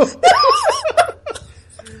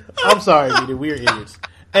 I'm sorry, dude. We're idiots.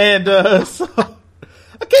 And so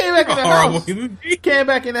I came back in the house. Came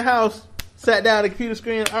back in the house, sat down at the computer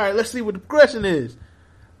screen. All right, let's see what the progression is.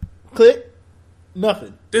 Click.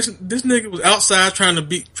 Nothing. This nigga was outside trying to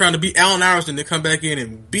beat Allen Iverson to come back in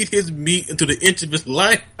and beat his meat into the inch of his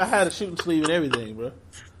life. I had a shooting sleeve and everything, bro.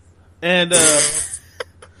 And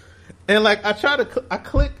and like I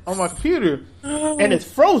click on my computer and it's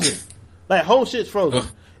frozen. Like whole shit's frozen.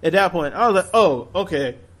 At that point, I was like, oh,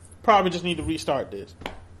 okay. Probably just need to restart this.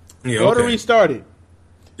 Yeah, Go to restart it.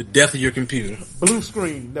 The death of your computer. Blue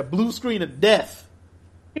screen. The blue screen of death.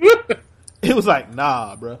 It was like,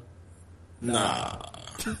 nah, bro. Nah.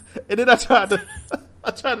 And then I tried to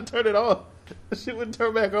turn it on. The shit wouldn't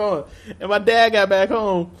turn back on. And my dad got back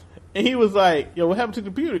home and he was like, yo, what happened to the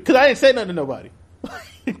computer? Because I didn't say nothing to nobody.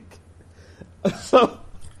 So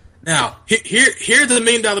now, here's the $1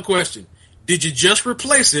 million question. Did you just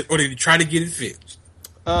replace it or did you try to get it fixed?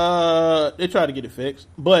 They tried to get it fixed,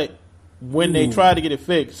 but when they tried to get it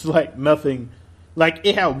fixed, like nothing, like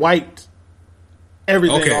it had wiped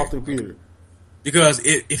everything off the computer. Because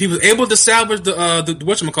if he was able to salvage the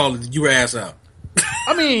whatchamacallit, you were ass out.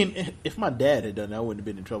 I mean, if my dad had done that, I wouldn't have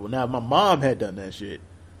been in trouble. Now, if my mom had done that shit,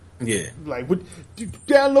 yeah, like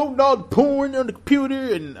downloading all the porn on the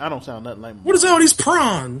computer, and I don't sound nothing like my What is all these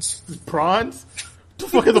prawns? Prawns? The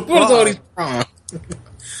fuck is a prawn? What is all these prawns?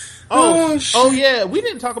 Oh yeah, we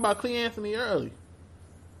didn't talk about Clee Anthony early.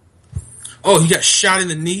 Oh, he got shot in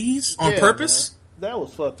the knees on purpose? Man. That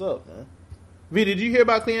was fucked up, man. V, did you hear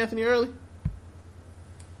about Clee Anthony early?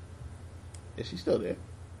 Yeah, she's still there.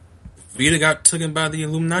 Vita got taken by the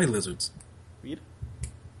Illuminati lizards. Vita?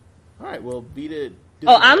 Alright, well, Vita...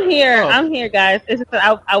 Oh, I'm here. I'm here, guys. It's just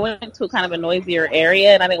that I went to kind of a noisier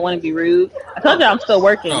area, and I didn't want to be rude. I told you I'm still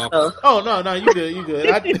working. So. Oh, no, you good.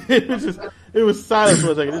 It was silent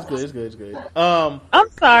for a second. It's good. I'm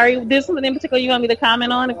sorry. There's something in particular you want me to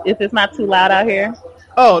comment on? If it's not too loud out here?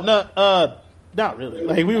 Oh, no, not really.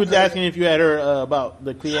 Like, we was asking if you had heard about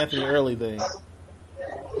the Clee Anthony Early thing.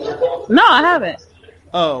 No, I haven't.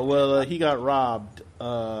 Oh, well, he got robbed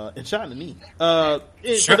and shot in the knee.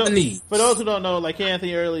 For those who don't know, like,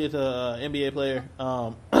 Anthony Early is a NBA player,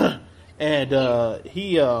 and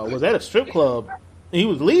he was at a strip club, and he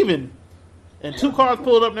was leaving, and 2 cars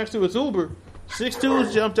pulled up next to his Uber.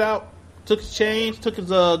 6'2" jumped out, took his chains, took his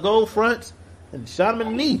gold fronts, and shot him in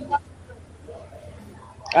the knee.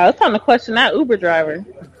 I was trying to question that Uber driver.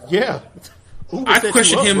 Yeah. I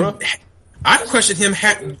questioned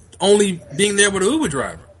him only being there with an Uber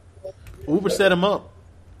driver. Uber set him up.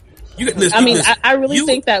 I really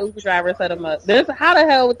think that Uber driver set him up. How the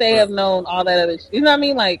hell would they have known all that other shit? You know what I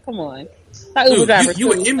mean? Like, come on. Dude,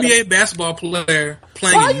 you an NBA basketball player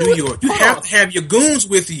playing in New York. You have to have your goons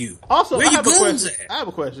with you. Also, I have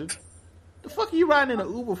a question. The fuck are you riding in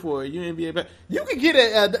an Uber for? You NBA you can get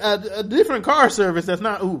a different car service that's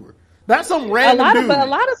not Uber. That's some random dude. But a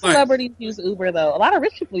lot of celebrities use Uber, though. A lot of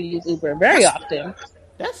rich people use Uber very often.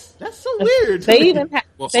 That's so weird. They even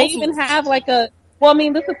have like a. Well, I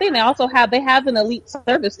mean, that's the thing. They have an elite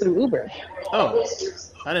service through Uber. Oh,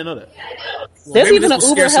 I didn't know that. Well, there's even an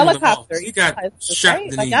Uber helicopter. He got shot in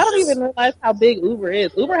the knees. I don't even realize how big Uber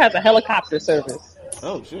is. Uber has a helicopter service.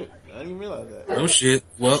 Oh shit! I didn't even realize that. Oh shit!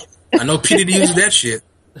 Well, I know P Diddy uses that shit.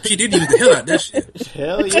 P Diddy used the hell out that shit.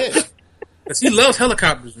 Hell yeah! Cause he loves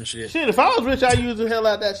helicopters and shit. Shit, if I was rich, I'd use the hell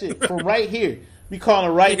out that shit from right here. Be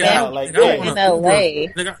calling right now, like in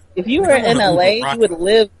LA. If you were in LA, you would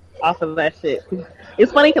live off of that shit.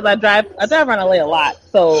 It's funny because I drive around LA a lot,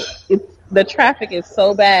 so the traffic is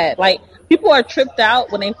so bad. Like, people are tripped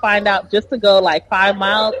out when they find out just to go like 5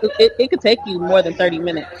 miles. It could take you more than 30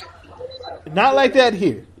 minutes. Not like that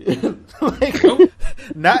here.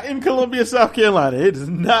 Not in Columbia, South Carolina. It is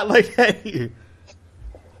not like that here.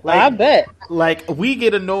 Like, I bet. Like, we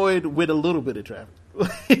get annoyed with a little bit of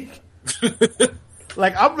traffic.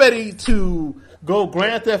 Like, I'm ready to go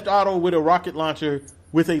Grand Theft Auto with a rocket launcher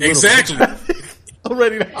with a little bit of traffic. I'm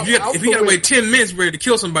ready to hop if you gotta wait 10 minutes, ready to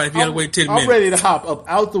kill somebody. If you gotta wait 10 minutes, I'm ready to hop up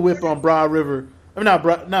out the whip on Broad River. I mean,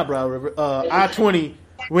 not Broad River. I-20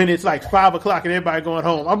 when it's like 5 o'clock and everybody going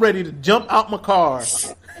home. I'm ready to jump out my car,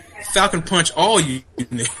 Falcon punch all you,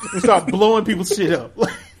 and start blowing people's shit up.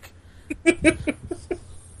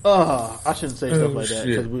 I shouldn't say stuff like that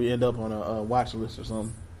because we end up on a watch list or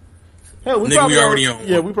something. Hell, we already on one.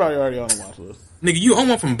 Yeah, we probably already on a watch list. Nigga, you on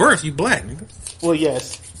one from birth. You black, nigga. Well,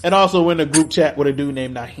 yes. And also in a group chat with a dude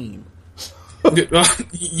named Naheem.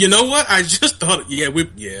 You know what? I just thought,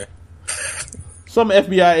 yeah. Some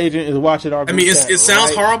FBI agent is watching our group chat. It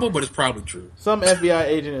sounds horrible, but it's probably true. Some FBI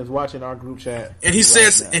agent is watching our group chat. And he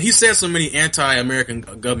says so many anti-American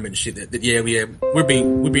government shit that we're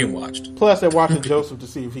being watched. Plus, they're watching Joseph to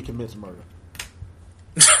see if he commits murder.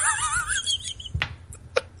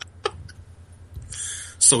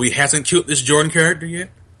 So he hasn't killed this Jordan character yet?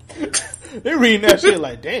 They're reading that shit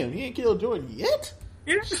like, damn, he ain't killed Jordan yet?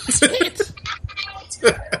 Shit.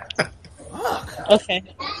 Fuck. Okay.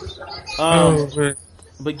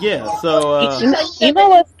 But yeah, so you know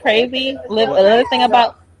what's crazy? Another thing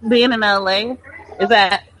about being in LA is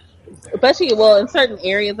that, especially in certain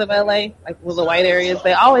areas of LA, like with the white areas,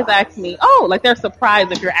 they always ask me, like they're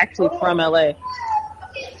surprised if you're actually from LA.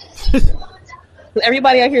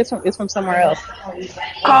 Everybody out here is from somewhere else.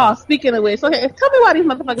 Oh, speaking of which, okay, tell me why these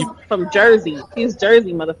motherfuckers from Jersey, these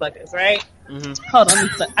Jersey motherfuckers, right? Mm-hmm. Hold on,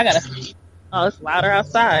 I gotta. Oh, it's louder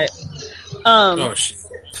outside. Oh shit.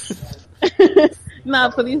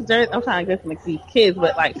 No, for these Jersey, I'm trying to get some these kids,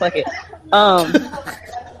 but like, fuck it.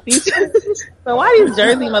 So why these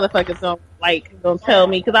Jersey motherfuckers don't tell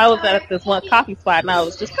me? Because I was at this one coffee spot and I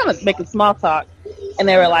was just kind of making small talk, and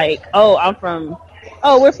they were like, we're from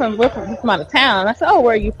out of town. I said,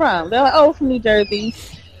 where are you from? They're like, from New Jersey.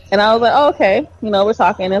 And I was like, okay, we're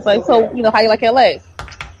talking. And it's like, so, how you like LA?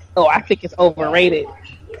 Oh, I think it's overrated.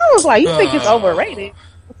 I was like, you think it's overrated?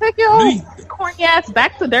 Take your old corny ass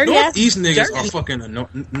back to dirty ass. Northeast niggas are fucking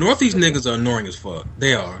annoying. Northeast niggas are annoying as fuck.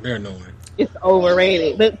 They are. They're annoying. It's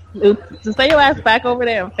overrated. But to stay your ass back over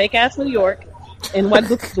there in fake ass New York, and what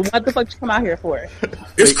the fuck you come out here for?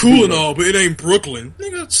 It's cool and all, but it ain't Brooklyn.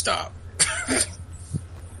 Nigga, stop.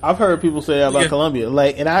 I've heard people say that about Columbia,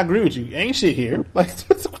 and I agree with you. Ain't shit here. Like,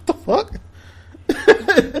 what the fuck?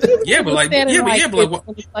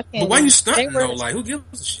 But why you stunting though? Like, who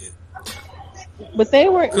gives a shit? But they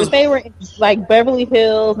were in, like Beverly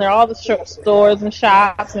Hills, and there are all the stores and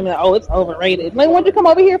shops, and it's overrated. Like, what'd you come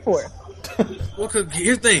over here for? Well, cause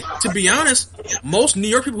here's the thing. To be honest, most New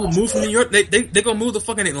York people who move from New York, they gonna move to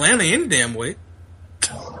fucking Atlanta any damn way.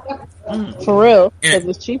 For real, because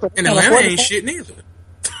it's cheaper. And Atlanta ain't shit neither.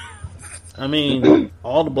 I mean,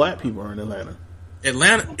 all the black people are in Atlanta.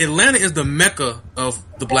 Atlanta is the mecca of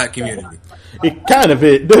the black community. It kind of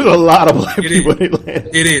is. There's a lot of black people in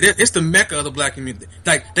Atlanta. It is. It's the mecca of the black community.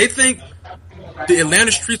 Like, they think the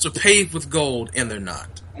Atlanta streets are paved with gold, and they're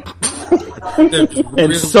not.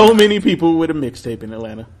 And so many people with a mixtape in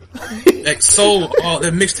Atlanta. There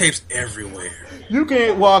are mixtapes everywhere. You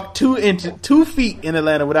can't walk 2 feet in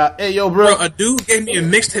Atlanta without, hey, yo, bro. A dude gave me a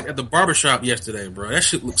mixtape at the barbershop yesterday, bro. That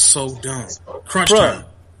shit looks so dumb. Crunch Time.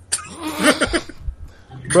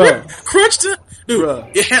 Bro. Crunch Time? Dude, bruh.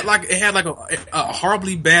 It had like a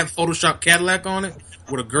horribly bad Photoshop Cadillac on it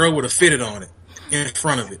with a girl with a fitted on it in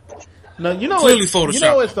front of it. No, clearly Photoshop. You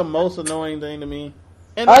know what's the most annoying thing to me?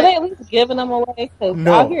 And are they at least giving them away? Because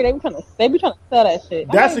out here they be trying to sell that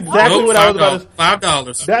shit. That's exactly what I was about to say.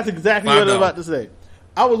 $5. That's exactly what I was about to say.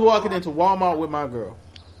 I was walking into Walmart with my girl.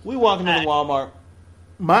 We walking into Walmart,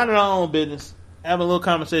 minding our own business, having a little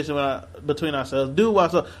conversation between ourselves. Dude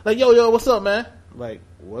walks up, like, yo, what's up, man? Like,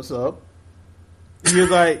 what's up? He was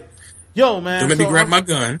like, yo, man. Don't make me grab my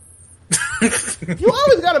gun. You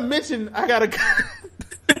always gotta mention I got a gun.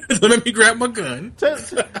 Don't make me grab my gun.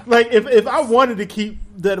 Like, if I wanted to keep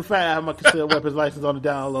the fact I have my concealed weapons license on the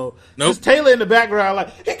down low, just Taylor in the background, like,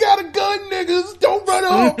 he got a gun, niggas, don't run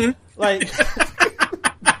off.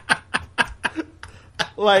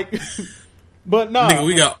 Like, but no. Nigga,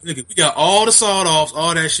 we got all the sawed offs,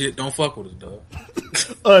 all that shit. Don't fuck with us, dog.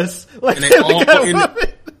 Us. Like, and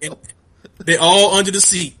they all under the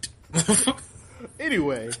seat.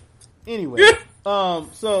 Anyway.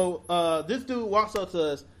 So this dude walks up to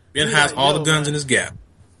us. Ben has all the guns in his gap.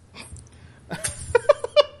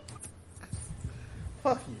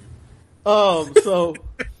 Fuck you.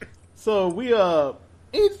 So we he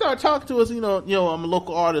started talking to us. I'm a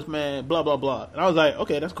local artist, man. Blah blah blah. And I was like,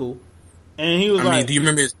 okay, that's cool. And he was like, do you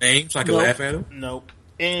remember his name so I can laugh at him? Nope.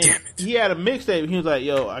 And he had a mixtape. He was like,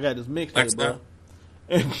 yo, I got this mixtape, bro.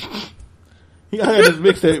 And I got this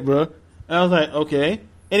mixtape, bro. And I was like, okay.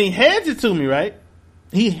 And he hands it to me, right?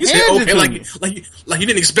 He hands it to me. Like you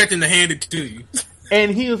didn't expect him to hand it to you.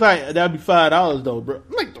 And he was like, that'd be $5 though, bro.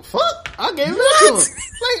 I'm like, the fuck? I gave it to him.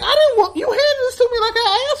 Like, I didn't want, you handed this to me like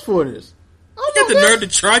I asked for this. You got the nerve to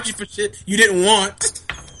charge you for shit you didn't want.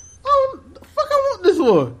 Oh, the fuck I want this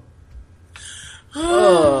for?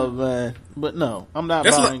 Oh man, but no, I'm not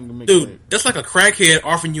buying the mixtape. Dude, that's like a crackhead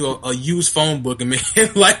offering you a used phone book and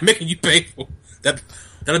making you pay for that.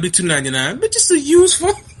 That'll be $2.99, but just a used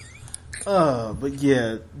phone. But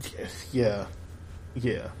yeah,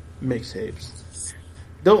 mixtapes.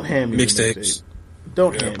 Don't hand me mixtapes.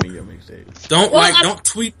 Don't hand me your mixtapes. Don't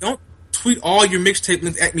tweet all your mixtape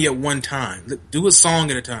links at me at one time. Do a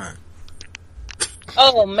song at a time.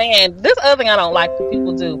 Oh man, this other thing I don't like that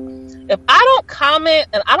people do. If I don't comment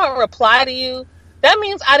and I don't reply to you, that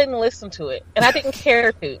means I didn't listen to it and I didn't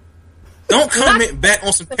care to. Don't comment back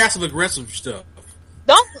on some passive aggressive stuff.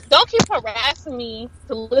 Don't keep harassing me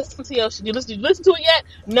to listen to your shit. You listen to it yet?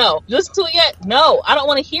 No. You listen to it yet? No. I don't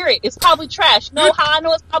want to hear it. It's probably trash. You know how I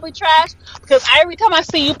know it's probably trash? Because every time I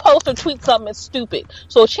see you post or tweet something, it's stupid.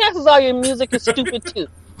 So chances are your music is stupid too.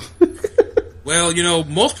 Well,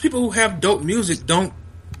 most people who have dope music don't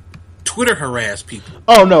Twitter harass people.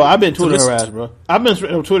 Oh no, I've been Twitter harassed, bro. I've been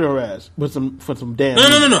Twitter harassed for some damn.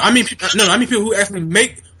 No. I mean people who actually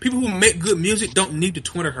make good music don't need to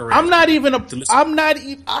Twitter harass.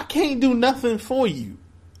 I can't do nothing for you,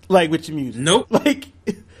 like with your music. Nope. Like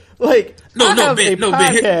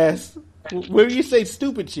podcast where you say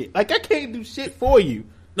stupid shit. Like I can't do shit for you.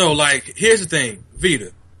 No, like here's the thing,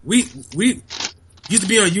 Vita. We used to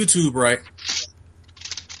be on YouTube, right?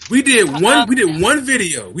 We did one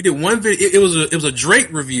video. It was a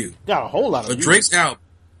Drake review. Got a whole lot of Drake's album.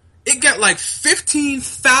 It got like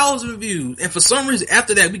 15,000 views, and for some reason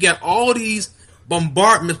after that we got all these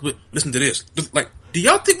bombardments with listen to this. Like, do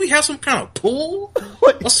y'all think we have some kind of pull?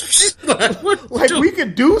 Like we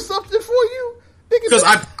could do something for you?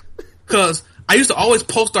 Because I used to always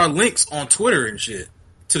post our links on Twitter and shit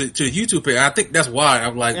to the YouTube page. I think that's why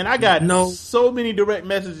I'm like, and I got so many direct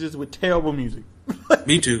messages with terrible music.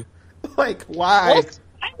 Me too. Like, why? 90% of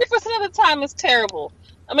the time it's terrible.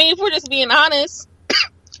 I mean, if we're just being honest,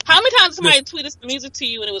 how many times somebody tweeted some music to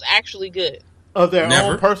you and it was actually good? Of their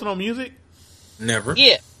own personal music? Never.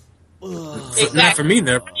 Yeah. Exactly. Not for me,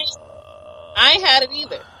 never. I ain't had it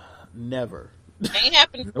either. Never. It ain't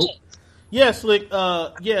happened to me. Yeah, Slick.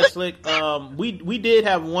 We did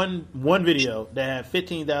have one video that had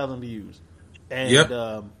 15,000 views,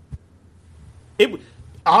 and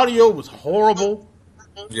audio was horrible.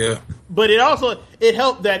 Yeah, but it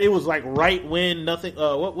helped that it was like right when nothing.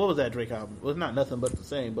 What was that Drake album? It was not Nothing But the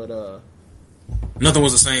Same, but Nothing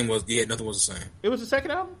Was the Same. Nothing Was the Same. It was the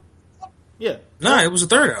second album. Yeah, it was the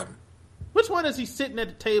third album. Which one is he sitting at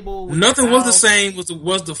the table? Nothing Was the Same was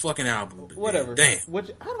the fucking album. Whatever. Damn.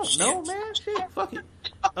 Which I don't know, man. Shit, fuck it.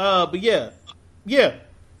 But yeah,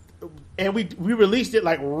 and we released it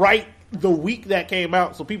like right the week that came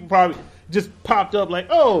out, so people probably just popped up like,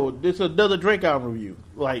 oh, this is another Drake album review.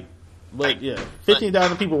 Like, but yeah,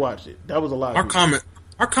 15,000 people watched it. That was a lot. Our comment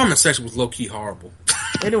section was low key horrible,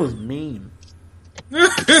 and it was mean.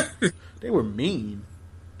 They were mean.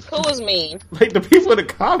 Who was mean? Like the people in the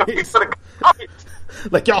comments.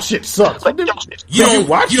 Like y'all shit sucks. You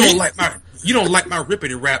don't like my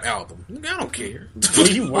rippity rap album. I don't care. Well,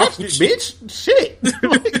 you watched it, bitch. Shit.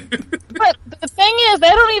 But the thing is, they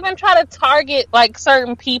don't even try to target like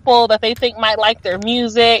certain people that they think might like their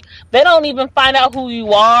music. They don't even find out who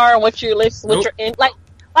you are, what you're listening, what you're in. Like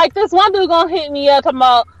this one dude gonna hit me up talking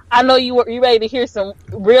about, I know you ready to hear some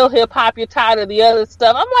real hip hop. You're tired of the other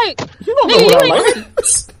stuff. I'm like, you don't know what I like.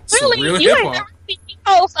 Really, you ain't never seen me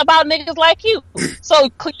post about niggas like you, so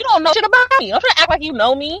you don't know shit about me. Don't try to act like you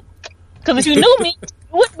know me, because if you knew me,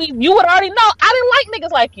 you would already know I didn't like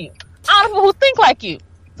niggas like you. I don't know people who think like you,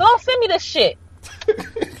 so don't send me this shit.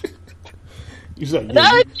 You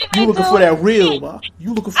looking for that real, ma?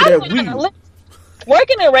 You looking for that real?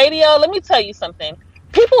 Working in radio, let me tell you something.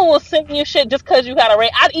 People will send you shit just because you got a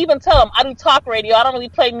radio. I'd even tell them I do talk radio. I don't really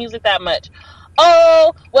play music that much.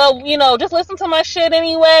 Oh, well, just listen to my shit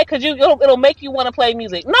anyway, because it'll make you want to play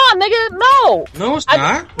music. No, nigga, no. No, it's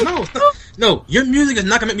not. No, it's not. No, your music is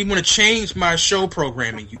not going to make me want to change my show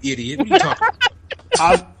programming, you idiot. What are you talking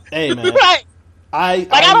about? Hey, man. Right. I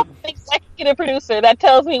don't think executive producer that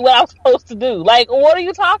tells me what I'm supposed to do. Like, what are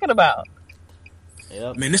you talking about?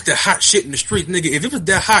 Yep. Man, this the hot shit in the street, nigga. If it was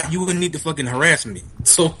that hot, you wouldn't need to fucking harass me.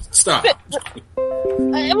 So, stop.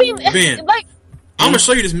 I mean, Ben, like... I'm gonna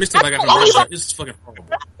show you this mistake I got from Russia. This is fucking horrible.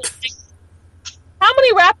 How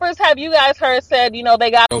many rappers have you guys heard said,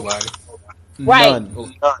 they got nobody? Right.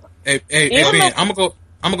 None. Hey, Ben, I'm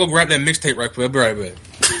gonna go grab that mixtape right quick. I'll be right back.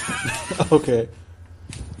 Okay.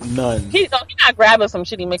 None. He's not grabbing some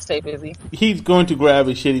shitty mixtape, is he? He's going to grab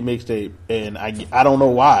a shitty mixtape, and I don't know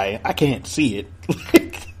why. I can't see it.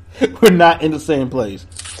 We're not in the same place.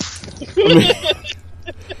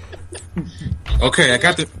 Okay, I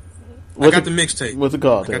got the. got the mixtape. What's it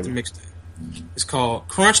called? I got the mixtape. It's called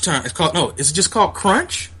Crunch Time. Is it just called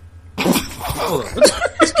Crunch? Oh,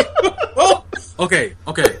 okay.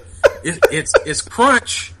 It's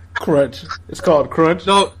Crunch. Crunch. It's called Crunch.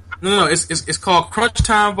 No. It's called Crunch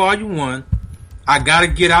Time Volume 1. I gotta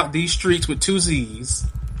get out these streets with 2 Z's.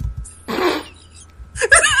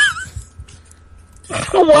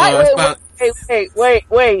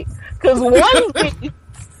 Wait. Because 1 Z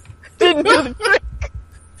didn't do the trick.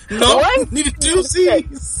 No, you need 2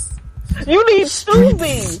 Z's. You need 2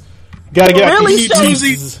 Z's. Gotta get out these 2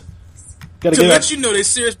 Z's. To let you know they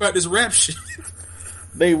serious about this rap shit.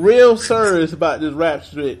 They real serious about this rap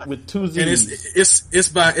shit with 2 Z's. And it's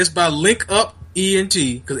by Link Up ENT,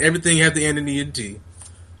 because everything has the end in ENT.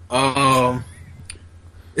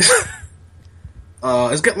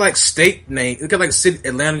 It's got like state name. It's got like city: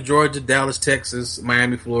 Atlanta, Georgia, Dallas, Texas,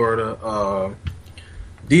 Miami, Florida.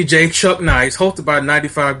 DJ Chuck Nice, hosted by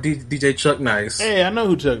 95 DJ Chuck Nice. Hey, I know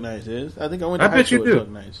who Chuck Nice is. I think I went to high school with Chuck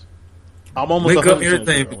Nice. I'm almost Link Up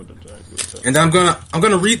everything. And I'm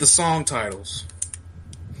gonna read the song titles.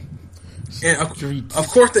 And of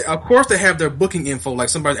course they have their booking info, like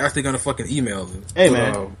somebody's actually gonna fucking email them. Hey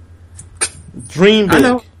man, dream big. I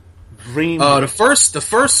know. Dream big. The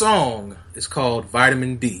first song is called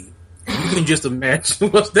Vitamin D. You can just imagine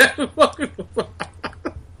what's that fucking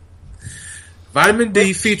Vitamin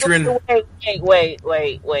D featuring. Wait.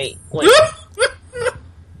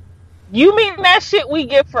 You mean that shit we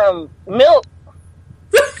get from milk?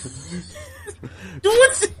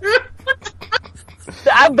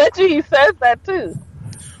 I bet you he says that too.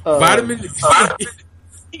 Vitamin D.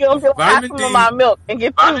 He gonna fill half of my milk and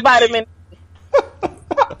get 2 vitamin D.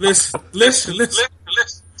 Listen.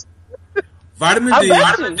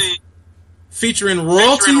 Vitamin D featuring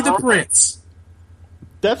Royalty the Prince.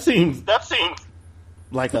 That seems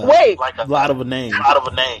like a lot of a name.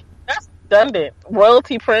 That's redundant.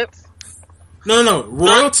 Royalty Prince. No.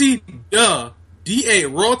 Royalty D-A.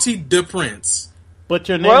 Royalty the Prince. But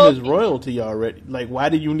your name is Royalty already. Like, why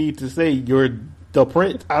do you need to say you're the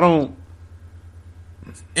Prince? I don't.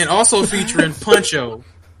 And also featuring Puncho.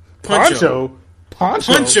 Puncho. Puncho. Punch?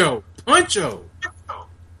 Puncho. Puncho.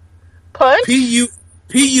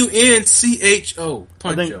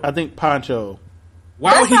 I think Poncho.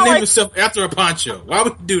 Why would he name himself after a poncho? Why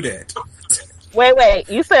would he do that? Wait.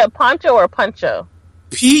 You said Poncho or Puncho?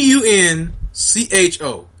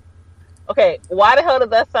 Puncho. Okay, why the hell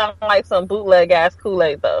does that sound like some bootleg ass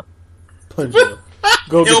Kool-Aid though? Puncho.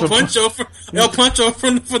 El Puncho from El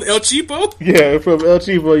Cheapo? Yeah, from El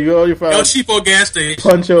Cheapo. You find El Cheapo gas station.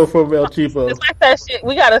 Puncho from El Cheapo. It's like that shit.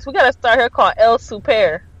 We gotta start here called El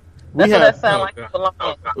Super. That's what that sound like.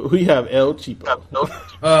 We have El Cheapo.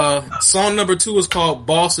 Song number 2 is called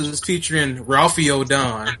Bosses, featuring Ralphie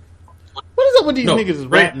O'Don. What is up with these niggas'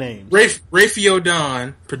 rap names? Ralphie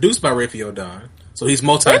O'Don, produced by Ralphie O'Don. So he's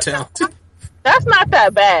multi-talented. That's not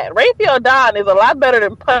that bad. Ralphie O'Don is a lot better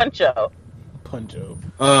than Puncho.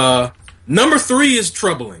 Number 3 is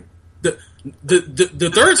troubling.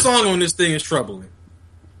 The third song on this thing is troubling.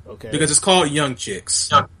 Okay. Because it's called Young Chicks.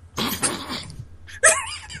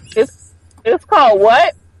 It's called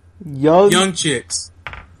what? Young Chicks.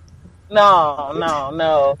 No.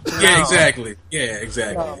 Yeah, exactly.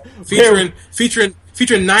 No. Featuring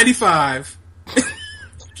 95.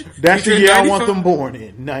 That's the year I want them born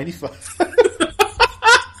in. 95.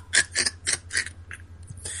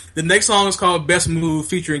 The next song is called Best Move,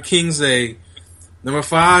 featuring King Zay. Number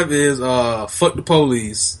 5 is Fuck the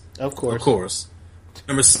Police. Of course.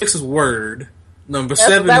 Number 6 is Word. Number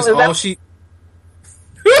 7 is All She...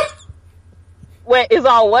 Wait, is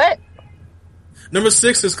all what? Number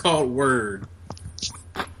 6 is called Word.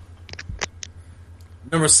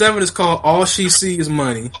 Number 7 is called All She See Is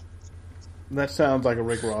Money. That sounds like a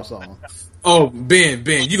Rick Ross song. Oh, Ben,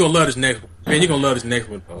 you gonna love this next one. Ben, you gonna love this next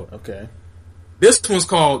one, though. Okay. This one's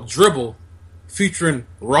called Dribble, featuring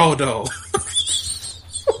Raw Dog.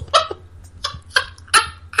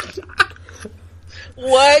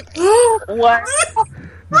 What?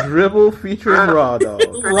 Dribble featuring Raw Dog.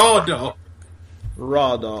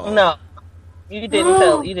 Raw Dog. No. You didn't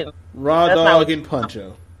tell. You didn't. Raw Dog and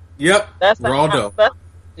Puncho. Yep. That's Raw Dog. That's what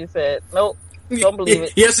you said. Nope. Don't believe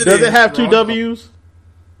it. Yes, it Does is. it have 2 W's?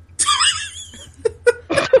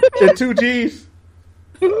 And 2 G's?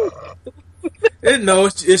 No,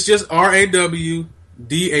 it's just RAWDAWG.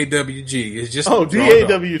 It's just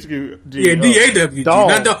DAWG. Yeah, DAWG.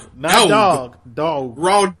 Dog. Not dog. Dog.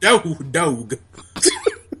 Raw dog.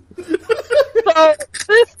 So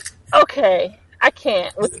this. Okay, I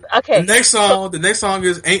can't. Okay. The next song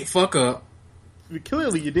is Ain't Fuck Up.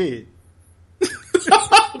 Clearly, you did.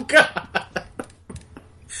 Oh God.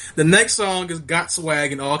 The next song is "Got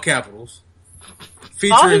Swag" in all capitals,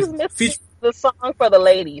 all he's missing the song for the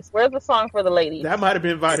ladies. Where's the song for the ladies? That might have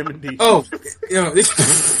been Vitamin D. Oh, it's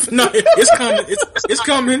coming. It's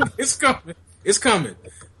coming. It's coming. It's coming.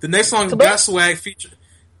 The next song is "Got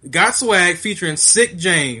Swag" featuring Sick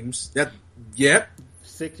James.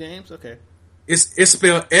 Sick James. Okay. It's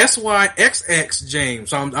spelled SYXX James.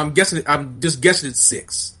 So I'm guessing. I'm just guessing it's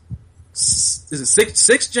six. Is it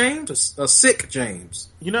six James or Sick James?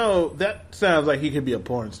 You know, that sounds like he could be a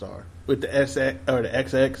porn star with the SX or the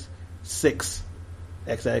XX 6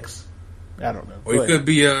 XX. I don't know. Or he could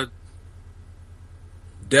be a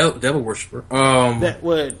devil worshiper. That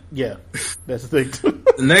would, yeah, that's the thing too.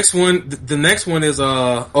 The next one is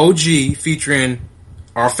OG featuring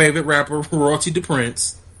our favorite rapper Royalty the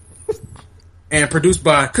Prince, and produced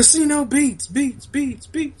by Casino Beats. Hey,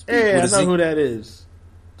 I know who that is.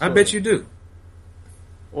 I bet you do.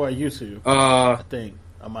 Or I used to. I think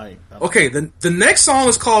I might. Okay, the next song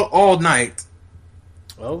is called "All Night."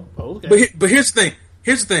 Oh, okay. But here's the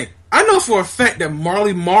thing. I know for a fact that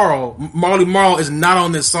Marley Marl is not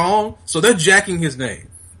on this song, so they're jacking his name.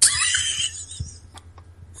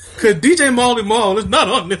 Because DJ Marley Marl is not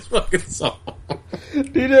on this fucking song.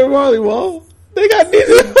 DJ Marley Marl? They got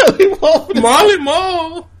DJ Marley Marl. Marley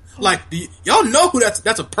Marl. Like, y'all know who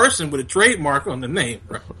that's a person with a trademark on the name,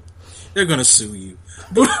 bro. They're gonna sue you.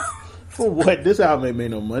 For what? This album ain't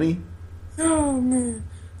made no money. Oh man.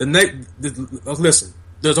 Listen,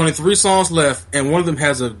 there's only 3 songs left, and one of them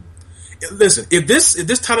has a. Listen, if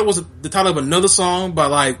this title was the title of another song by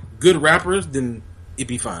like good rappers, then it'd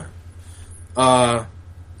be fine. But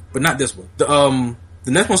not this one. The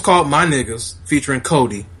next one's called "My Niggas" featuring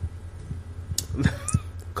Cody.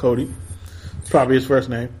 Cody, probably his first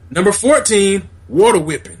name. Number 14, "Water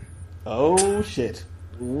Whipping." Oh shit!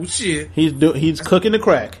 Oh shit! He's cooking the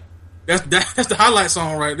crack. That's the highlight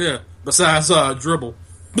song right there. Besides Dribble.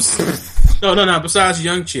 No. Besides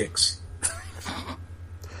Young Chicks.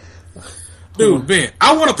 Dude, Ben,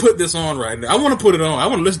 I want to put this on right now. I want to put it on. I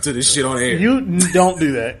want to listen to this shit on air. You don't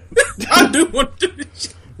do that. I do want to do this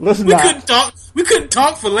shit. We couldn't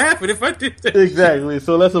talk for laughing if I did that. Exactly.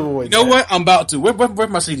 So let's avoid. You know what? I'm about to. Where's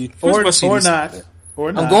my CD? Or my CD? not.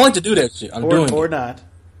 I'm going to do that shit. I'm doing or it. Not.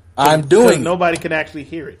 I'm doing it. Nobody can actually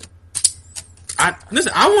hear it.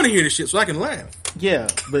 Listen, I want to hear this shit so I can laugh. Yeah,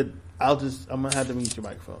 but I'm gonna have to mute your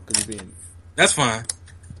microphone because you're being. That's fine.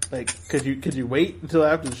 Like, could you wait until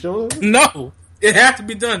after the show? No, it has to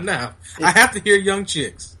be done now. I have to hear Young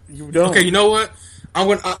Chicks. You don't. Okay, you know what? I'm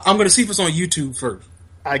gonna see if it's on YouTube first.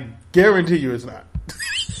 I guarantee you it's not.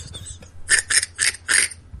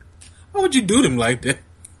 Why would you do them like that?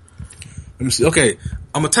 Let me see. Okay,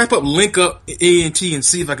 I'm gonna type up link up ENT and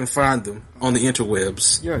see if I can find them on the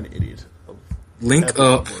interwebs. You're an idiot. Link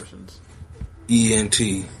up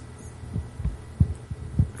ENT.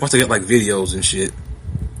 Once they get like videos and shit.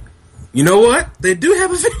 You know what? They do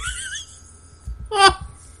have a video.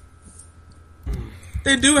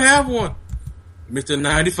 They do have one. Mr.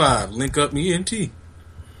 95, link up ENT.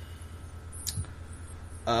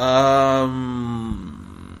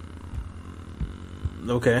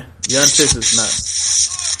 Okay. Young Chicks is not.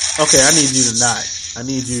 Okay, I need you to not. I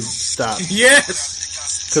need you to stop. Yes.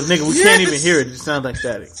 Because nigga, we can't even hear it. It sounds like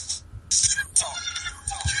static.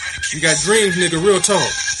 You got dreams, nigga. Real talk.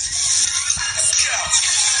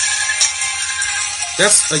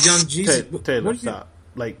 That's a Young Jesus. Taylor, stop.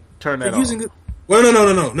 Like, turn that off. Well,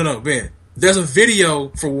 no, Ben. There's a video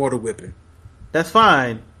for Water Whipping. That's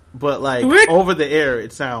fine, but like over the air,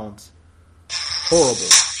 it sounds horrible.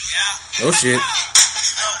 Oh shit!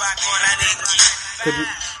 Taylor.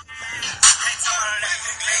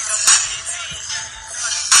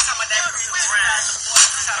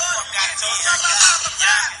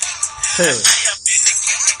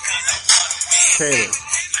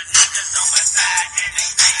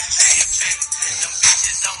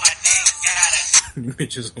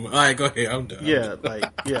 Bitches. All right, go ahead. I'm done. Yeah,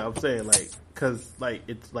 I'm saying because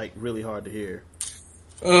it's like really hard to hear.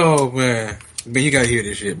 Oh man, but you gotta hear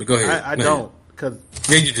this shit. But go ahead. I don't because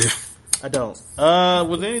yeah, you do. I don't.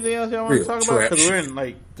 Was there anything else y'all want to talk about? Because we're in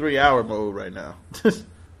like 3-hour mode right now.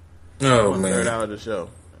 Oh man, third hour of the show.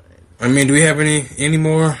 I mean, do we have any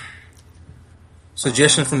more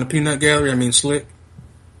suggestions from the Peanut Gallery? I mean, Slick.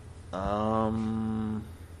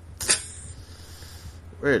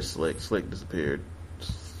 Where's Slick? Slick disappeared.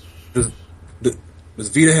 Does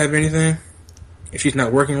Vita have anything? If she's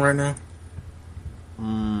not working right now?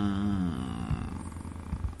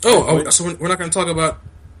 So we're not going to talk about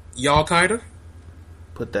Y'all Qaeda?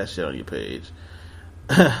 Put that shit on your page.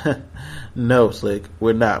 No, Slick.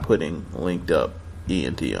 We're not putting linked up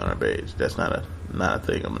ENT on our page. That's not a not a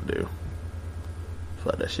thing I'm gonna do.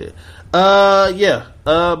 Fuck that shit. Yeah.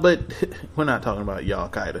 But we're not talking about Al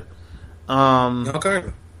Qaeda. Al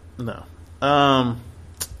Qaeda. No.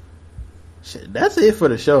 Shit. That's it for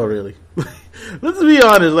the show, really. Let's be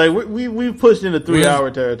honest. Like we pushed into 3-hour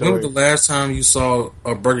territory. When was the last time you saw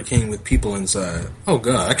a Burger King with people inside? Oh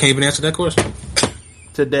God, I can't even answer that question.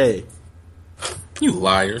 Today. You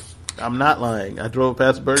liar. I'm not lying. I drove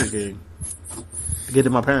past Burger King to get to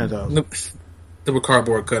my parents' house. There were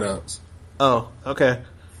cardboard cutouts. Oh, okay.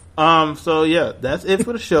 So yeah, that's it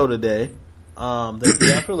for the show today. Thank you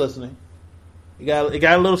guys for listening. It got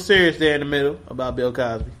a little serious there in the middle about Bill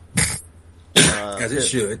Cosby. As it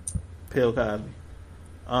should. Bill Cosby.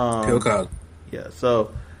 Bill Cosby. Yeah.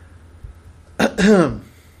 So,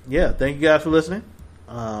 yeah. Thank you guys for listening.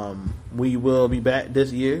 We will be back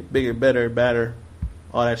this year, bigger, better, badder,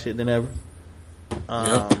 all that shit than ever.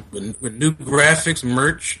 With new graphics,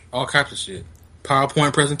 merch, all kinds of shit.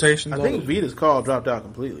 PowerPoint presentations. I think Vita's call dropped out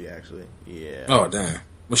completely. Actually, yeah. Oh damn.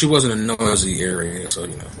 Well, she was in a noisy area, so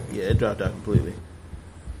you know. Yeah, it dropped out completely.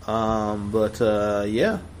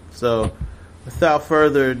 Yeah. So, without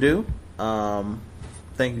further ado,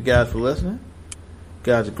 thank you guys for listening. You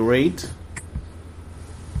guys are great.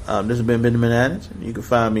 This has been Benjamin Adams. You can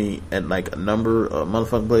find me at like a number of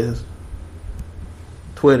motherfucking places.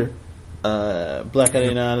 Twitter,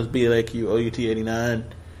 Black89 is BLAQOUT89.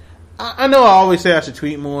 I know I always say I should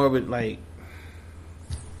tweet more, but like,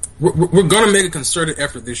 we're gonna make a concerted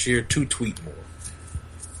effort this year to tweet more.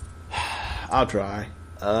 I'll try.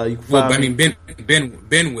 You can find me.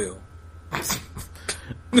 Ben will.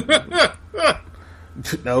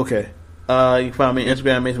 Okay. You can find me on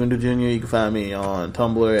Instagram, Mason Windu Jr. You can find me on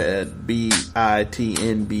Tumblr at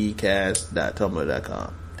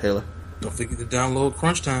bitnbcast.tumblr.com. Taylor. Don't forget to download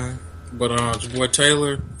Crunch Time. But it's your boy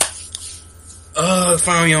Taylor.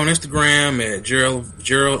 Find me on Instagram at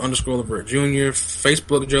Gerald_Levert Jr.,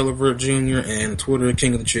 Facebook Gerald Levert Jr., and Twitter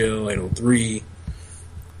King of the Chill 803.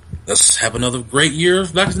 Let's have another great year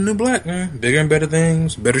of Black is the New Black, man. Bigger and better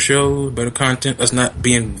things, better shows, better content. That's not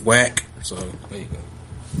being whack. So there you go.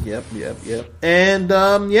 Yep. And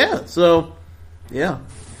so yeah.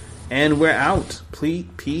 And we're out.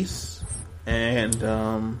 Peace. And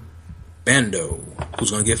Bando.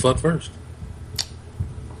 Who's gonna get fucked first?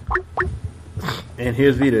 And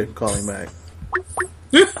here's Vita calling back.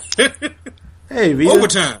 Hey Vita.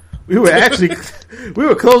 Overtime. We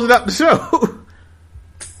were closing up the show.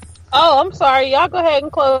 Oh, I'm sorry. Y'all go ahead and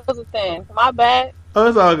close it then. My bad. Oh,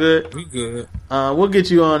 it's all good. We good. We'll get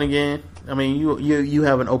you on again. I mean, you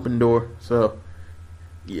have an open door, so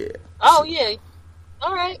yeah. Oh yeah.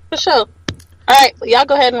 All right, for sure. All right, y'all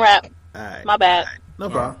go ahead and wrap. All right. My bad. No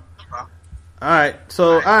problem. All right.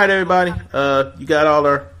 So, all right, everybody. You got all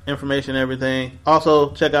our information and everything.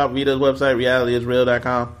 Also, check out Vita's website,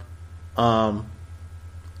 realityisreal.com.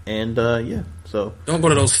 Yeah. So don't go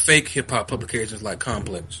to those fake hip hop publications like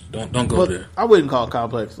Complex. Don't go there. I wouldn't call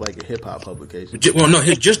Complex like a hip hop publication.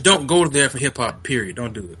 Just don't go there for hip hop. Period.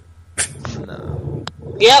 Don't do it. No.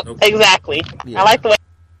 Yep. Nope. Exactly. Yeah. I like the way.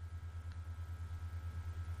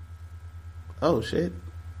 Oh shit.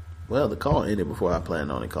 Well, the call ended before I planned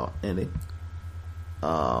on it ending.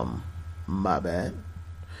 My bad.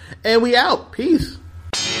 And we out. Peace.